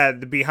I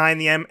said, the behind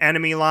the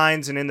enemy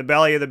lines and in the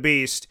belly of the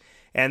beast,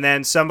 and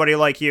then somebody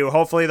like you,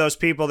 hopefully those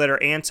people that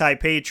are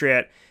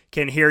anti-patriot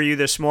can hear you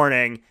this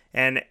morning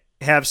and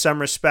have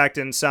some respect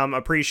and some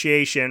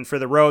appreciation for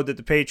the road that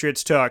the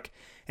Patriots took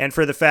and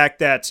for the fact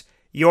that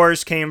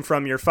yours came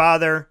from your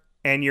father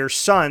and your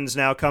son's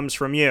now comes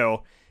from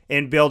you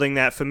in building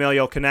that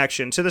familial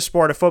connection to the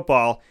sport of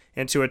football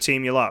and to a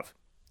team you love.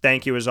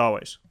 Thank you as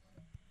always.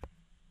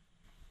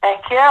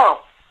 Thank you.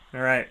 All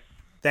right.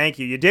 Thank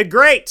you. You did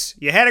great.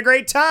 You had a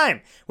great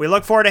time. We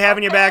look forward to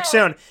having you back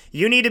soon.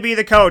 You need to be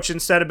the coach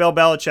instead of Bill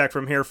Belichick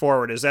from here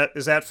forward. Is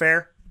that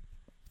fair?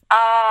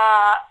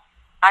 I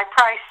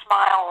probably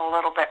smile a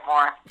little bit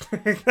more.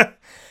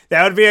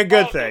 That would be a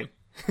good thing.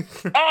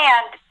 And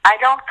I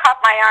don't cut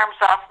my arms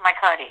off my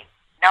cutty.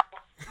 Nope.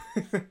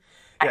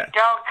 Yeah. I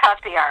don't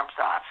cut the arms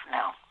off.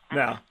 No.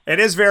 No, it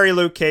is very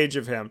Luke Cage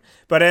of him.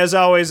 But as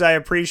always, I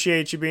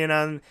appreciate you being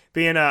a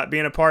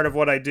part of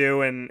what I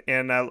do, and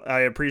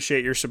I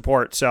appreciate your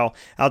support. So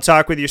I'll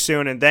talk with you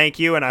soon, and thank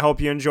you, and I hope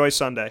you enjoy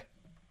Sunday.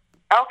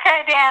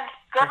 Okay, Dan.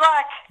 Good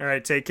luck. All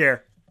right, take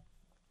care.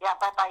 Yeah,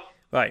 bye-bye.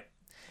 Bye.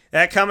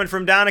 That coming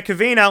from Donna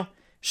Cavino.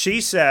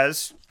 She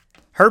says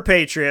her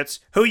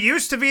Patriots, who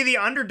used to be the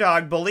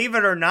underdog, believe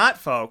it or not,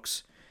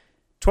 folks,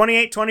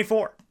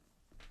 28-24.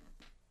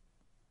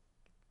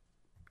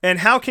 And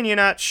how can you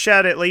not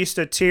shed at least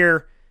a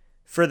tear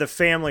for the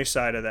family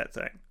side of that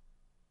thing?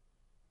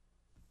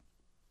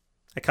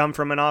 I come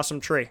from an awesome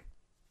tree.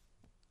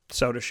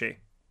 So does she.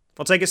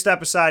 We'll take a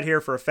step aside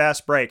here for a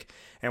fast break,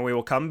 and we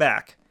will come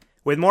back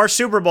with more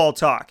Super Bowl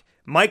talk.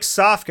 Mike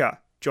Sofka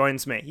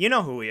joins me. You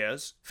know who he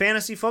is.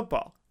 Fantasy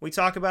football. We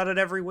talk about it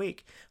every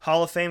week.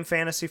 Hall of Fame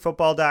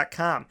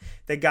FantasyFootball.com.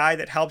 The guy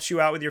that helps you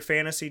out with your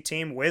fantasy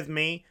team with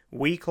me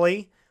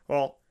weekly.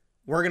 Well,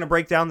 we're going to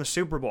break down the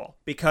Super Bowl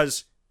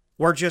because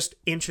we're just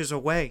inches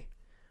away.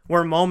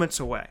 We're moments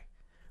away.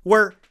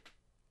 We're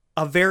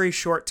a very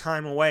short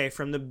time away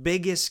from the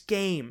biggest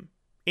game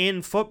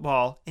in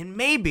football, and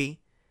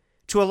maybe,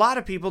 to a lot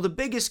of people, the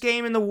biggest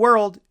game in the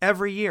world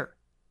every year.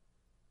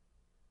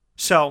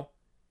 So,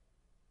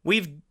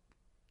 we've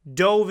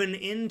dove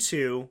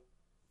into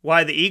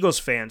why the Eagles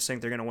fans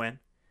think they're going to win,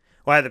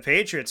 why the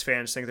Patriots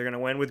fans think they're going to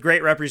win, with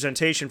great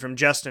representation from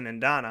Justin and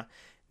Donna.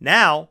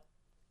 Now,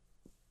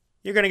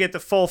 you're going to get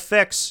the full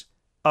fix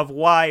of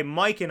why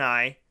Mike and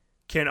I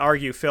can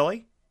argue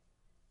Philly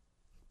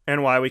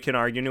and why we can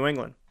argue New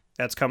England.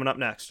 That's coming up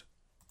next.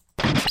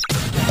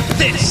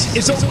 This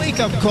is a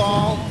wake-up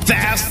call,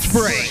 Fast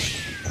Break.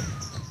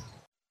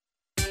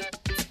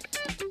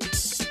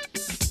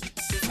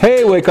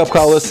 Hey, Wake Up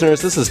Call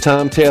listeners, this is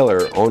Tom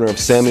Taylor, owner of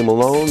Sammy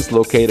Malone's,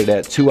 located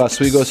at 2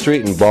 Oswego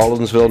Street in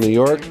Baldwinsville, New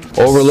York,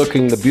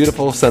 overlooking the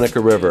beautiful Seneca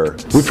River.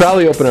 We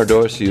proudly open our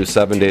doors to you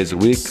 7 days a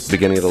week,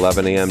 beginning at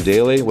 11 a.m.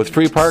 daily, with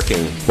free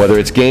parking. Whether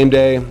it's game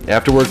day,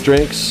 after-work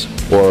drinks,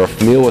 or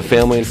a meal with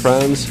family and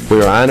friends,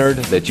 we are honored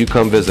that you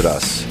come visit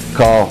us.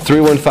 Call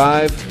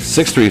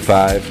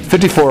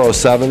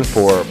 315-635-5407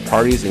 for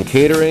parties and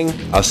catering.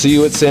 I'll see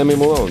you at Sammy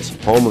Malone's,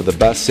 home of the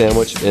best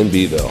sandwich in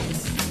Beeville.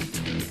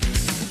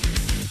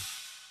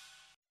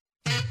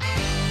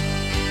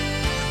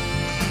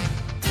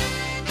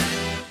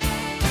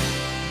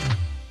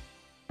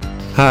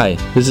 Hi,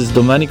 this is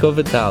Domenico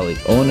Vitali,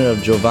 owner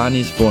of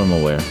Giovanni's Formal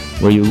Wear,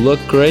 where you look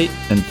great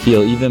and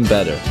feel even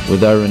better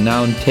with our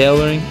renowned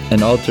tailoring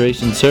and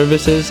alteration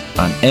services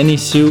on any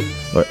suit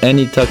or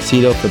any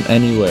tuxedo from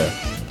anywhere.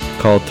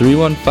 Call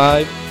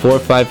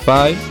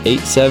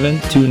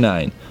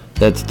 315-455-8729.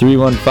 That's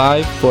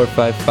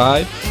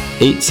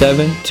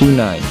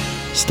 315-455-8729.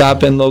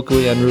 Stop in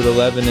locally on Route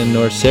 11 in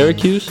North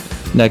Syracuse,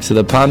 next to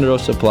the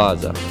Ponderosa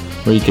Plaza,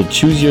 where you could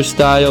choose your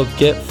style,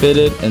 get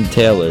fitted, and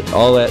tailored,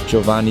 all at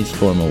Giovanni's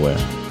Formal Wear.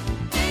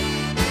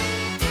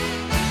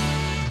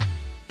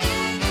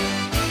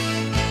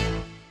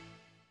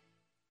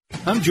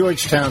 I'm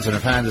George Townsend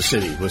of Honda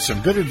City with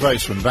some good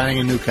advice when buying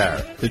a new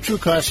car. The true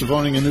cost of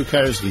owning a new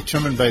car is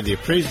determined by the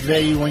appraised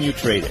value when you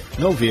trade it.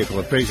 No vehicle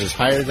appraises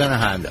higher than a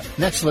Honda.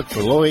 Next, look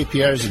for low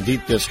APRs and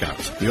deep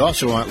discounts. You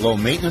also want low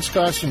maintenance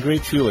costs and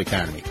great fuel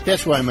economy.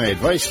 That's why my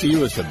advice to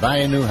you is to buy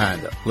a new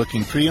Honda.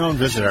 Looking pre-owned,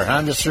 visit our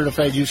Honda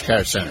Certified Used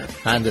Car Center.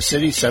 Honda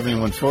City,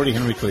 7140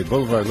 Henry Clay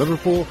Boulevard,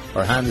 Liverpool,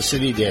 or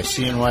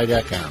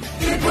HondaCity-CNY.com.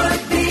 It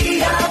would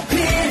be a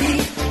pity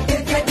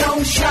if you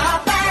don't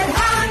shop at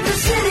Honda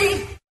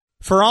City.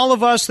 For all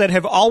of us that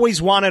have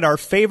always wanted our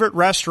favorite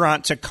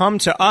restaurant to come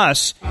to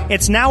us,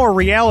 it's now a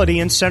reality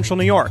in Central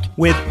New York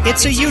with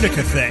It's a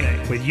Utica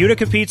Thing, with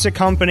Utica Pizza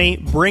Company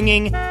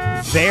bringing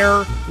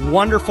their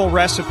wonderful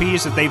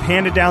recipes that they've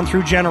handed down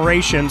through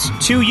generations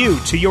to you,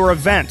 to your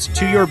event,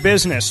 to your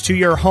business, to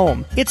your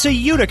home. It's a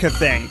Utica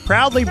Thing,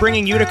 proudly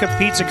bringing Utica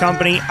Pizza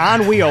Company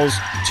on wheels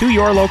to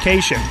your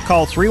location.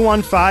 Call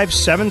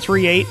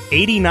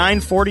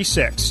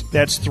 315-738-8946.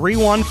 That's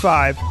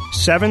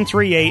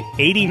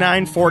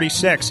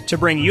 315-738-8946 to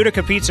bring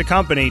Utica Pizza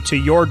Company to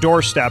your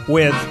doorstep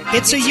with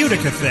It's a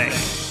Utica Thing.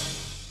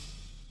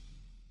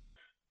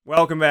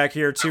 Welcome back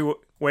here to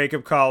Wake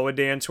Up Call with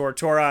Dan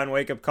Tortora on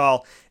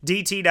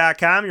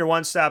wakeupcalldt.com, your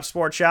one-stop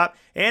sports shop,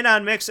 and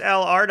on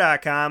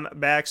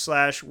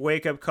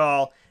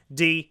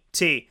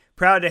mixlr.com/wakeupcalldt.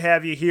 Proud to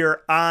have you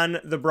here on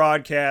the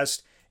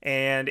broadcast,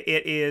 and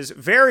it is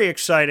very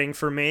exciting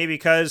for me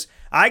because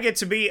I get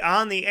to be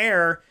on the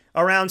air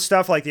around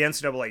stuff like the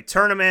NCAA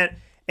tournament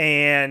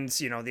and,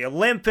 you know, the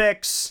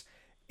Olympics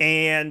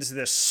and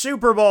the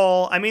Super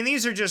Bowl. I mean,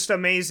 these are just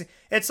amazing.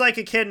 It's like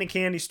a kid in a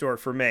candy store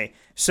for me.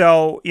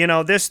 So, you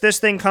know, this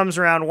thing comes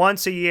around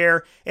once a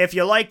year. If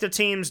you like the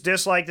teams,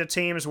 dislike the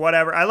teams,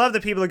 whatever. I love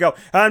the people that go,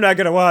 I'm not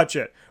going to watch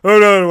it. Oh,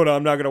 no,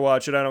 I'm not going to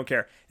watch it. I don't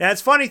care. Now,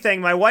 it's a funny thing.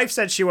 My wife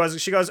said she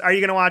wasn't. She goes, are you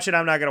going to watch it?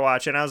 I'm not going to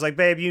watch it. And I was like,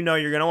 babe, you know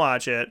you're going to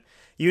watch it.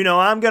 You know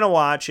I'm going to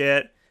watch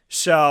it.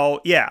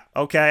 So, yeah,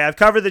 okay. I've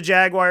covered the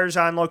Jaguars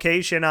on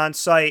location, on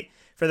site,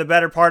 for the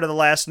better part of the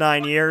last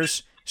 9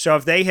 years. So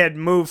if they had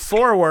moved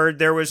forward,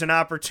 there was an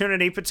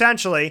opportunity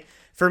potentially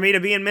for me to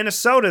be in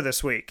Minnesota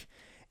this week.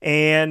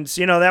 And,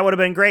 you know, that would have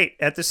been great.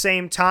 At the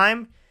same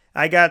time,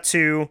 I got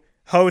to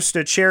host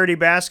a charity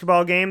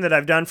basketball game that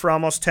I've done for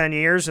almost 10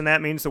 years, and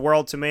that means the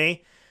world to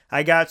me.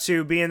 I got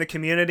to be in the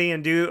community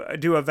and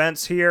do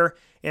events here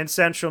in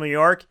Central New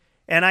York.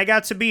 And I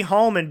got to be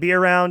home and be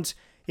around,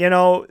 you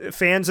know,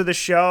 fans of the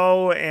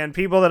show and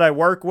people that I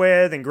work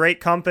with and great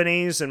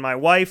companies and my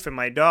wife and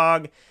my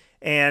dog.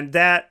 And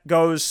that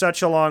goes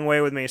such a long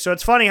way with me. So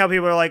it's funny how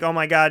people are like, oh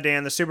my God,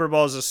 Dan, the Super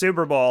Bowl is the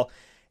Super Bowl.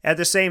 At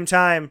the same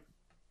time,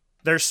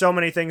 there's so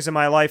many things in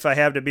my life I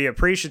have to be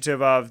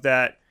appreciative of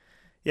that,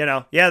 you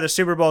know, yeah, the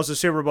Super Bowl is the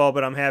Super Bowl,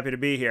 but I'm happy to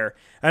be here.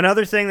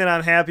 Another thing that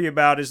I'm happy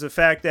about is the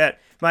fact that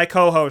my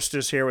co-host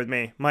is here with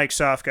me, Mike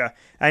Sofka.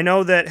 I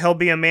know that he'll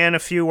be a man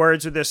of few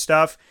words with this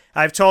stuff.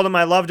 I've told him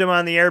I loved him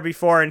on the air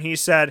before, and he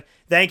said,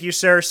 thank you,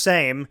 sir,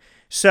 same.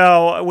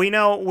 So we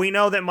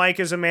know that Mike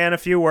is a man of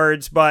few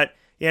words, but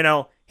you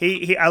know,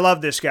 I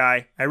love this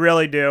guy. I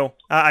really do.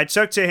 I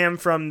took to him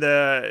from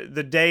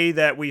the day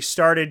that we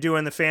started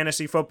doing the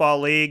Fantasy Football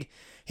League.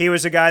 He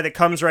was a guy that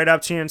comes right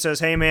up to you and says,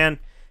 hey, man,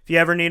 if you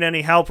ever need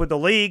any help with the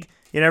league,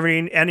 you never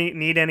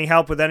need any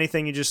help with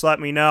anything, you just let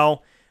me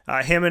know.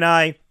 Him and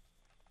I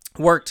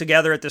worked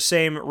together at the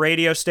same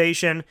radio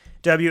station,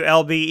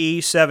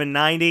 WLBE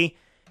 790,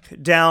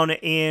 down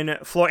in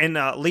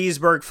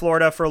Leesburg,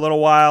 Florida for a little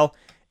while,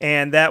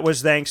 and that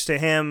was thanks to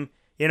him,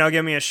 you know,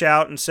 give me a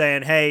shout and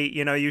saying, hey,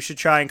 you know, you should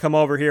try and come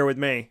over here with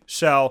me.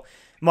 So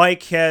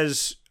Mike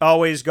has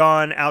always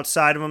gone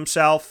outside of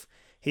himself.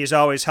 He's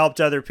always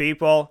helped other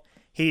people.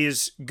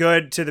 He's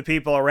good to the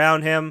people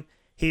around him.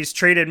 He's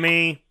treated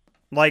me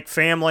like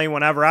family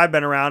whenever I've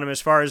been around him,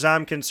 as far as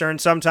I'm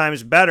concerned,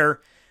 sometimes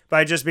better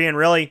by just being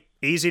really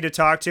easy to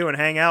talk to and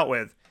hang out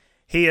with.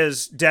 He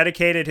has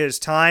dedicated his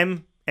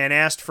time and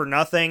asked for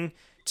nothing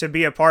to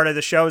be a part of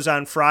the shows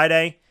on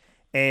Friday.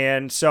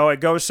 And so it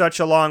goes such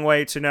a long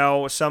way to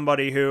know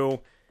somebody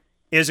who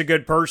is a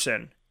good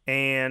person.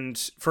 And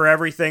for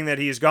everything that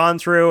he's gone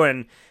through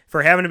and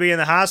for having to be in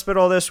the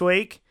hospital this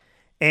week.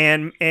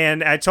 And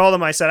I told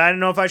him, I said, I don't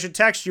know if I should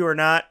text you or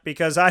not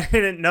because I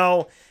didn't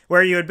know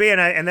where you would be.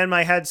 And then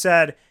my head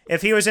said,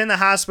 if he was in the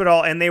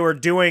hospital and they were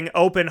doing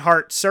open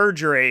heart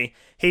surgery,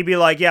 he'd be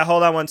like, yeah,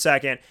 hold on one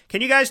second.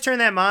 Can you guys turn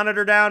that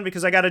monitor down?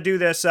 Because I got to do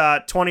this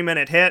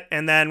 20-minute hit,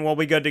 and then we'll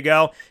be good to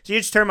go. So you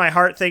just turn my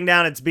heart thing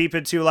down. It's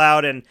beeping too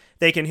loud, and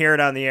they can hear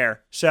it on the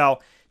air. So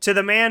to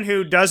the man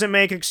who doesn't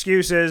make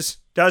excuses,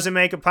 doesn't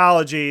make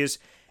apologies,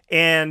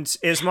 and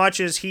as much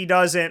as he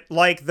doesn't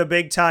like the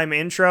big-time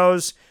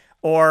intros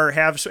or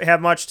have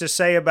much to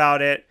say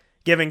about it,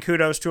 giving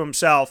kudos to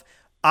himself,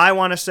 I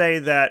want to say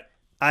that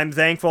I'm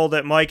thankful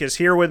that Mike is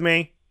here with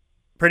me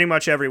pretty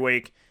much every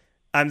week.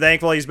 I'm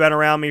thankful he's been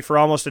around me for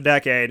almost a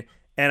decade,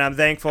 and I'm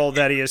thankful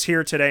that he is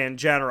here today in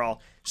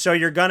general. So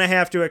you're going to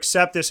have to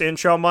accept this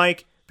intro,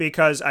 Mike,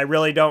 because I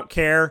really don't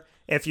care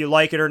if you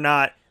like it or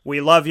not. We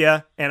love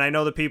you, and I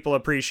know the people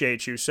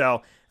appreciate you.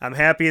 So I'm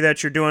happy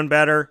that you're doing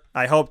better.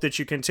 I hope that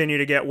you continue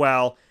to get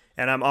well,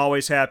 and I'm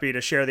always happy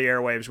to share the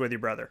airwaves with you,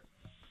 brother.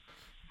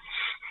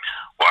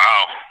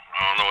 Wow.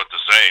 I don't know what to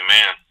say,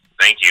 man.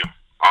 Thank you.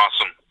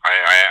 Awesome.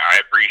 I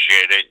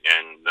appreciate it,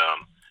 and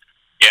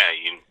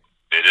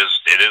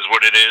it is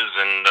what it is,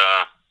 and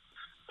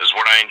is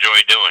what I enjoy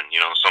doing. You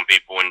know, some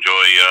people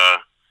enjoy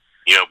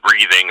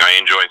breathing. I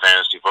enjoy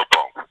fantasy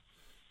football.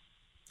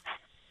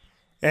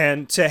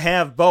 And to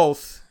have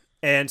both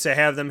and to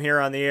have them here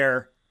on the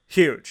air,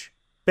 huge.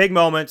 Big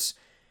moments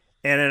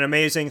and an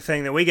amazing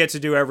thing that we get to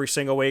do every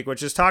single week,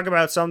 which is talk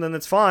about something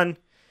that's fun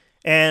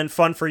and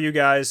fun for you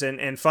guys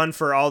and fun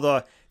for all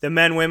the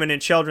men, women,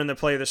 and children that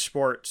play the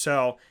sport.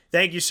 So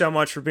thank you so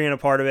much for being a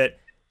part of it.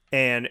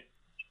 And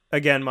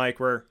again, Mike,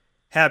 we're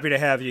happy to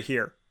have you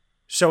here.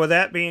 So with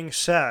that being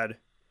said,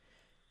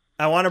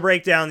 I want to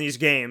break down these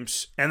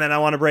games, and then I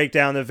want to break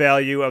down the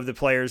value of the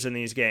players in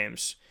these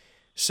games.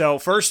 So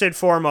first and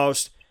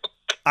foremost,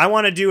 I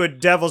want to do a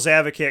devil's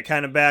advocate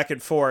kind of back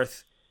and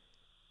forth.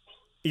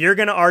 You're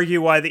going to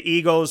argue why the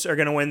Eagles are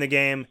going to win the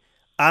game.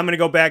 I'm going to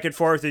go back and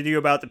forth with you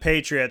about the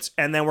Patriots,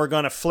 and then we're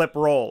going to flip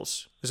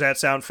roles. Does that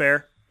sound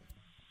fair?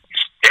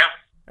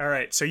 Yeah. All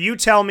right, so you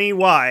tell me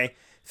why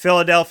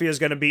Philadelphia is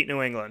going to beat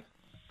New England.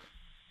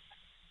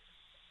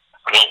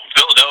 Well,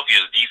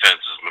 Philadelphia's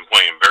defense has been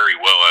playing very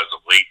well as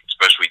of late,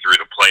 especially through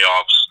the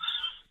playoffs.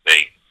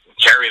 They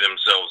carry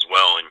themselves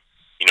well, and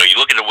you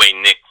look at the way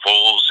Nick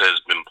Foles has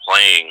been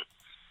playing.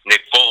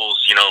 Nick Foles,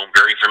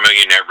 very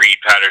familiar in that Reed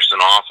Patterson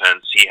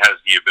offense. He has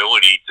the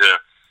ability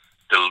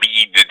to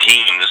lead the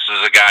team. This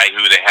is a guy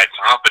who they had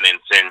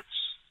confidence in.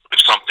 If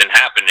something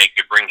happened, they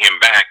could bring him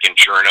back, and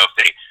sure enough,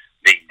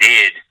 they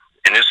did.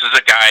 And this is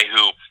a guy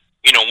who,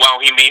 while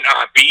he may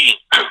not be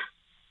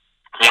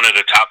one of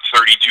the top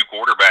 32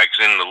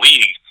 quarterbacks in the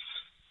league,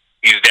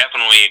 he's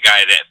definitely a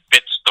guy that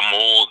fits the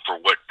mold for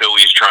what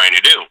Philly's trying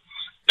to do.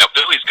 Now,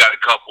 Philly's got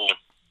a couple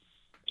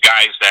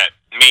guys that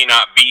may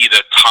not be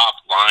the top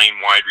line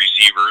wide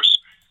receivers.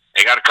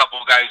 They got a couple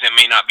of guys that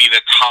may not be the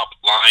top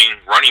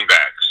line running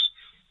backs.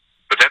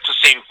 But that's the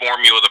same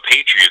formula the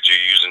Patriots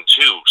are using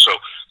too. So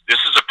this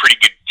is a pretty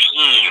good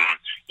team.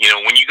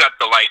 When you got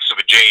the likes of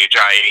a J.J.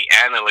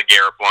 and a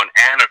LeGarrette Blount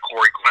and a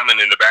Corey Clement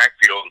in the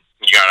backfield,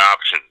 you got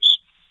options.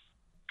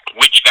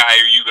 Which guy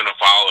are you going to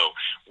follow?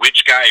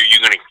 Which guy are you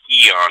going to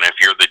key on if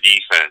you're the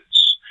defense?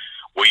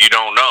 Well, you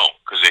don't know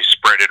because they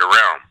spread it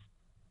around.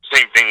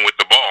 Same thing with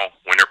the ball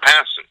when they're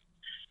passing.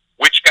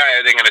 Which guy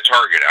are they going to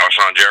target?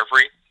 Alshon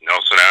Jeffrey?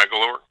 Nelson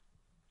Aguilar?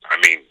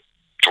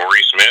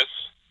 Torrey Smith?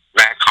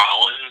 Matt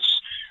Collins?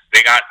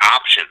 They got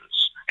options.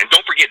 And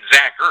don't forget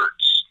Zach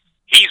Ertz.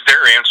 He's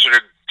their answer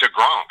to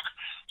Gronk.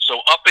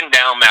 So up and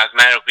down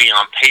mathematically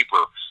on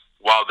paper,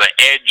 while the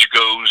edge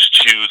goes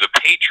to the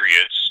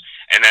Patriots,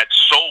 and that's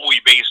solely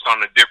based on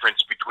the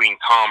difference between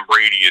Tom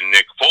Brady and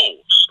Nick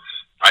Foles.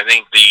 I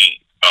think the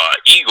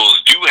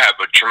Eagles do have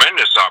a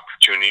tremendous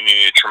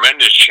opportunity, a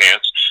tremendous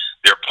chance.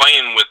 They're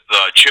playing with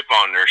the chip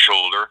on their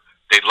shoulder.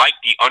 They like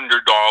the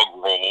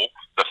underdog role.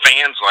 The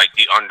fans like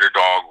the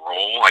underdog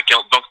role. I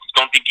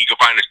don't think you can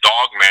find a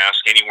dog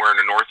mask anywhere in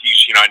the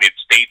Northeast United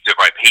States if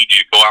I paid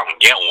you to go out and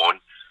get one.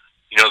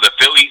 The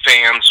Philly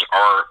fans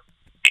are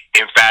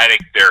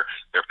emphatic. They're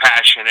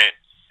passionate,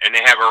 and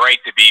they have a right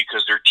to be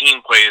because their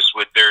team plays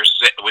with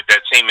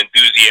that same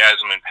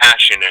enthusiasm and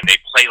passion, and they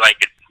play like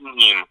a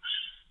team.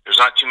 There's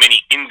not too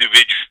many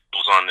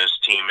individuals on this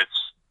team.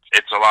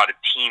 It's a lot of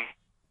team.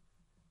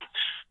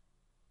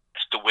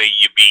 It's the way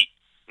you beat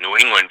New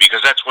England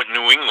because that's what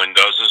New England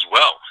does as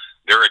well.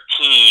 They're a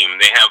team.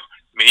 They have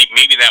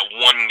maybe that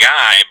one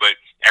guy, but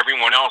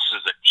Everyone else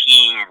is a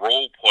team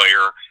role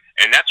player,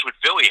 and that's what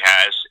Philly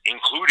has,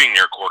 including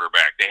their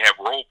quarterback. They have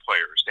role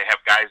players. They have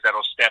guys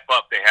that'll step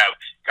up. They have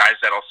guys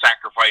that'll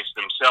sacrifice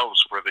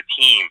themselves for the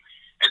team.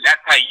 And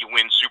that's how you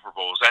win Super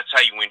Bowls. That's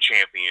how you win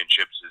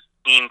championships, is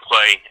team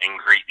play and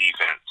great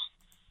defense.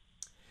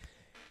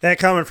 That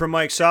coming from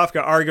Mike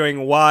Sofka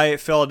arguing why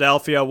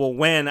Philadelphia will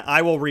win.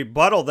 I will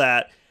rebuttal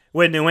that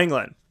with New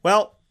England.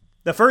 Well,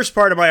 the first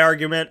part of my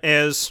argument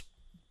is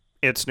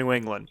it's New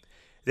England.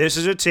 This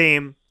is a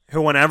team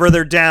who, whenever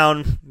they're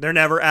down, they're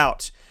never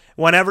out.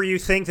 Whenever you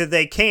think that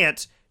they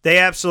can't, they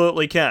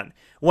absolutely can.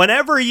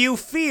 Whenever you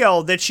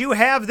feel that you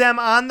have them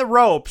on the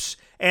ropes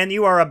and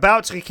you are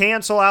about to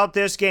cancel out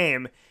this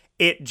game,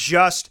 it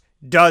just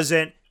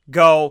doesn't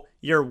go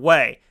your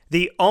way.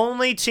 The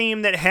only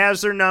team that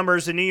has their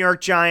numbers, the New York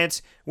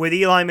Giants, with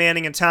Eli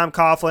Manning and Tom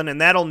Coughlin, and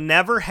that'll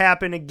never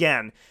happen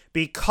again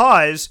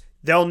because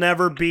they'll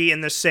never be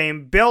in the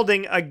same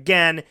building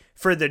again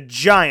for the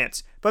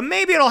Giants. But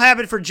maybe it'll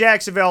happen for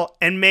Jacksonville,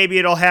 and maybe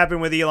it'll happen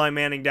with Eli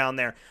Manning down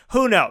there.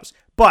 Who knows?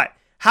 But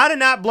how to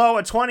not blow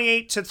a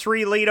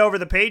 28-3 lead over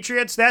the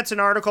Patriots, that's an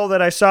article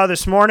that I saw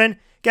this morning.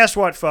 Guess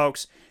what,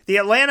 folks? The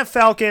Atlanta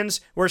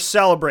Falcons were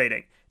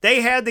celebrating.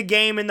 They had the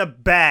game in the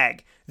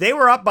bag. They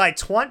were up by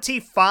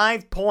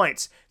 25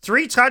 points,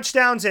 3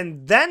 touchdowns,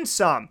 and then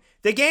some.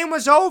 The game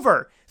was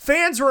over.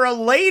 Fans were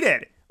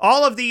elated.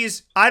 All of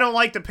these, I don't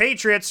like the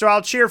Patriots, so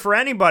I'll cheer for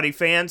anybody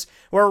fans,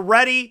 were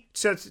ready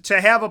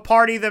to have a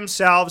party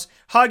themselves,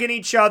 hugging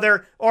each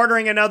other,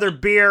 ordering another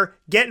beer,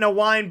 getting a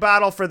wine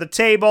bottle for the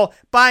table,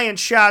 buying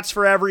shots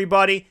for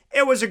everybody.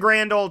 It was a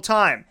grand old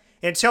time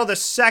until the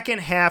second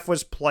half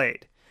was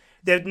played.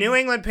 The New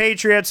England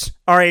Patriots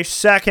are a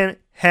second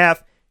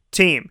half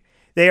team.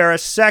 They are a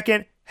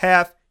second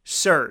half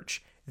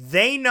surge.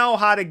 They know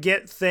how to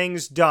get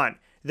things done.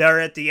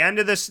 They're at the end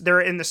of this. They're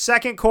in the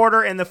second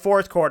quarter and the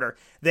fourth quarter.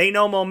 They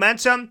know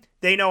momentum.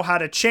 They know how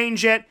to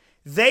change it.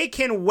 They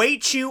can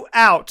wait you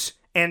out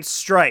and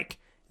strike.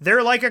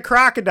 They're like a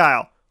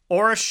crocodile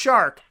or a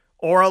shark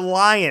or a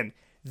lion.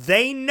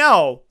 They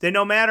know that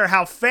no matter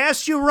how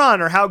fast you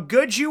run or how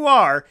good you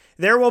are,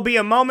 there will be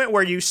a moment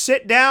where you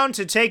sit down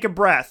to take a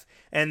breath,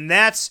 and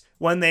that's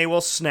when they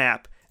will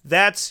snap.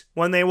 That's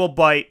when they will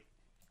bite,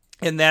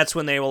 and that's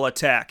when they will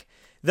attack.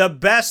 The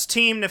best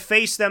team to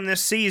face them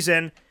this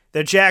season,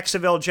 the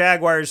Jacksonville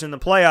Jaguars in the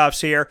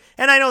playoffs here,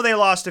 and I know they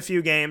lost a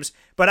few games,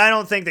 but I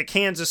don't think that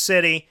Kansas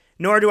City,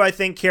 nor do I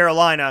think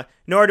Carolina,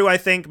 nor do I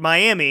think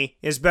Miami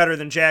is better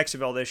than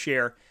Jacksonville this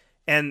year,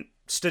 and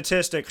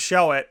statistics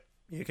show it.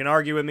 You can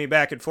argue with me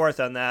back and forth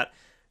on that.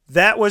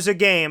 That was a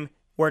game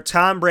where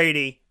Tom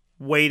Brady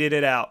waited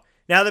it out.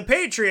 Now, the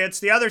Patriots,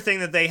 the other thing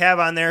that they have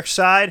on their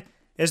side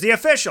is the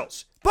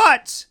officials.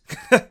 But,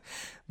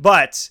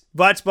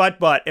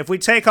 if we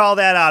take all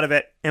that out of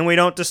it and we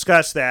don't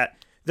discuss that,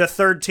 the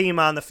third team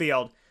on the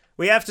field,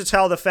 we have to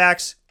tell the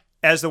facts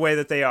as the way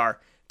that they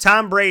are.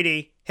 Tom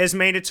Brady has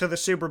made it to the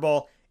Super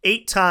Bowl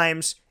 8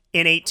 times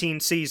in 18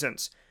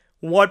 seasons.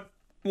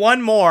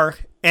 One more,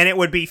 and it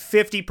would be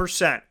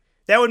 50%.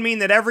 That would mean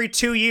that every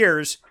 2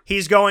 years,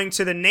 he's going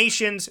to the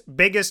nation's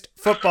biggest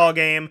football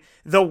game,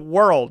 the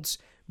world's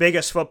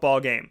biggest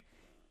football game.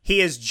 He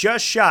is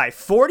just shy.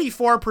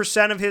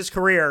 44% of his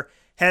career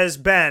has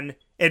been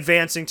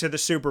advancing to the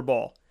Super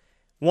Bowl.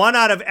 1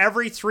 out of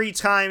every 3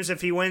 times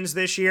if he wins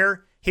this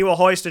year, he will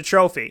hoist a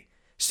trophy.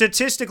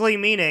 Statistically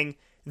meaning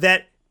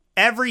that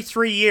every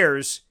 3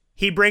 years,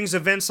 he brings a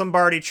Vince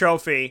Lombardi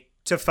trophy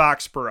to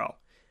Foxborough.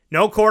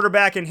 No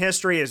quarterback in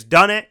history has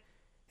done it,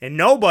 and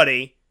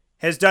nobody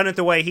has done it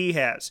the way he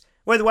has.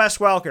 With Wes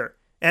Welker,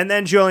 and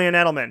then Julian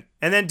Edelman,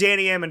 and then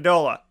Danny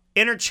Amendola.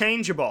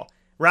 Interchangeable.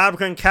 Rob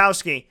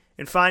Gronkowski,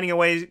 and finding a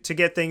way to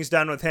get things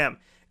done with him.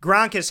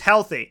 Gronk is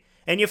healthy.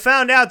 And you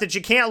found out that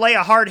you can't lay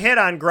a hard hit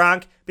on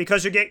Gronk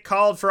because you get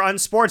called for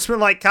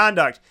unsportsmanlike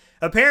conduct.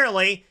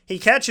 Apparently, he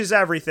catches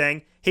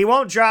everything. He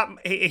won't drop.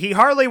 He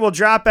hardly will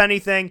drop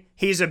anything.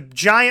 He's a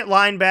giant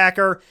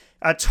linebacker,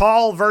 a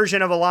tall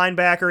version of a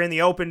linebacker in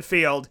the open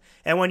field.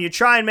 And when you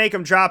try and make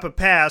him drop a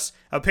pass,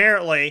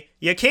 apparently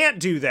you can't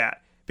do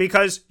that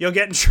because you'll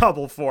get in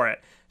trouble for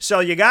it. So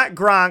you got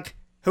Gronk,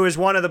 who is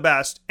one of the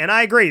best. And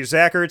I agree,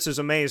 Zach Ertz is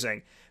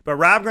amazing. But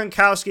Rob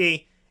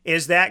Gronkowski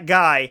is that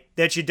guy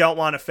that you don't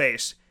want to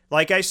face.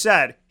 Like I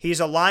said, he's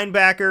a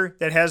linebacker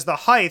that has the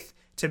height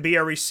to be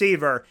a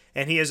receiver,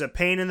 and he is a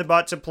pain in the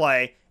butt to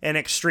play and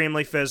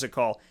extremely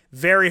physical.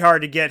 Very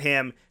hard to get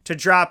him to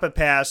drop a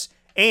pass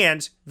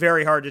and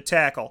very hard to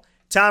tackle.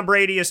 Tom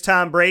Brady is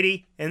Tom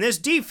Brady, and this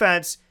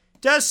defense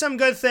does some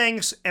good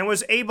things and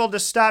was able to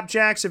stop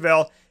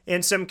Jacksonville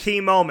in some key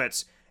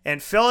moments.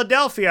 And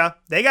Philadelphia,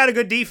 they got a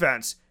good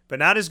defense, but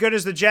not as good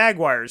as the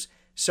Jaguars.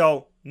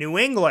 So New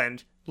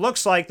England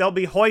looks like they'll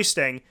be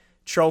hoisting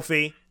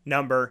trophy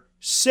number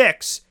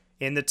 6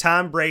 in the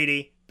Tom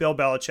Brady, Bill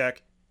Belichick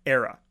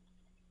era.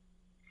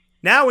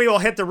 Now we will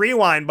hit the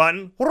rewind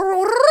button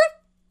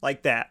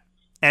like that,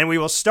 and we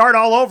will start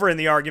all over in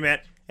the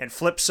argument and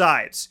flip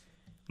sides.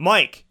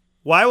 Mike,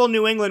 why will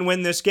New England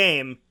win this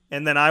game?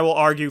 And then I will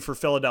argue for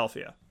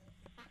Philadelphia.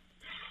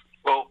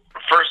 Well,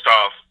 first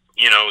off,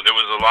 there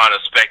was a lot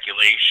of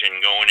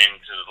speculation going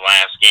into the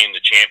last game,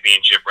 the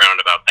championship round,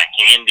 about the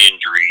hand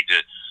injury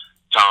to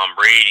Tom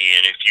Brady.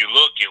 And if you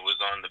look, it was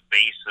on the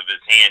base of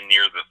his hand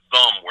near the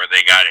thumb where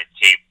they got it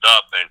taped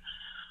up. And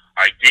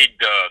I did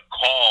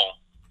call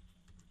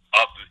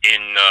up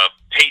in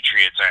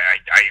Patriots.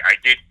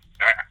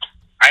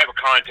 I have a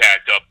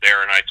contact up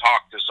there, and I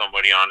talked to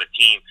somebody on the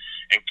team,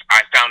 and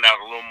I found out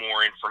a little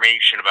more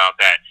information about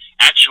that.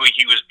 Actually,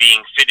 he was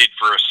being fitted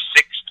for a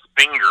sixth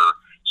finger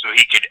so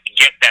he could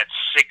get that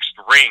sixth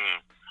ring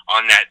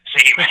on that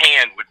same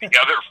hand with the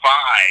other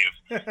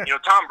five.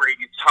 Tom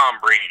Brady's Tom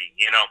Brady.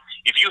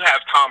 If you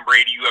have Tom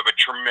Brady, you have a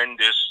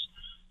tremendous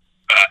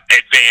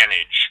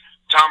advantage.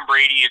 Tom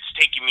Brady, it's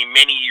taken me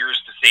many years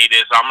to say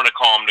this. I'm going to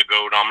call him the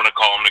GOAT. I'm going to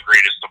call him the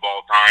greatest of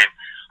all time.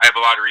 I have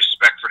a lot of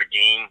respect for the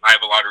game. I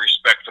have a lot of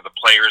respect for the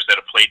players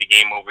that have played the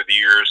game over the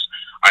years.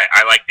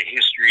 I like the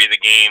history of the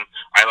game.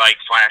 I like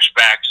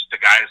flashbacks to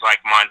guys like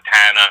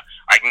Montana.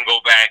 I can go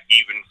back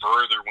even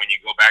further when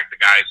you go back to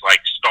guys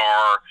like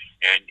Starr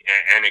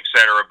and et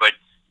cetera. But,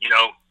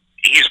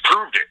 he's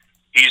proved it.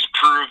 He's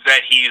proved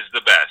that he's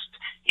the best.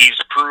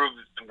 He's proved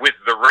with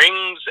the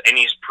rings, and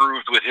he's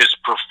proved with his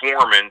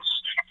performance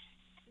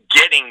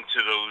getting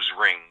to those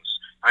rings.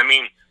 I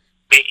mean,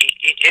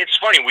 it's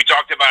funny. We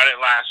talked about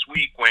it last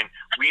week when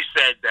we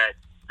said that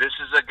this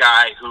is a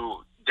guy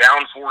who,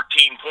 down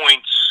 14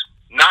 points,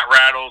 not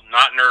rattled,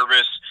 not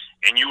nervous,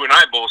 and you and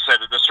I both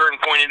said at a certain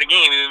point in the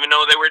game, even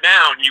though they were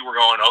down, you were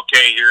going,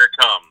 okay, here it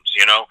comes.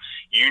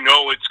 You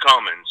know it's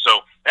coming.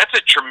 So that's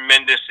a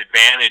tremendous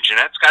advantage, and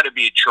that's got to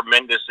be a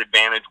tremendous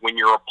advantage when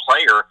you're a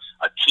player,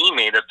 a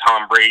teammate of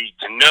Tom Brady,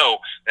 to know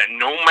that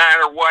no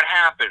matter what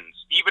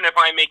happens, even if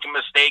I make a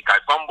mistake, I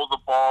fumble the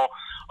ball,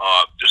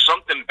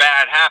 something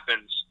bad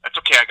happens, that's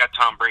okay, I got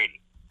Tom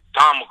Brady.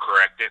 Tom will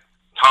correct it.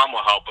 Tom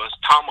will help us.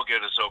 Tom will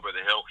get us over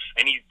the hill.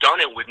 And he's done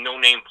it with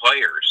no-name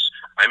players.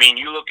 I mean,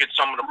 you look at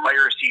some of the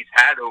players he's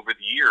had over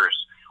the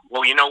years.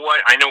 Well, you know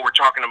what? I know we're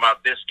talking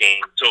about this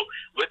game, so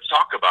let's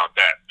talk about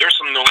that. There's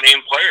some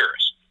no-name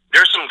players.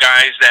 There's some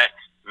guys that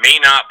may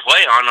not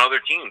play on other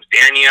teams.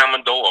 Danny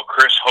Amendola,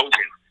 Chris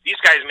Hogan.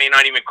 These guys may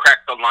not even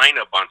crack the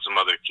lineup on some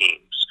other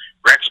teams.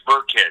 Rex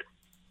Burkhead,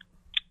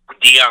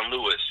 Dion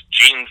Lewis,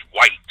 James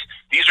White.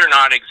 These are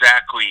not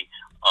exactly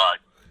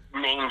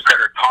names that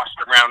are tossed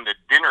around the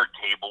dinner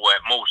table at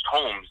most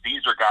homes.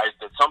 These are guys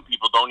that some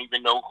people don't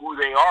even know who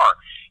they are.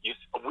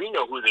 We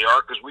know who they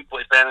are because we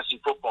play fantasy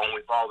football and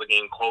we follow the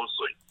game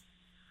closely.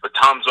 But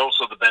Tom's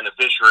also the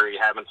beneficiary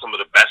of having some of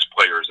the best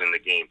players in the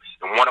game,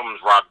 and one of them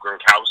is Rob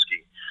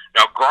Gronkowski.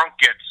 Now, Gronk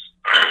gets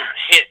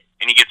hit,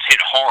 and he gets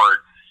hit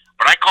hard,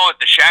 but I call it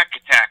the Shaq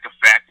attack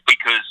effect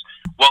because,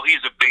 well,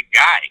 he's a big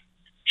guy.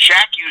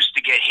 Shaq used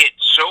to get hit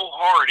so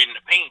hard in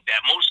the paint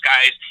that most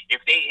guys, if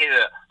they hit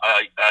a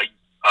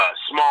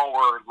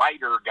smaller,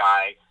 lighter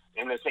guy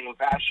in the same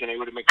fashion, they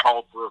would have been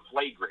called for a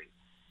flagrant.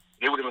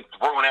 They would have been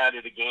thrown out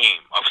of the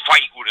game. A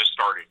fight would have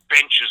started.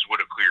 Benches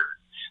would have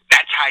cleared.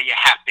 That's how you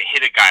have to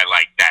hit a guy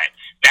like that.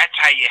 That's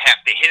how you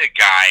have to hit a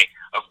guy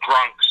of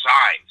Gronk's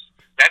size.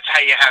 That's how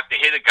you have to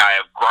hit a guy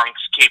of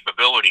Gronk's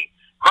capability.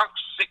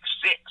 Gronk's 6'6",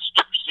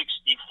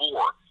 264,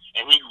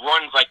 and he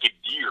runs like a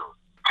deer.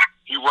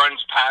 He runs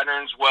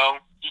patterns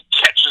well. He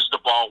catches the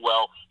ball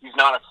well. He's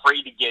not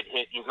afraid to get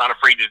hit. He's not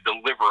afraid to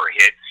deliver a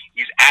hit.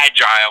 He's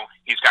agile.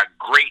 He's got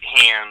great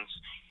hands.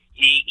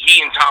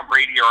 He and Tom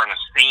Brady are on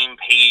the same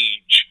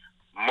page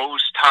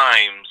most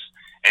times,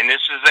 and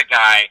this is a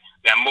guy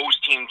that most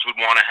teams would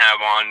want to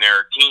have on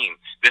their team.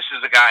 This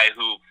is a guy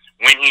who,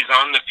 when he's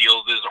on the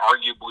field, is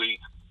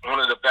arguably one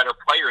of the better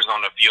players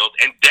on the field,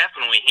 and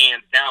definitely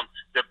hands down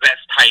the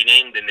best tight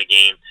end in the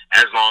game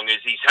as long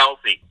as he's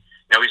healthy.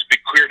 Now, he's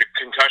been cleared of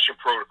concussion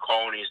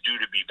protocol, and he's due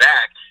to be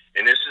back,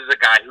 and this is a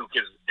guy who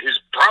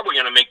is probably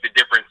going to make the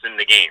difference in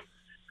the game.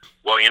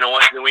 Well, you know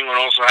what? New England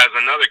also has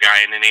another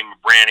guy in the name of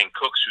Brandon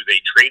Cooks, who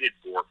they traded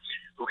for,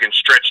 who can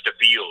stretch the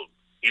field.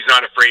 He's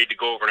not afraid to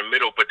go over the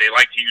middle, but they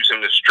like to use him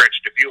to stretch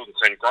the field and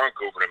send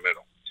Gronk over the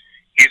middle.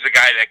 He's a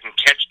guy that can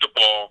catch the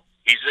ball.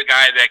 He's a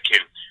guy that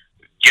can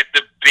get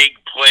the big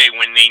play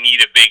when they need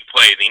a big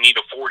play. They need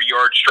a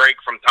 40-yard strike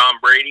from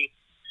Tom Brady.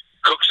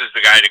 Cooks is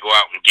the guy to go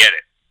out and get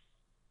it.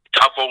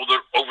 Tough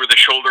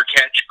over-the-shoulder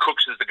catch.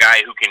 Cooks is the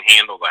guy who can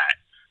handle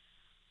that.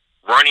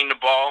 Running the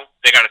ball,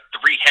 they got a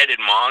three-headed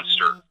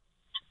monster.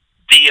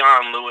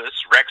 Dion Lewis,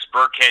 Rex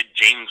Burkhead,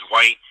 James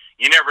White.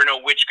 You never know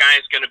which guy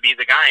is going to be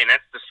the guy, and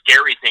that's the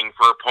scary thing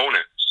for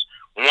opponents.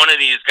 One of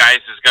these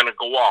guys is going to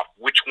go off.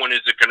 Which one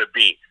is it going to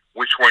be?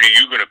 Which one are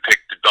you going to pick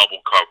to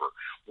double cover?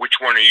 Which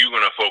one are you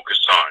going to focus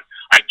on?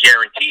 I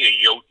guarantee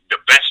you, the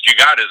best you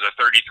got is a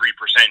 33%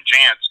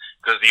 chance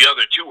because the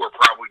other two are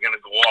probably going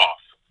to go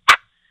off.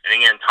 And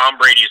again, Tom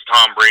Brady is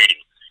Tom Brady.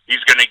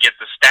 He's going to get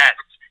the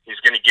stats. He's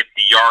going to get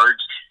the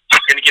yards.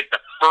 He's going to get the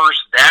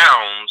first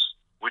downs,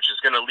 which is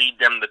going to lead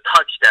them to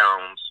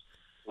touchdowns,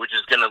 which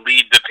is going to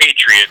lead the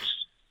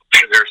Patriots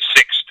to their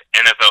 6th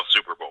NFL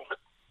Super Bowl.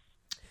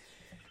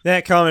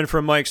 That coming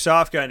from Mike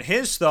Sofka and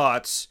his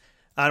thoughts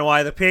on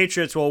why the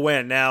Patriots will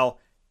win. Now,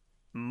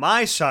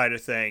 my side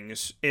of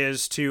things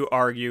is to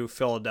argue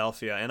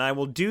Philadelphia. And I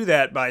will do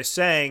that by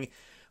saying,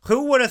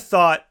 who would have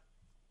thought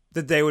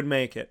that they would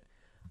make it?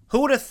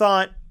 Who would have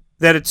thought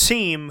that a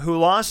team who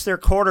lost their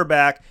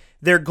quarterback,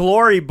 their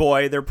glory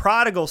boy, their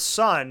prodigal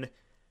son,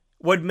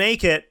 would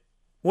make it,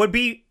 would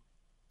be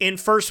in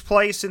first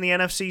place in the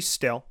NFC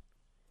still,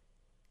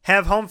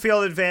 have home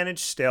field advantage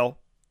still,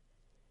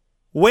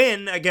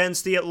 win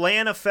against the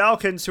Atlanta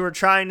Falcons who are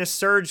trying to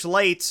surge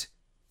late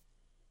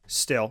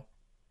still,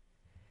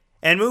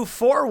 and move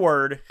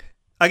forward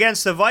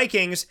against the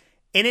Vikings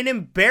in an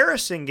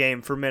embarrassing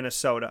game for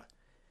Minnesota.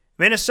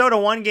 Minnesota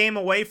 1 game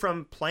away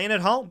from playing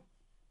at home.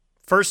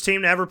 First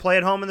team to ever play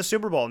at home in the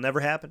Super Bowl.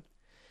 Never happened.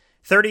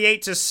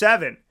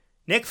 38-7.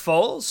 Nick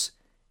Foles?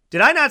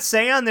 Did I not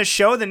say on this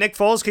show that Nick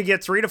Foles could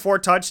get 3 to 4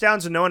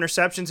 touchdowns and no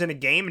interceptions in a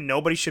game and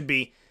nobody should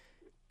be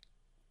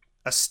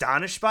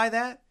astonished by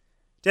that?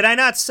 Did I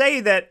not say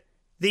that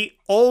the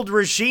old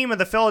regime of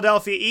the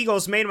Philadelphia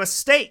Eagles made a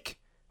mistake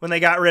when they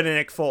got rid of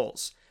Nick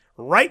Foles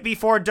right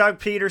before Doug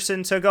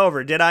Peterson took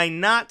over? Did I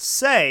not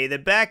say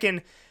that back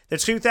in the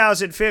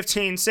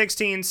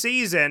 2015-16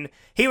 season,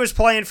 he was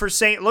playing for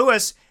St.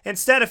 Louis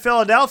instead of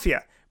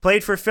Philadelphia?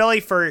 Played for Philly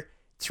for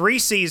 3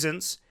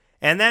 seasons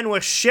and then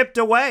was shipped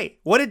away.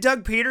 What did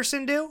Doug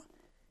Peterson do?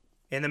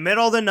 In the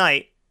middle of the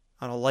night,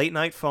 on a late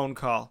night phone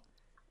call,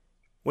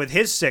 with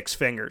his 6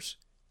 fingers,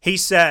 he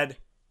said,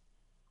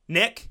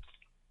 Nick,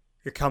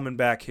 you're coming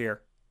back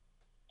here.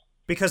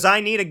 Because I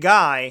need a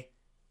guy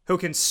who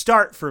can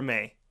start for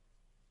me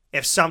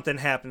if something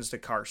happens to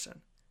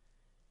Carson.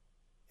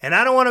 And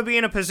I don't want to be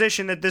in a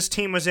position that this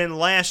team was in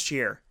last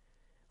year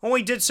when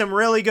we did some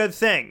really good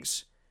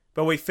things,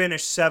 but we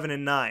finished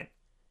 7-9.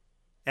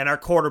 And our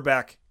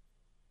quarterback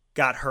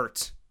got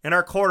hurt. And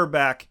our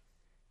quarterback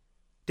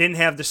didn't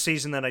have the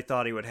season that I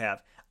thought he would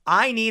have.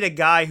 I need a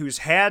guy who's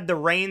had the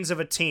reins of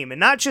a team, and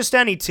not just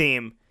any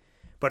team,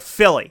 but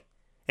Philly,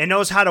 and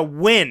knows how to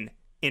win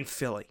in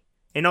Philly,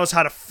 and knows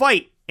how to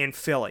fight in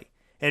Philly,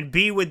 and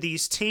be with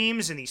these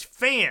teams and these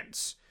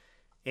fans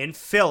in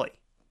Philly.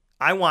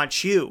 I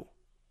want you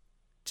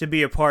to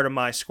be a part of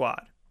my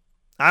squad.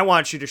 I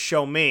want you to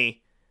show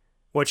me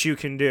what you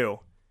can do.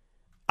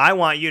 I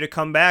want you to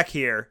come back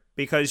here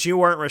because you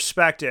weren't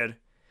respected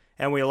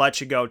and we let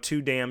you go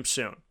too damn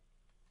soon.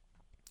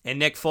 And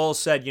Nick Foles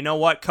said, you know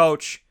what,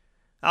 coach?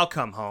 I'll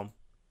come home.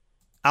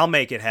 I'll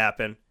make it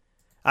happen.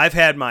 I've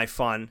had my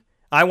fun.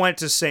 I went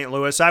to St.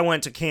 Louis. I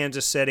went to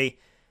Kansas City.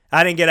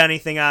 I didn't get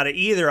anything out of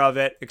either of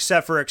it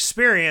except for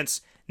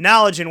experience,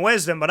 knowledge, and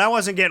wisdom, but I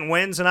wasn't getting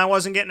wins and I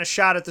wasn't getting a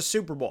shot at the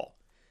Super Bowl.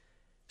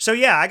 So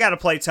yeah, I got to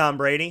play Tom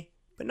Brady,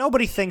 but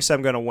nobody thinks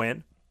I'm going to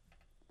win.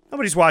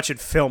 Nobody's watching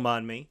film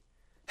on me.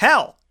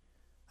 Hell,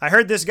 I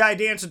heard this guy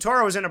Dan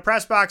Tortora was in a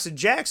press box in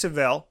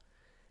Jacksonville,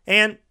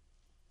 and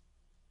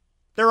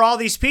there are all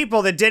these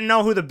people that didn't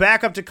know who the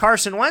backup to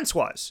Carson Wentz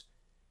was.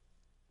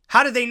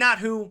 How did they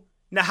not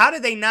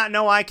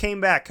know I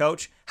came back,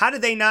 Coach? How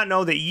did they not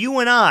know that you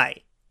and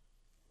I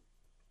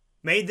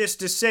made this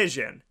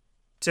decision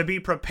to be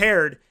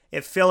prepared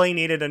if Philly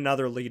needed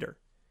another leader?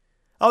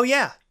 Oh,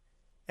 yeah.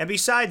 And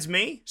besides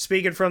me,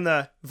 speaking from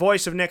the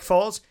voice of Nick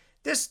Foles,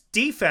 this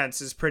defense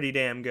is pretty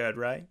damn good,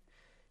 right?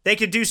 They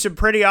could do some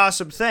pretty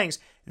awesome things.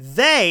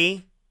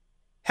 They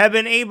have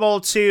been able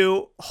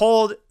to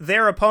hold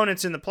their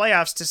opponents in the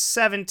playoffs to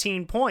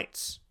 17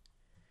 points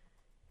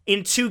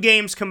in 2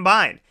 games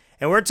combined.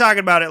 And we're talking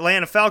about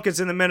Atlanta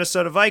Falcons and the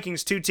Minnesota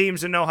Vikings, 2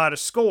 teams that know how to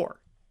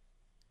score.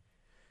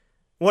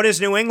 What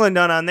has New England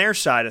done on their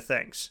side of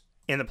things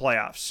in the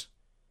playoffs?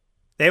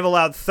 They've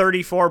allowed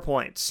 34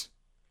 points.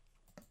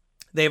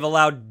 They've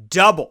allowed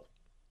double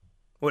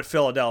what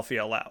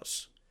Philadelphia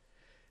allows.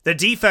 The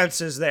defense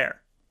is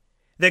there.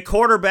 The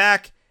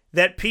quarterback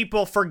that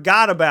people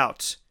forgot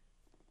about,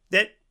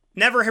 that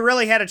never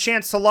really had a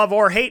chance to love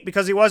or hate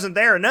because he wasn't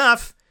there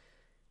enough,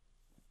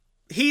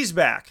 he's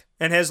back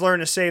and has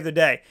learned to save the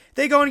day.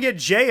 They go and get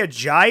Jay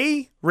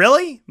Ajayi?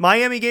 Really?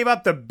 Miami gave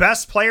up the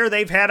best player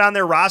they've had on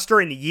their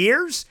roster in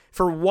years?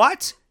 For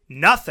what?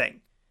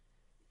 Nothing.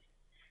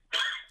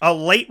 A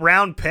late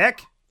round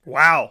pick?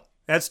 Wow,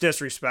 that's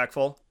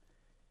disrespectful.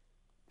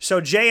 So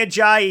Jay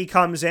Ajayi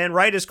comes in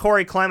right as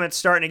Corey Clement's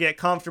starting to get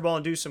comfortable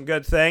and do some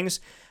good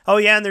things. Oh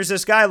yeah, and there's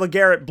this guy,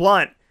 LeGarrette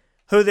Blount,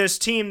 who this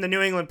team, the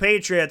New England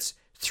Patriots,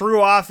 threw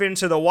off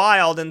into the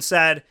wild and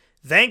said,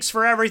 thanks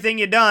for everything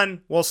you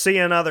done. We'll see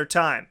you another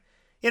time.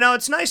 You know,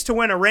 it's nice to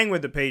win a ring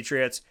with the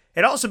Patriots.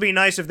 It'd also be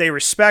nice if they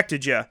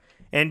respected you.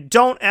 And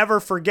don't ever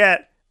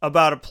forget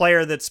about a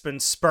player that's been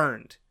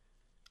spurned.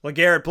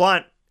 LeGarrette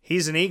Blount,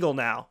 he's an Eagle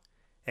now.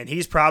 And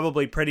he's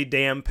probably pretty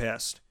damn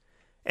pissed.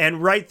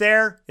 And right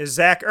there is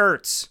Zach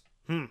Ertz.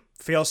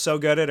 Feels so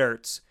good at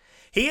Ertz.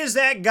 He is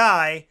that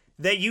guy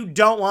that you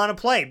don't want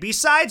to play.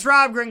 Besides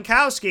Rob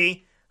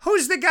Gronkowski,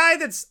 who's the guy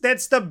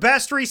that's the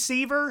best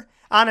receiver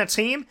on a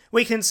team?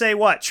 We can say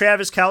what?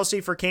 Travis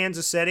Kelce for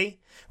Kansas City.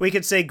 We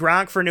could say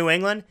Gronk for New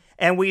England.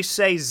 And we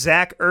say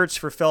Zach Ertz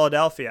for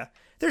Philadelphia.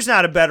 There's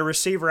not a better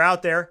receiver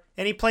out there,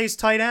 and he plays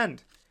tight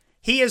end.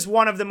 He is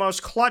one of the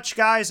most clutch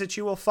guys that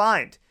you will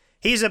find.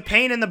 He's a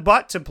pain in the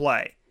butt to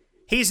play.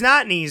 He's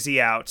not an easy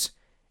out.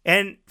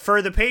 And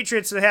for the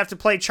Patriots that have to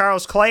play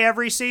Charles Clay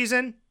every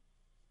season,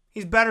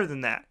 he's better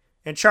than that.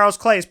 And Charles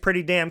Clay is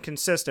pretty damn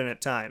consistent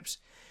at times.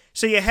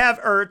 So you have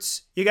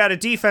Ertz, you got a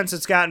defense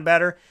that's gotten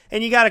better,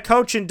 and you got a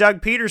coach in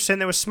Doug Peterson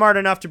that was smart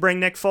enough to bring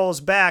Nick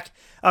Foles back,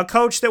 a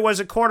coach that was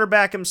a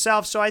quarterback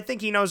himself, so I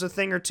think he knows a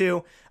thing or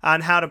two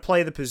on how to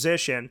play the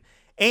position.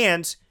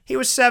 And he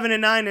was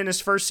 7-9 in his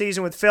first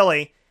season with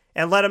Philly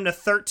and led them to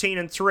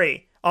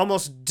 13-3,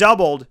 almost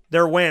doubled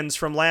their wins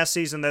from last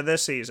season to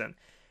this season.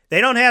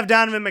 They don't have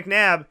Donovan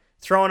McNabb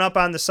throwing up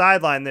on the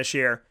sideline this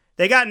year.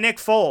 They got Nick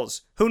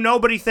Foles, who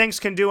nobody thinks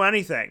can do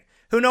anything,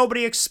 who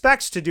nobody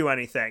expects to do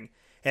anything.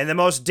 And the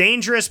most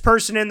dangerous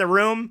person in the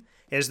room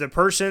is the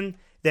person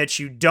that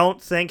you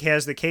don't think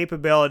has the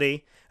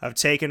capability of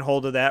taking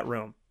hold of that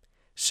room.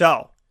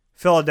 So,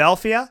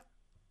 Philadelphia,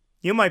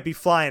 you might be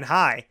flying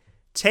high,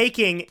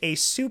 taking a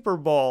Super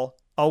Bowl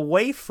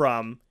away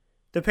from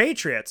the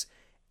Patriots.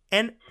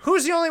 And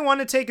who's the only one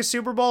to take a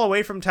Super Bowl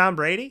away from Tom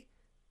Brady?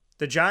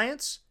 The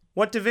Giants?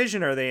 What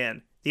division are they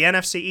in? The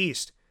NFC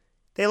East.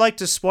 They like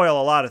to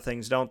spoil a lot of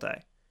things, don't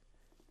they?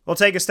 We'll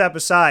take a step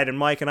aside, and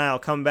Mike and I will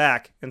come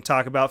back and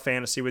talk about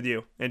fantasy with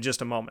you in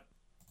just a moment.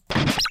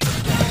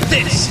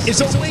 This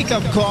is a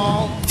wake-up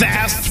call,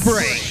 Fast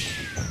Break.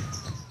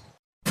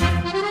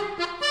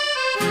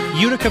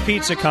 Utica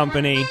Pizza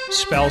Company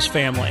spells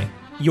family.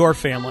 Your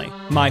family,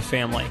 my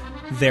family,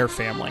 their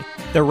family.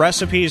 The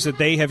recipes that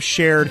they have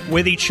shared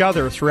with each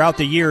other throughout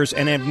the years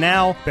and have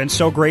now been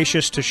so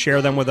gracious to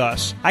share them with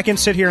us. I can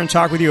sit here and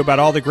talk with you about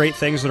all the great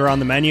things that are on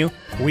the menu,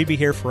 but we'd be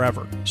here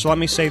forever. So let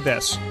me say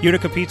this.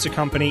 Utica Pizza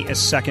Company is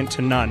second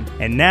to none.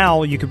 And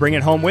now you can bring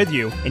it home with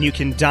you and you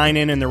can dine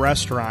in the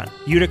restaurant.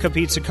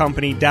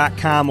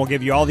 UticaPizzaCompany.com will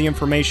give you all the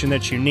information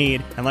that you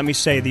need. And let me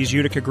say, these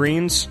Utica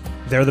greens,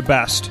 they're the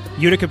best.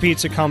 Utica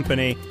Pizza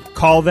Company.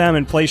 Call them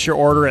and place your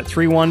order at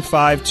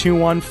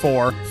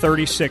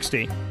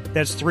 315-214-3060.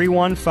 That's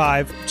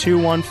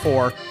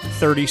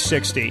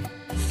 315-214-3060.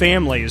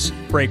 Families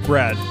break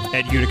bread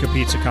at Utica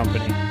Pizza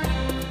Company.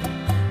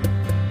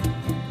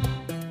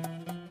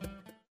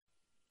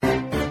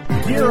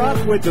 Gear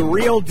up with the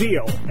real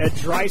deal at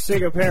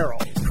Dreisig Apparel,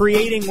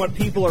 creating what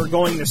people are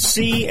going to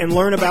see and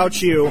learn about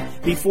you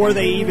before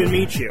they even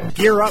meet you.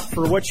 Gear up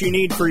for what you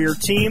need for your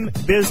team,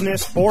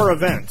 business, or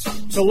event.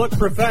 To look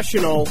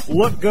professional,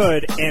 look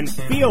good, and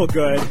feel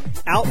good,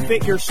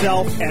 outfit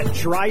yourself at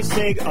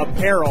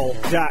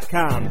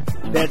DreisigApparel.com.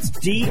 That's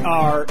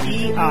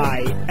DREISSIG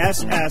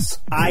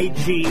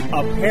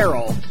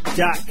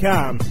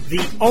Apparel.com.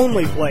 The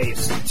only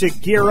place to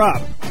gear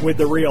up with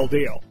the real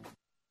deal.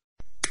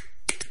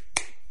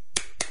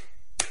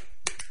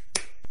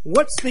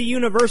 What's the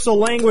universal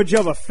language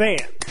of a fan?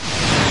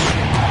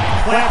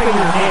 Clapping your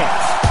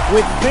hands.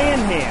 With Fan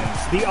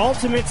Hands, the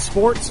ultimate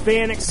sports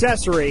fan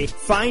accessory,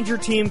 find your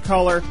team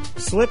color,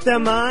 slip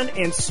them on,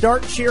 and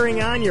start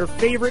cheering on your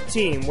favorite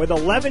team with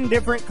 11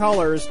 different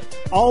colors,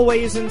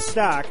 always in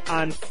stock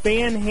on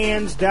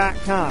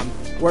fanhands.com,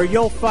 where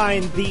you'll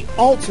find the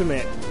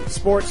ultimate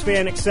sports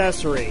fan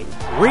accessory.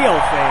 Real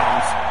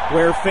fans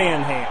wear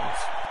Fan Hands.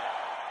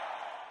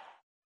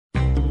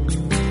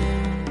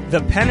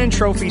 The Penn &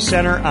 Trophy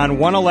Center on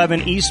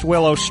 111 East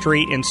Willow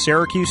Street in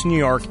Syracuse, New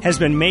York, has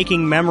been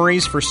making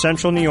memories for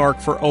Central New York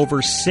for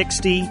over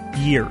 60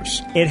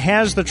 years. It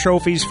has the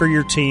trophies for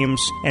your teams,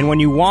 and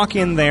when you walk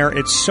in there,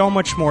 it's so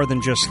much more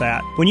than just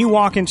that. When you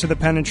walk into the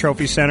Penn &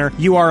 Trophy Center,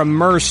 you are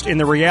immersed in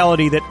the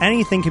reality that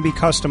anything can be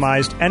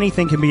customized,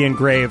 anything can be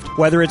engraved,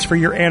 whether it's for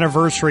your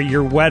anniversary,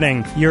 your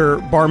wedding, your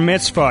bar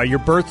mitzvah, your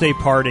birthday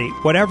party,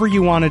 whatever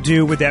you want to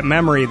do with that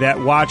memory, that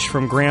watch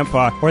from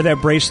Grandpa, or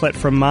that bracelet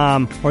from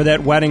Mom, or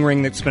that wedding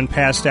ring that's been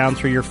passed down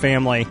through your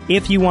family.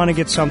 If you want to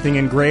get something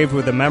engraved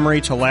with a memory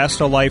to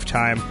last a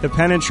lifetime, the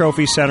Penn &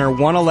 Trophy Center,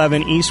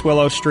 111 East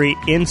Willow Street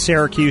in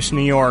Syracuse,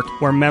 New York,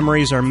 where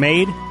memories are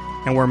made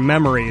and where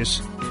memories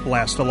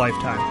last a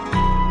lifetime.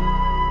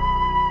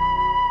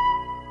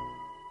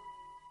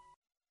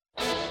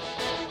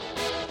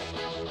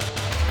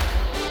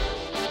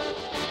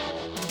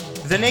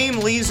 The name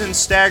Leeson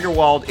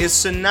Staggerwald is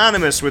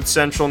synonymous with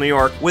Central New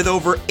York, with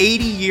over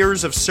 80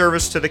 years of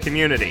service to the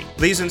community.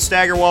 Leeson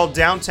Staggerwald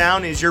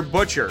downtown is your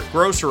butcher,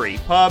 grocery,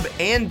 pub,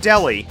 and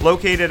deli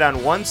located on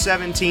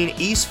 117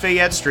 East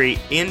Fayette Street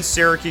in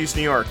Syracuse,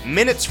 New York,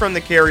 minutes from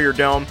the Carrier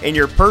Dome, and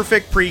your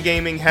perfect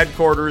pre-gaming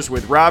headquarters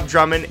with Rob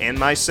Drummond and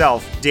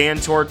myself, Dan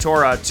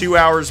Tortora, 2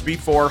 hours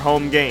before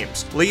home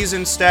games.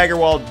 Leeson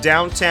Staggerwald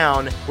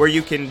downtown, where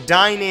you can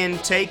dine in,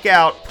 take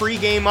out,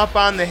 pre-game up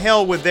on the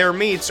hill with their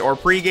meats, or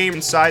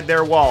pre-game inside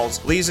their walls.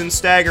 Leeson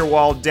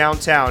Staggerwald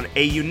downtown,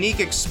 a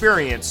unique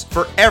experience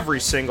for every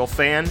single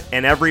fan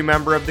and every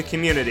member of the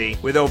community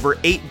with over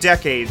 8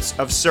 decades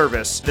of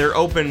service. They're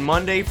open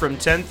Monday from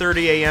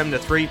 10:30 a.m. to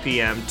 3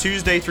 p.m.,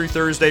 Tuesday through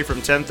Thursday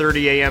from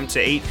 10:30 a.m. to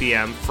 8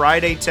 p.m.,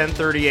 Friday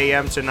 10:30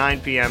 a.m. to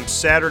 9 p.m.,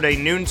 Saturday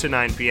noon to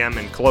 9 p.m.,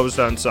 and closed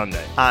on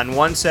Sunday. On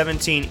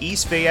 117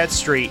 East Fayette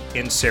Street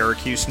in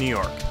Syracuse, New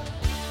York.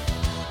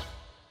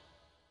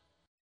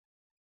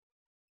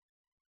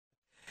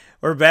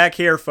 We're back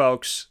here,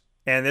 folks,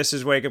 and this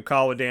is Wake Up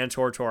Call with Dan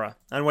Tortora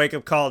on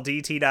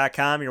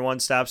wakeupcalldt.com, your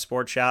one-stop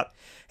sports shop,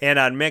 and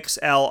on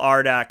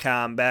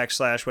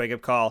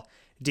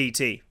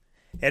mixlr.com/wakeupcalldt.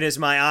 It is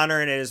my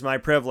honor and it is my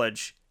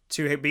privilege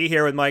to be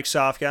here with Mike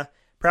Sofka,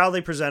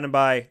 proudly presented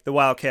by the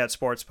Wildcat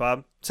Sports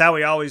Pub. It's how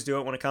we always do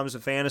it when it comes to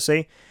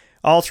fantasy.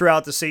 All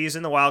throughout the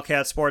season, the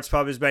Wildcat Sports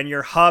Pub has been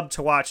your hub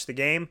to watch the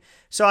game,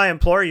 so I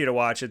implore you to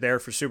watch it there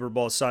for Super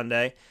Bowl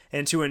Sunday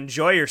and to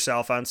enjoy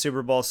yourself on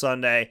Super Bowl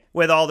Sunday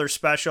with all their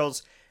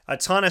specials, a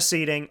ton of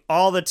seating,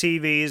 all the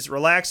TVs,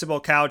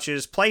 relaxable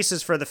couches,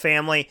 places for the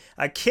family,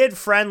 a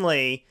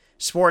kid-friendly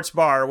sports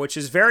bar, which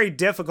is very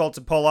difficult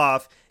to pull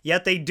off,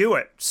 yet they do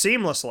it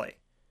seamlessly.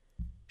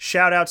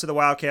 Shout out to the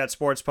Wildcat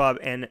Sports Pub,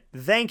 and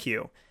thank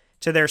you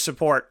to their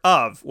support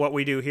of what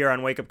we do here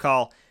on Wake Up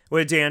Call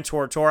with Dan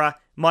Tortora,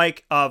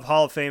 Mike of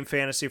Hall of Fame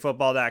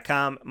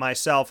FantasyFootball.com,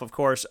 myself, of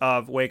course,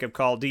 of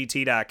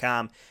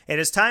WakeUpCallDT.com. It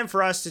is time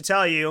for us to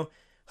tell you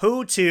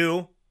who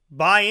to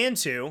buy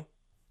into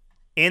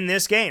in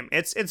this game.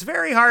 It's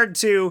very hard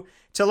to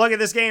look at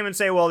this game and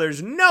say, well,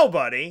 there's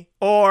nobody,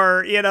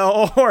 or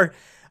the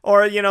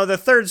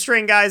third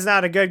string guy's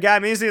not a good guy. I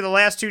mean, these are the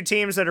last two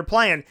teams that are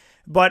playing.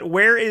 But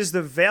where is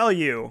the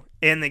value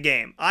in the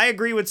game? I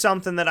agree with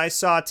something that I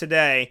saw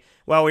today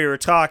while we were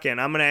talking.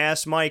 I'm going to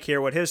ask Mike here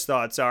what his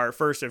thoughts are,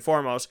 first and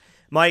foremost.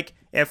 Mike,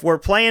 if we're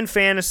playing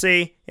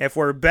fantasy, if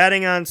we're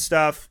betting on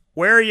stuff,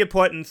 where are you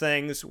putting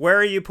things? Where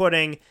are you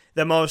putting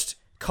the most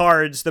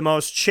cards, the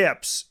most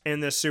chips in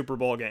this Super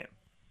Bowl game?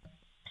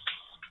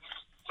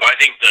 Well, I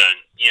think the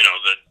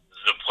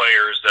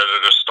players that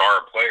are the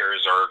star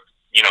players are,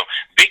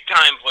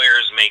 big-time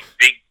players make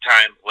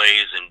big-time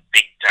plays in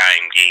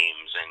big-time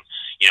games, and,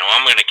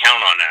 I'm going to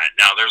count on that.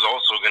 Now, there's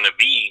also going to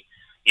be,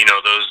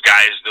 those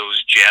guys,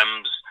 those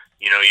gems,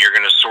 you're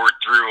going to sort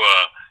through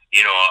a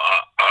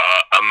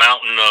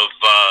mountain of,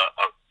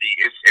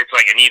 it's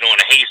like a needle in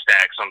a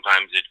haystack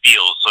sometimes it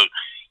feels. So,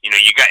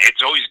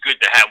 it's always good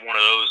to have one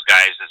of those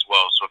guys as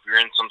well. So if you're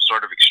in some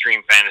sort of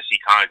extreme fantasy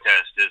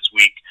contest this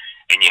week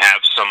and you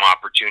have some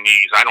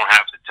opportunities, I don't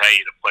have to tell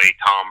you to play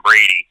Tom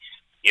Brady.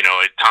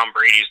 Tom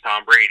Brady's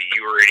Tom Brady.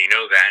 You already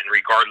know that. And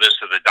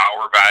regardless of the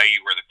dollar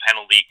value or the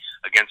penalty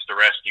against the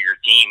rest of your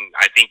team,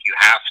 I think you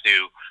have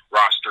to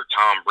roster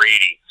Tom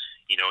Brady.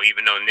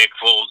 Even though Nick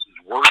Foles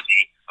is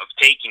worthy of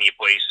taking you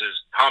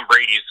places, Tom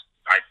Brady's,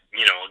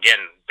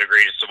 again, the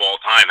greatest of all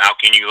time. How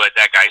can you let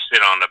that guy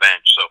sit on the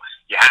bench? So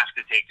you have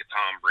to take a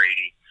Tom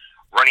Brady.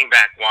 Running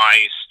back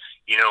wise,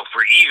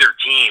 for either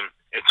team,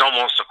 it's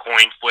almost a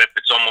coin flip.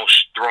 It's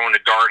almost throwing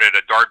a dart at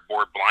a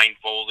dartboard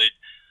blindfolded.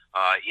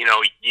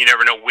 You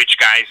never know which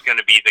guy is going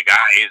to be the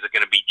guy. Is it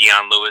going to be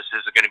Deion Lewis?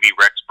 Is it going to be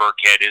Rex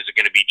Burkhead? Is it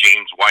going to be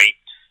James White?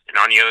 And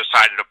on the other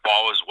side of the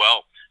ball as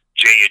well,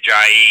 Jay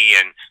Ajayi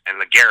and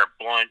LeGarrette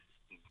Blount.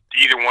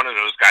 Either one of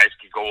those guys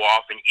could go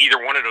off, and either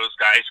one of those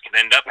guys can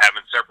end up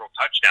having several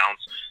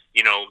touchdowns.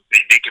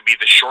 They could be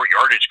the short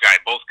yardage guy.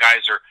 Both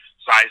guys are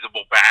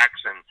sizable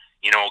backs and,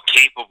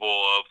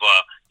 capable of,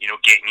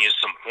 getting you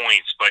some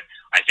points. But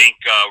I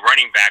think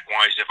running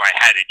back-wise, if I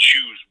had to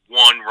choose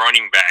one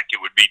running back,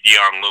 it would be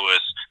Deion Lewis.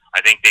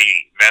 I think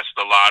they invest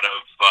a lot of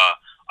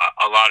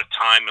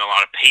time and a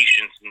lot of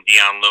patience in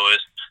Deion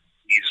Lewis.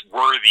 He's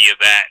worthy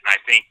of that, and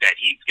I think that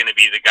he's going to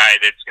be the guy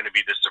that's going to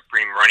be the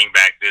supreme running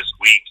back this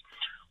week.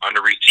 On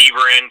the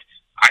receiver end,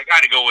 I got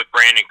to go with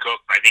Brandon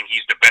Cook. I think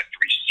he's the best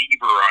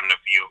receiver on the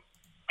field.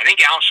 I think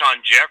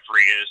Alshon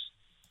Jeffrey is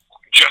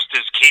just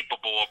as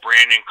capable of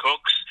Brandon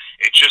Cooks.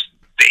 It's just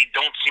they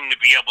don't seem to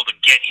be able to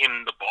get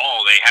him the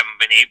ball. They haven't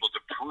been able to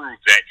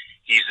prove that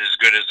he's as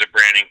good as a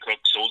Brandon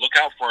Cook. So look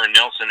out for a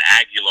Nelson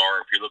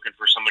Aguilar if you're looking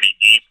for somebody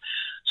deep,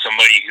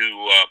 somebody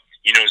who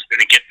is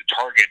going to get the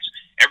targets.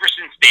 Ever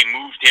since they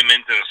moved him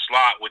into the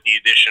slot with the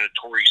addition of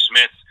Torrey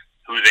Smith,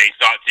 who they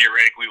thought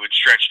theoretically would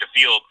stretch the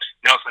field,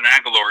 Nelson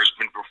Aguilar has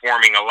been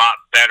performing a lot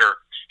better,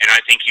 and I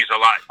think he's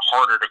a lot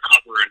harder to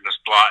cover in the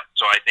slot.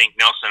 So I think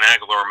Nelson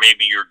Aguilar may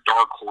be your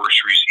dark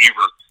horse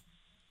receiver.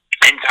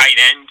 And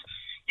tight end,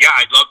 yeah,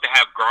 I'd love to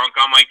have Gronk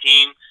on my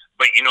team,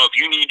 but if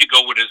you need to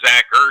go with a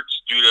Zach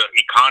Ertz due to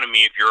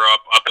economy, if you're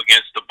up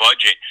against the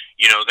budget,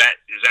 that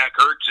Zach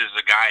Ertz is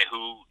a guy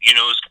who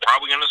is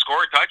probably going to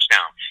score a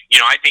touchdown.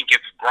 I think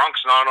if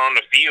Gronk's not on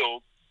the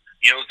field,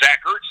 Zach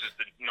Ertz is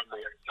the number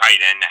one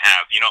tight end to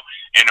have,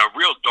 and a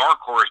real dark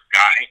horse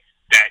guy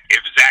that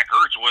if Zach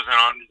Ertz wasn't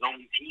on his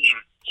own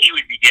team, he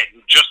would be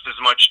getting just as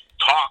much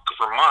talk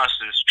from us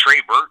as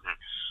Trey Burton.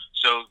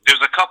 So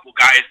there's a couple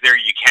guys there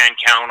you can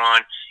count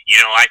on.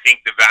 I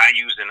think the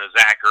value's in a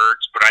Zach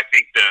Ertz, but I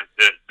think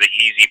the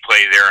easy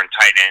play there on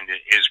tight end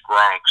is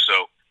Gronk.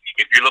 So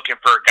if you're looking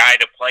for a guy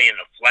to play in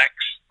the flex,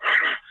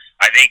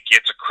 I think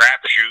it's a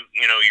crapshoot.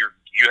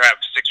 You have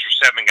 6 or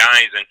 7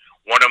 guys, and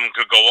one of them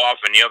could go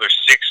off, and the other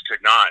 6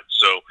 could not.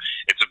 So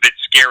it's a bit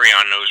scary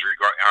in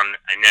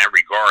that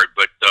regard.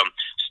 But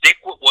stick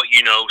with what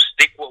you know.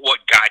 Stick with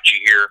what got you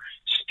here.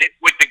 Stick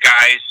with the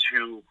guys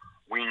who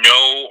we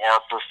know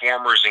are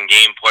performers and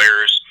game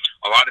players.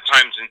 A lot of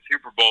times in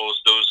Super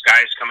Bowls, those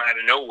guys come out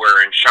of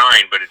nowhere and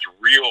shine, but it's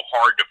real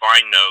hard to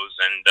find those.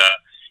 And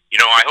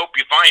I hope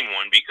you find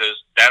one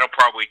because that'll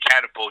probably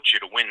catapult you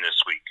to win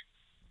this week.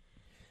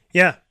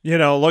 Yeah,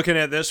 looking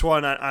at this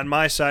one on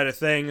my side of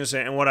things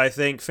and what I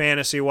think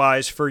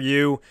fantasy-wise for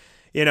you,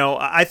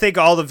 I think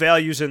all the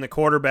values in the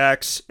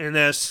quarterbacks in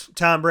this,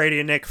 Tom Brady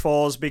and Nick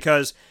Foles,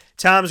 because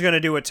Tom's going to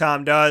do what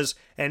Tom does,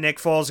 and Nick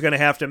Foles is going to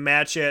have to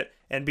match it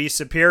and be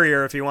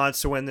superior if he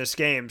wants to win this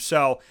game.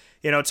 So,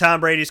 Tom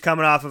Brady's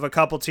coming off of a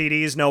couple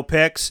TDs, no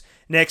picks.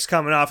 Nick's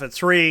coming off of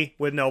 3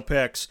 with no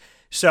picks.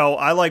 So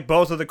I like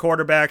both of the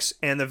quarterbacks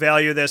and the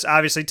value of this.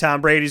 Obviously, Tom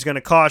Brady's going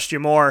to cost you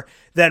more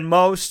than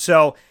most,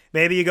 so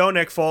maybe you go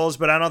Nick Foles,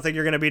 but I don't think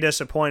you're going to be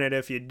disappointed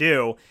if you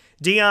do.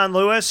 Dion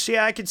Lewis,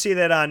 yeah, I could see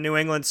that on New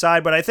England's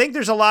side, but I think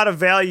there's a lot of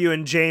value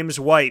in James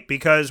White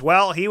because,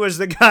 well, he was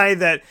the guy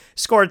that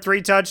scored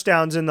 3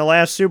 touchdowns in the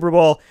last Super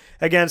Bowl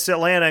against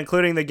Atlanta,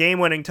 including the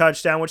game-winning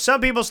touchdown, which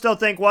some people still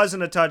think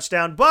wasn't a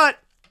touchdown, but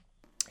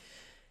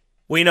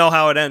we know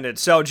how it ended.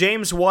 So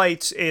James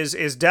White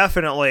is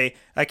definitely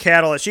a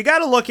catalyst. You got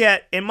to look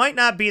at, it might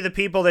not be the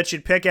people that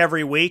you'd pick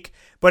every week,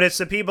 but it's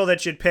the people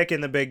that you'd pick in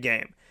the big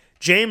game.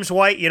 James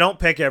White, you don't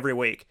pick every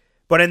week.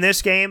 But in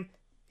this game,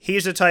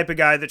 he's the type of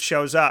guy that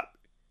shows up.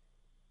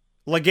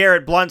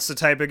 LeGarrette Blount's the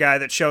type of guy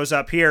that shows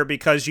up here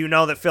because you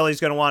know that Philly's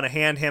going to want to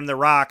hand him the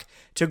rock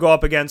to go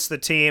up against the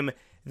team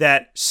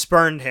that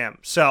spurned him.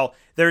 So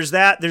there's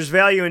that. There's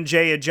value in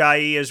Jay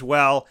Ajayi as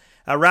well.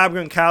 Rob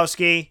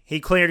Gronkowski, he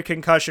cleared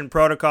concussion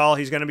protocol.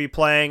 He's going to be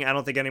playing. I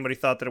don't think anybody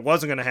thought that it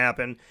wasn't going to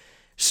happen.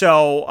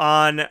 So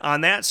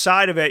on that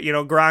side of it,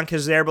 Gronk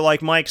is there, but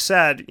like Mike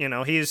said,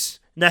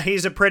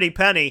 he's a pretty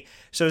penny.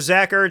 So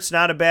Zach Ertz,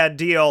 not a bad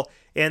deal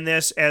in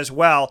this as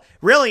well.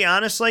 Really,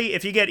 honestly,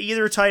 if you get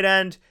either tight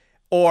end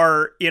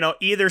or,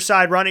 either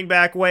side running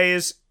back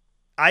ways,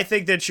 I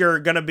think that you're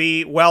going to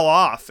be well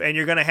off and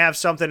you're going to have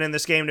something in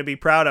this game to be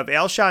proud of.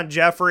 Alshon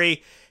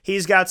Jeffrey,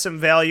 he's got some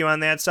value on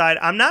that side.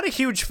 I'm not a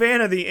huge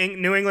fan of the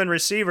New England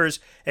receivers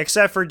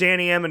except for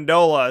Danny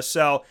Amendola.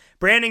 So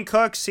Brandon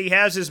Cooks, he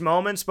has his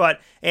moments,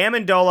 but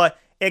Amendola,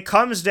 it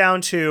comes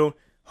down to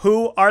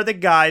who are the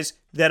guys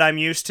that I'm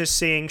used to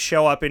seeing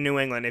show up in New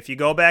England. If you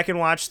go back and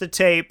watch the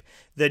tape,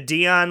 the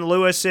Dion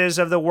Lewises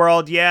of the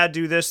world, yeah,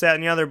 do this, that,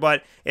 and the other,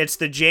 but it's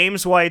the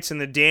James Whites and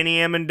the Danny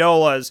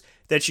Amendolas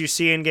that you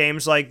see in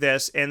games like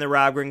this, and the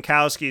Rob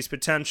Gronkowskis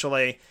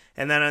potentially.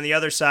 And then on the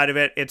other side of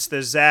it, it's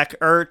the Zach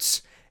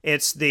Ertz,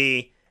 it's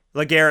the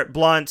LeGarrette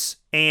Blounts,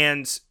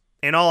 and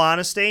in all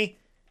honesty,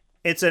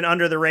 it's an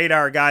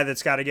under-the-radar guy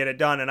that's got to get it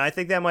done. And I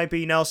think that might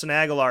be Nelson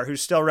Aguilar,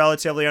 who's still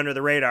relatively under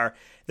the radar.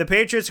 The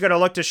Patriots are going to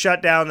look to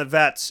shut down the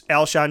vets,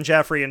 Alshon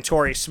Jeffrey and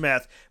Torrey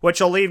Smith,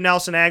 which will leave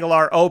Nelson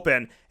Aguilar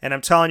open. And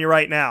I'm telling you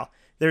right now,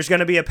 there's going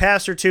to be a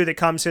pass or two that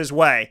comes his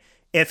way.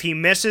 If he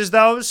misses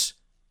those,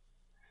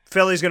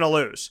 Philly's going to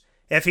lose.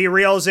 If he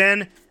reels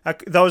in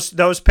those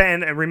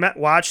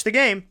watch the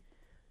game,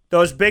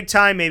 those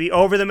big-time, maybe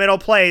over-the-middle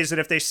plays that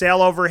if they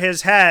sail over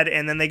his head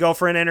and then they go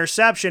for an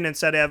interception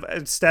instead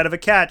of a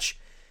catch,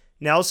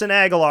 Nelson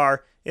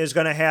Aguilar is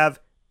going to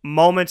have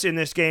moments in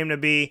this game to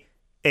be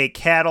a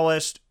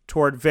catalyst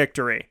toward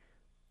victory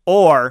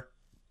or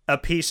a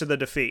piece of the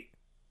defeat.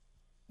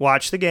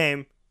 Watch the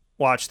game.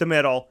 Watch the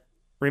middle.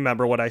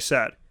 Remember what I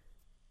said.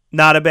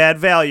 Not a bad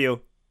value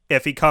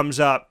if he comes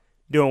up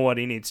doing what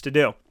he needs to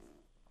do.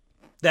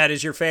 That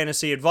is your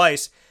fantasy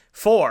advice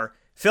for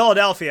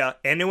Philadelphia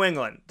and New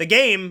England. The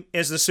game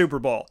is the Super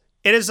Bowl.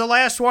 It is the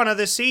last one of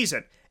this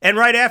season. And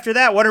right after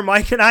that, what are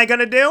Mike and I going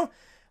to do?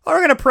 We're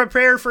going to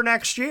prepare for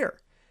next year.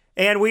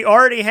 And we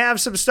already have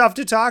some stuff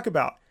to talk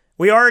about.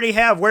 We already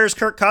have where's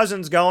Kirk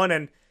Cousins going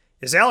and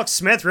is Alex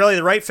Smith really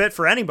the right fit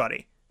for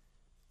anybody?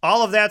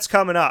 All of that's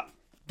coming up.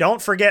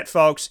 Don't forget,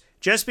 folks,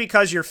 just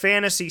because your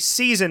fantasy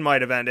season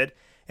might have ended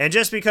and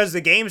just because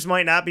the games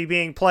might not be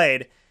being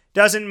played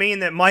doesn't mean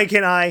that Mike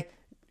and I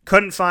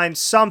couldn't find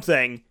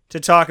something to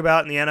talk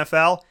about in the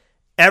NFL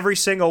every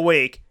single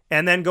week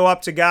and then go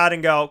up to God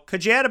and go,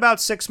 could you add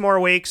about 6 more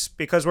weeks?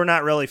 Because we're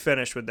not really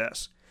finished with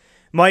this.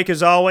 Mike,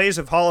 as always,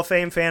 of Hall of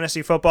Fame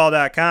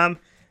FantasyFootball.com.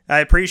 I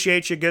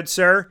appreciate you, good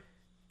sir,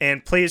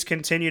 and please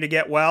continue to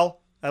get well.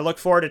 I look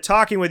forward to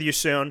talking with you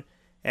soon,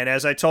 and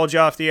as I told you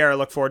off the air, I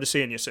look forward to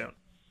seeing you soon.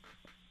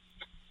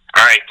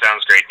 All right,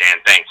 sounds great, Dan.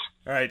 Thanks.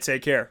 All right,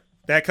 take care.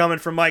 That coming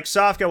from Mike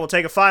Sofka. We'll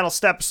take a final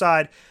step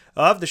aside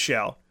of the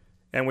show,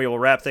 and we will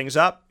wrap things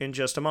up in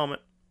just a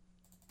moment.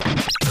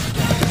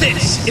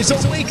 This is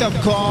a wake-up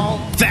call,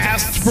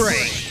 Fast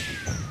Break.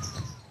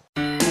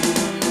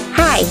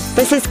 Hi,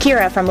 this is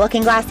Kira from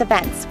Looking Glass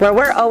Events, where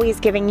we're always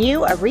giving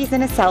you a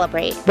reason to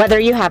celebrate. Whether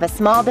you have a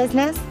small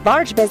business,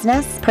 large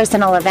business,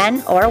 personal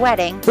event, or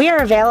wedding, we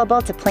are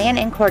available to plan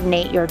and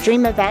coordinate your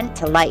dream event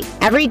to life.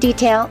 Every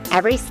detail,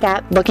 every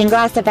step, Looking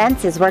Glass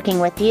Events is working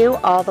with you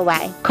all the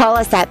way. Call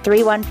us at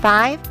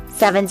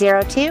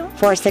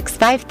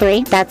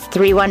 315-702-4653. That's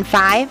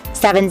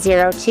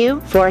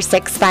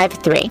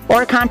 315-702-4653.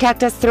 Or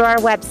contact us through our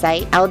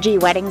website,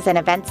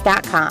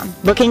 lgweddingsandevents.com.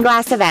 Looking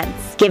Glass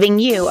Events, giving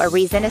you a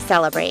reason to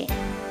celebrate.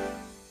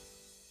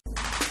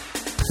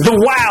 The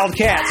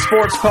Wildcat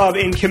Sports Pub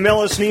in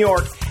Camillus, New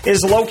York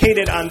is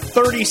located on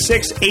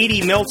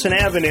 3680 Milton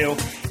Avenue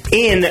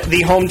in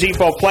the Home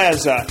Depot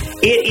Plaza.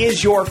 It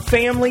is your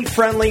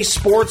family-friendly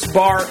sports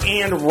bar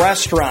and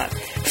restaurant.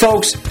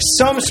 Folks,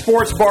 some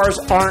sports bars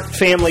aren't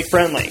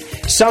family-friendly.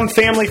 Some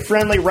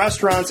family-friendly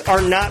restaurants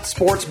are not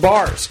sports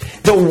bars.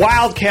 The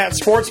Wildcat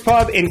Sports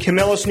Pub in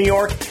Camillus, New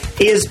York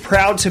is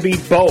proud to be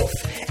both.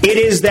 It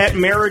is that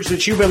marriage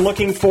that you've been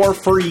looking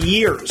for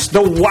years.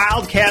 The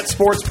Wildcat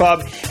Sports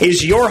Pub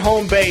is your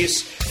home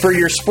base for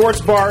your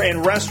sports bar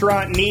and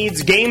restaurant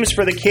needs, games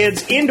for the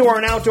kids, indoor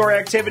and outdoor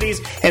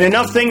activities, and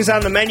enough things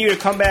on the menu to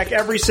come back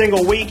every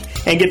single week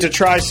and get to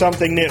try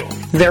something new.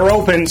 They're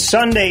open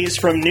Sundays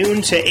from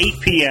noon to 8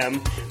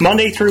 p.m.,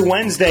 Monday through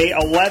Wednesday,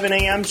 11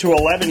 a.m. to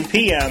 11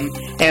 p.m.,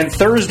 and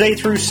Thursday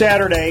through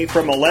Saturday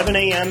from 11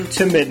 a.m.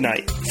 to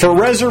midnight. For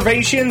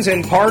reservations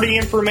and party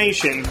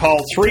information,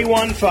 call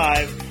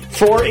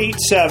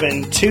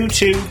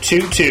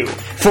 315-487-2222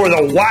 for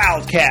the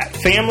Wildcat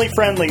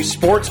family-friendly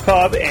sports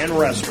pub and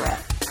restaurant.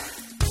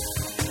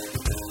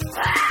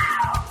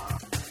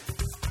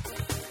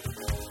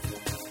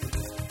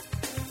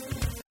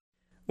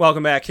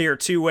 Welcome back here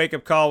to Wake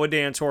Up Call with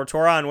Dan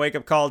Tortora on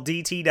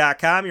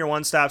wakeupcalldt.com, your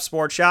one-stop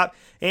sports shop,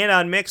 and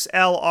on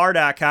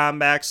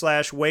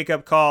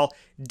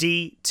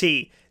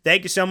mixlr.com/wakeupcalldt.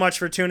 Thank you so much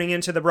for tuning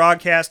into the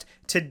broadcast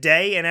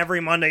today and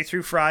every Monday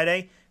through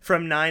Friday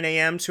from 9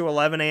 a.m. to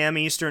 11 a.m.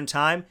 Eastern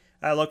Time.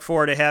 I look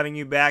forward to having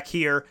you back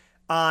here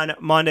on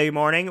Monday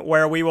morning,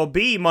 where we will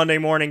be Monday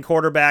morning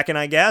quarterbacking,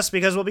 I guess,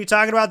 because we'll be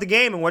talking about the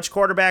game and which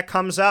quarterback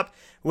comes up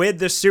with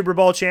the Super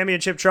Bowl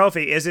championship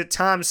trophy. Is it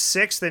Tom's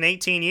 6th in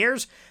 18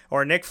 years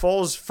or Nick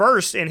Foles'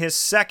 first in his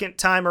second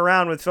time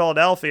around with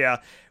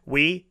Philadelphia?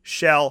 We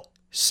shall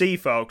see,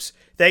 folks.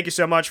 Thank you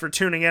so much for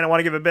tuning in. I want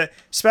to give a bit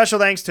special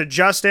thanks to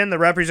Justin, the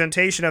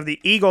representation of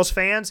the Eagles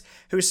fans,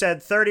 who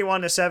said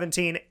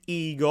 31-17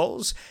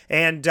 Eagles,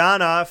 and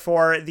Donna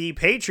for the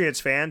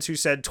Patriots fans, who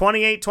said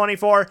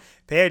 28-24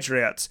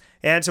 Patriots.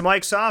 And to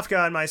Mike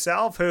Sofka and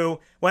myself, who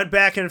went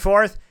back and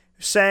forth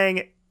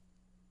saying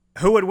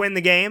who would win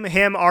the game,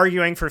 him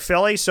arguing for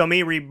Philly, so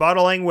me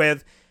rebuttaling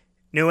with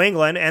New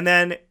England, and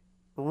then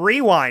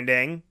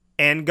rewinding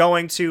and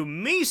going to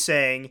me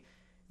saying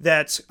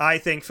that I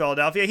think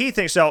Philadelphia. He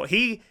thinks so.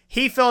 He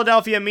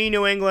Philadelphia, me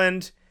New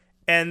England,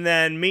 and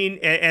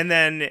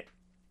then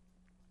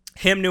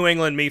him New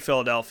England, me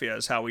Philadelphia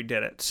is how we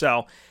did it.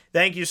 So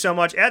thank you so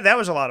much. That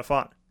was a lot of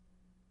fun.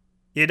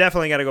 You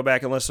definitely got to go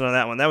back and listen to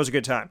that one. That was a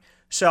good time.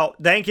 So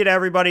thank you to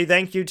everybody.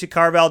 Thank you to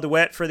Carvel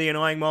DeWitt for the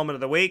annoying moment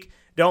of the week.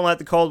 Don't let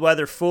the cold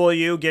weather fool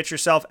you. Get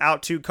yourself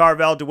out to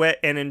Carvel DeWitt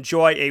and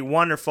enjoy a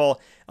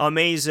wonderful,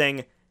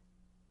 amazing,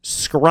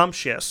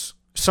 scrumptious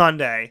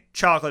sundae,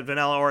 chocolate,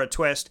 vanilla, or a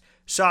twist,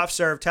 soft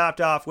serve topped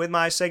off with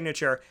my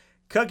signature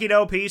cookie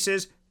dough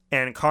pieces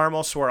and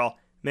caramel swirl.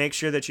 Make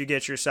sure that you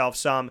get yourself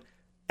some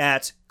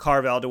at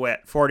Carvel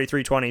DeWitt,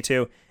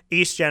 4322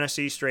 East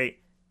Genesee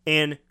Street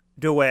in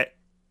DeWitt,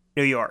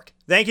 New York.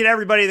 Thank you to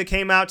everybody that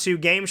came out to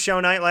Game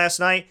Show Night last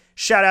night.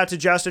 Shout out to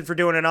Justin for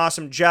doing an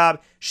awesome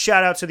job.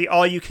 Shout out to the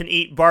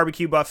all-you-can-eat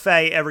barbecue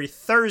buffet every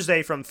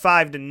Thursday from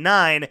 5 to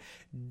 9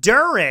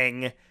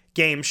 during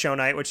Game Show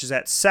Night, which is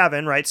at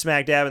 7, right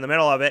smack dab in the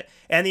middle of it,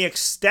 and the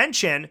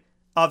extension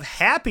of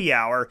Happy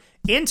Hour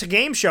into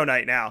Game Show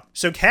Night now.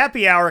 So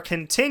Happy Hour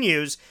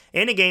continues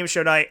into Game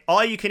Show Night,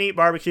 all-you-can-eat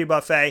barbecue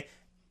buffet,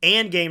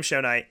 and Game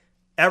Show Night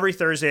every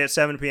Thursday at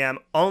 7 p.m.,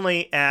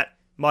 only at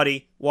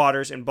Muddy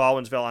Waters in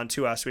Baldwinsville on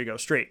 2 Oswego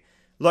Street.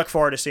 Look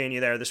forward to seeing you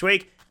there this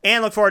week,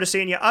 and look forward to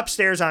seeing you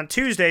upstairs on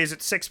Tuesdays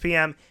at 6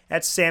 p.m.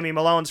 at Sammy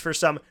Malone's for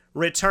some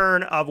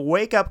return of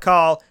Wake Up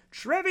Call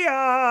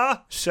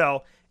Trivia.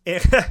 So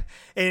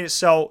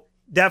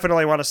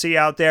definitely want to see you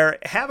out there.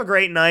 Have a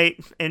great night.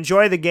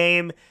 Enjoy the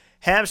game.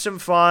 Have some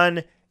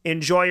fun.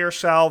 Enjoy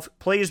yourself.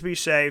 Please be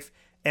safe.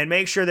 And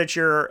make sure that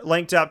you're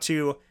linked up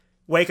to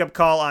Wake Up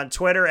Call on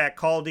Twitter at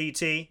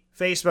CallDT,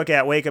 Facebook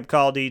at Wake Up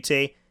Call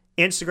DT,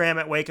 Instagram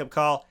at Wake Up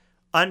Call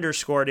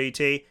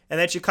 _DT, and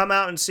that you come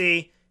out and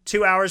see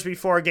 2 hours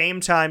before game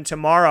time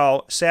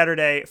tomorrow,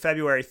 Saturday,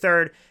 February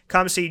 3rd.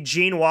 Come see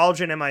Gene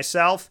Waldron and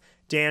myself,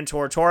 Dan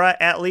Tortora,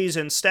 at Lee's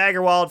in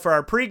Staggerwald for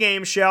our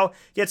pregame show.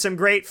 Get some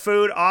great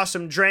food,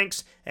 awesome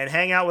drinks, and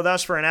hang out with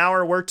us for an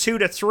hour. We're 2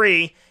 to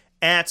 3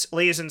 at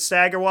Lee's in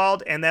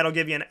Staggerwald, and that'll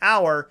give you an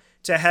hour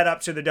to head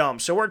up to the Dome.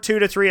 So we're 2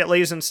 to 3 at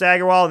Lee's in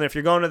Staggerwald, and if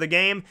you're going to the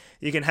game,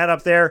 you can head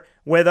up there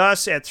with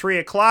us at 3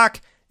 o'clock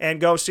and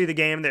go see the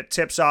game that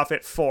tips off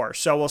at 4.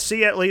 So we'll see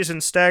you at Lee's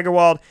in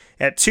Staggerwald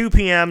at 2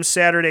 p.m.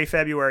 Saturday,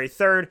 February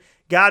 3rd.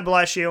 God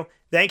bless you.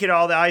 Thank you to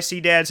all the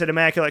IC dads at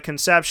Immaculate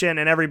Conception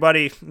and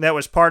everybody that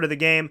was part of the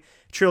game.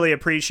 Truly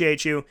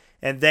appreciate you,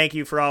 and thank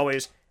you for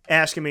always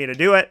asking me to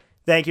do it.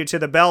 Thank you to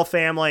the Bell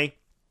family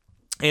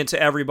and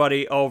to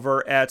everybody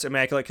over at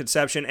Immaculate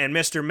Conception, and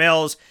Mr.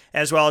 Mills,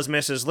 as well as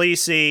Mrs.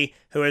 Lisi,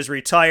 who is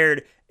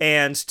retired,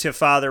 and to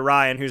Father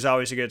Ryan, who's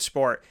always a good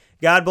sport.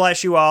 God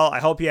bless you all. I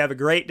hope you have a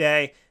great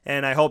day,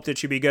 and I hope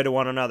that you be good to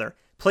one another.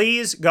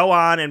 Please go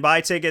on and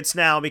buy tickets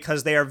now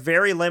because they are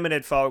very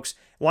limited, folks.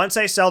 Once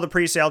they sell the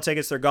pre-sale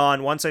tickets, they're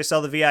gone. Once they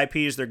sell the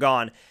VIPs, they're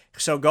gone.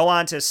 So go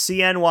on to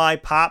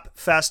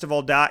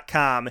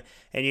cnypopfestival.com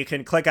and you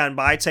can click on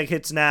buy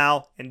tickets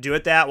now and do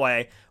it that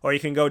way. Or you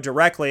can go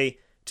directly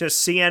to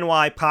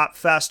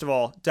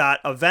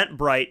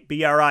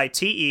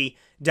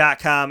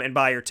cnypopfestival.eventbrite.com and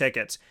buy your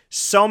tickets.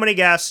 So many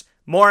guests,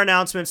 more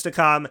announcements to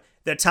come.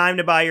 The time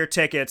to buy your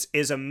tickets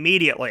is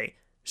immediately.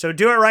 So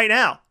do it right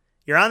now.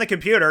 You're on the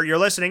computer, you're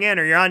listening in,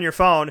 or you're on your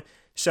phone.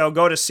 So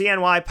go to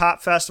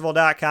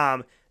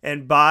cnypopfestival.com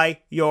and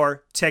buy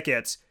your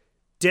tickets.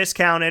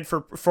 Discounted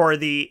for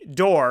the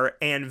door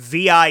and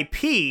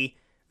VIP,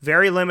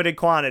 very limited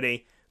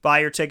quantity. Buy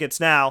your tickets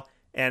now,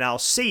 and I'll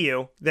see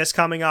you this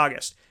coming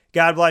August.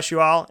 God bless you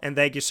all, and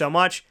thank you so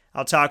much.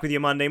 I'll talk with you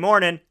Monday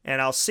morning,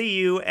 and I'll see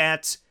you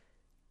at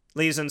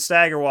Lee's and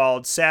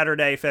Staggerwald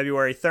Saturday,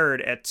 February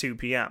 3rd at 2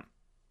 p.m.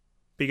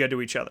 Be good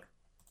to each other.